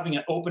 We're having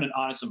an open and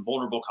honest and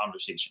vulnerable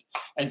conversation.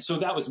 And so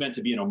that was meant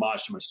to be an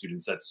homage to my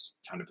students. That's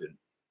kind of been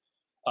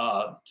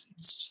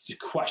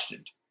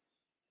questioned.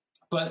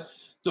 But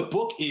the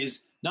book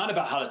is not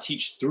about how to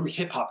teach through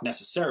hip hop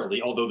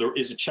necessarily, although there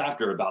is a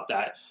chapter about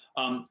that.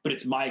 But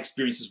it's my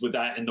experiences with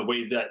that and the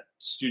way that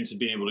students have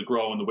been able to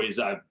grow and the ways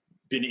I've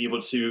been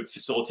able to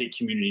facilitate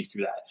community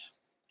through that.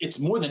 It's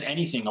more than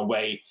anything a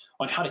way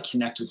on how to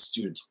connect with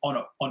students on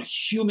a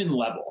human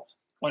level,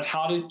 on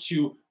how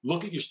to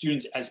look at your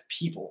students as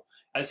people,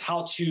 as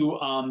how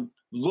to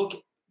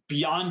look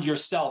beyond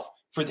yourself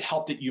for the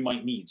help that you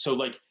might need. So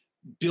like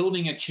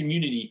building a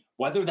community,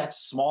 whether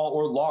that's small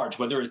or large,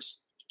 whether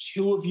it's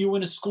 2 of you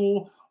in a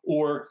school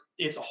or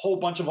it's a whole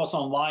bunch of us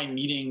online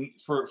meeting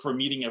for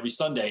meeting every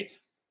Sunday,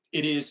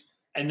 it is,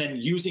 and then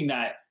using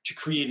that to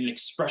create an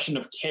expression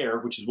of care,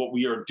 which is what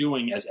we are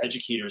doing as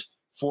educators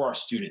for our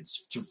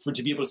students,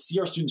 to be able to see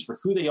our students for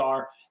who they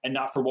are and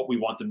not for what we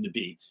want them to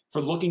be,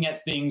 for looking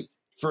at things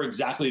for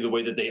exactly the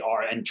way that they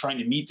are and trying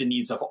to meet the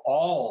needs of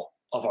all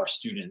of our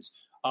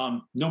students,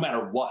 no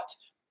matter what.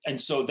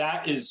 And so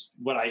that is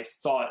what I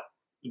thought,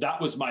 that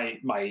was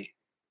my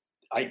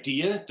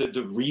idea,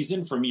 the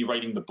reason for me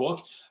writing the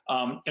book.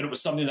 And it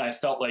was something that I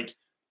felt like,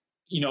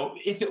 you know,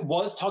 if it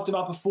was talked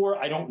about before,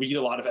 I don't read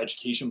a lot of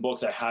education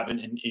books. I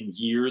haven't in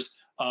years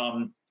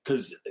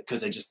because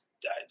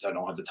I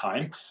don't have the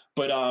time.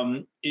 But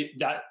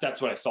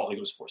that's what I felt like it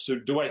was for. So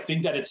do I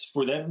think that it's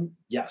for them?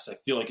 Yes, I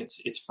feel like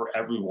it's for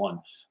everyone.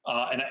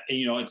 And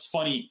it's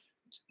funny.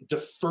 The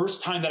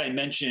first time that I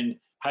mentioned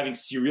having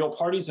cereal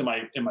parties in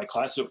my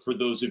class. So for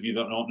those of you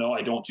that don't know,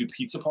 I don't do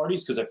pizza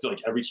parties because I feel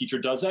like every teacher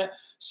does that.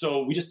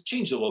 So we just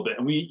changed it a little bit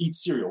and we eat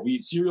cereal. We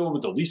eat cereal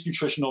with the least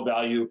nutritional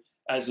value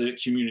as a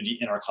community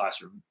in our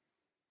classroom.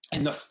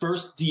 And the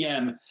first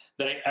DM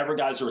that I ever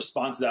got as a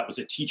response to that was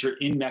a teacher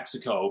in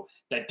Mexico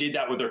that did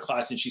that with their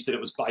class. And she said it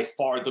was by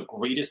far the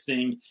greatest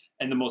thing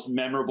and the most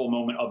memorable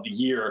moment of the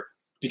year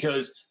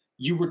because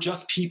you were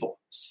just people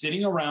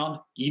sitting around,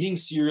 eating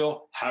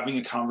cereal, having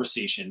a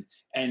conversation.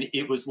 And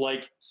it was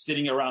like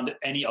sitting around at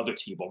any other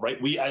table,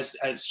 right? We as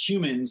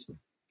humans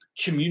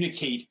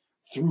communicate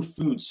through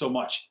food so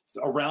much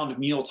around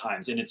meal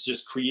times. And it's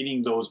just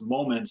creating those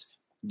moments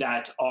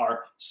that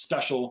are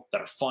special,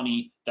 that are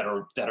funny, that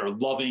are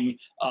loving,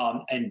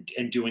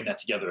 and doing that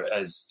together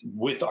as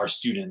with our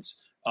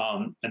students.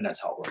 And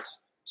that's how it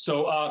works.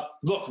 So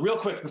look, real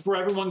quick, before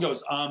everyone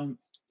goes,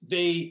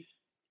 the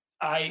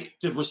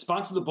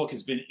response to the book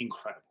has been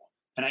incredible.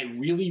 And I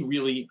really,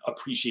 really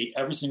appreciate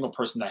every single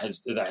person that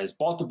has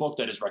bought the book,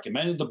 that has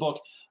recommended the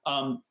book.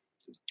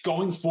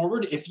 Going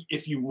forward,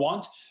 if you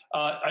want,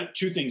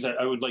 2 things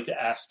I would like to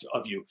ask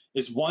of you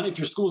is, one, if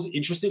your school is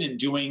interested in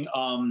doing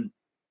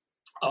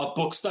a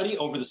book study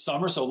over the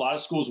summer. So a lot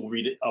of schools will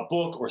read a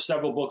book or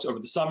several books over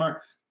the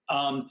summer.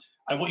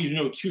 I want you to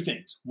know 2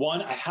 things.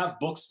 One, I have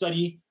book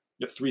study.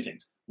 3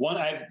 things. One,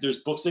 there's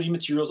book study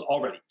materials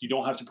already. You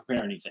don't have to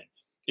prepare anything.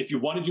 If you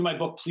want to do my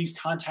book, please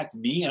contact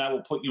me and I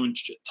will put you in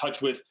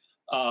touch with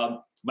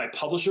my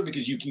publisher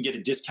because you can get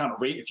a discounted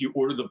rate if you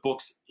order the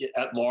books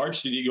at large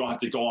so that you don't have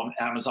to go on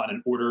Amazon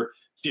and order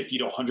 50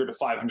 to 100 to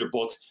 500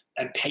 books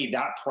and pay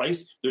that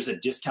price. There's a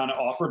discounted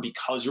offer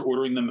because you're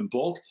ordering them in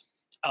bulk.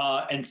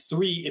 And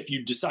 3, if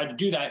you decide to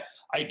do that,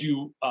 I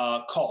do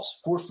calls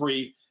for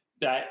free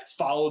that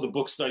follow the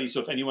book study.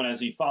 So if anyone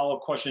has any follow-up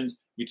questions,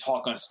 we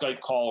talk on a Skype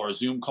call or a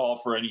Zoom call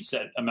for any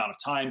set amount of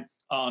time.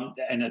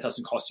 And that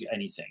doesn't cost you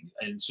anything.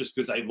 And it's just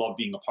because I love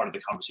being a part of the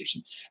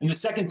conversation. And the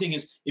second thing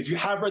is, if you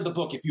have read the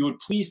book, if you would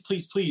please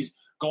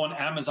go on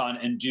Amazon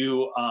and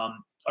do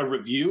a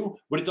review.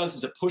 What it does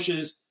is it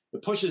pushes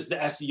the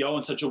SEO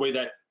in such a way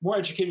that more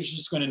educators are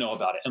just going to know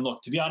about it. And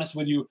look, to be honest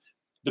with you,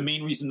 the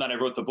main reason that I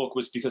wrote the book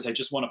was because I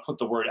just want to put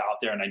the word out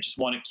there and I just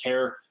want to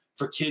care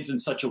for kids in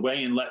such a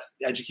way and let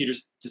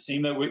educators, the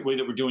same way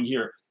that we're doing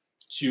here,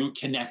 to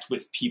connect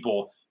with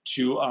people,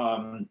 to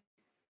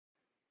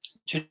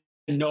to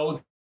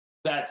know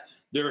that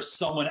there is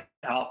someone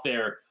out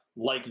there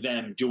like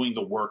them doing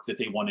the work that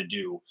they want to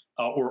do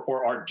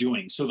or are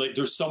doing. So that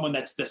there's someone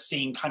that's the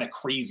same kind of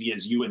crazy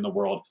as you in the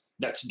world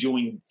that's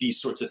doing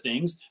these sorts of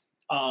things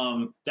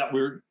that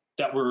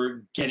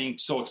we're getting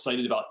so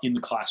excited about in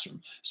the classroom.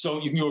 So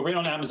you can go right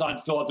on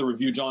Amazon, fill out the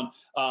review, John.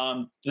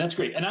 And that's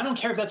great. And I don't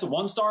care if that's a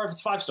 1-star, if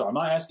it's 5-star. I'm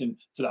not asking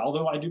for that,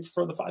 although I do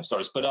prefer the 5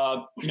 stars.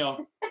 But,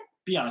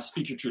 be honest,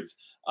 speak your truth,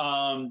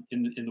 in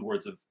the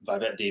words of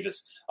Vivette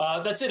Davis.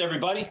 That's it,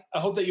 everybody. I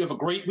hope that you have a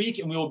great week,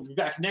 and we will be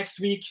back next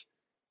week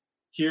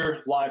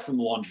here live from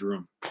the laundry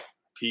room.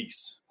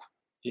 Peace.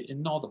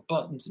 Hitting all the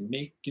buttons and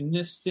making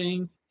this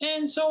thing,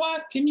 and so I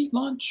can eat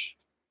lunch.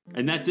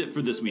 And that's it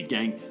for this week,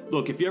 gang.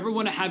 Look, if you ever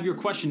want to have your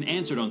question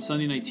answered on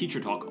Sunday Night Teacher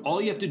Talk,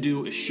 all you have to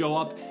do is show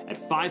up at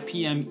 5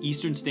 p.m.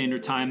 Eastern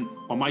Standard Time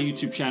on my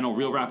YouTube channel,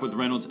 Real Rap with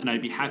Reynolds, and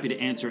I'd be happy to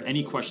answer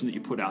any question that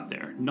you put out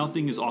there.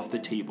 Nothing is off the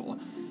table.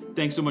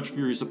 Thanks so much for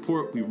your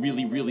support. We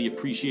really, really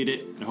appreciate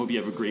it, and I hope you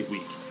have a great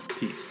week.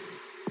 Peace.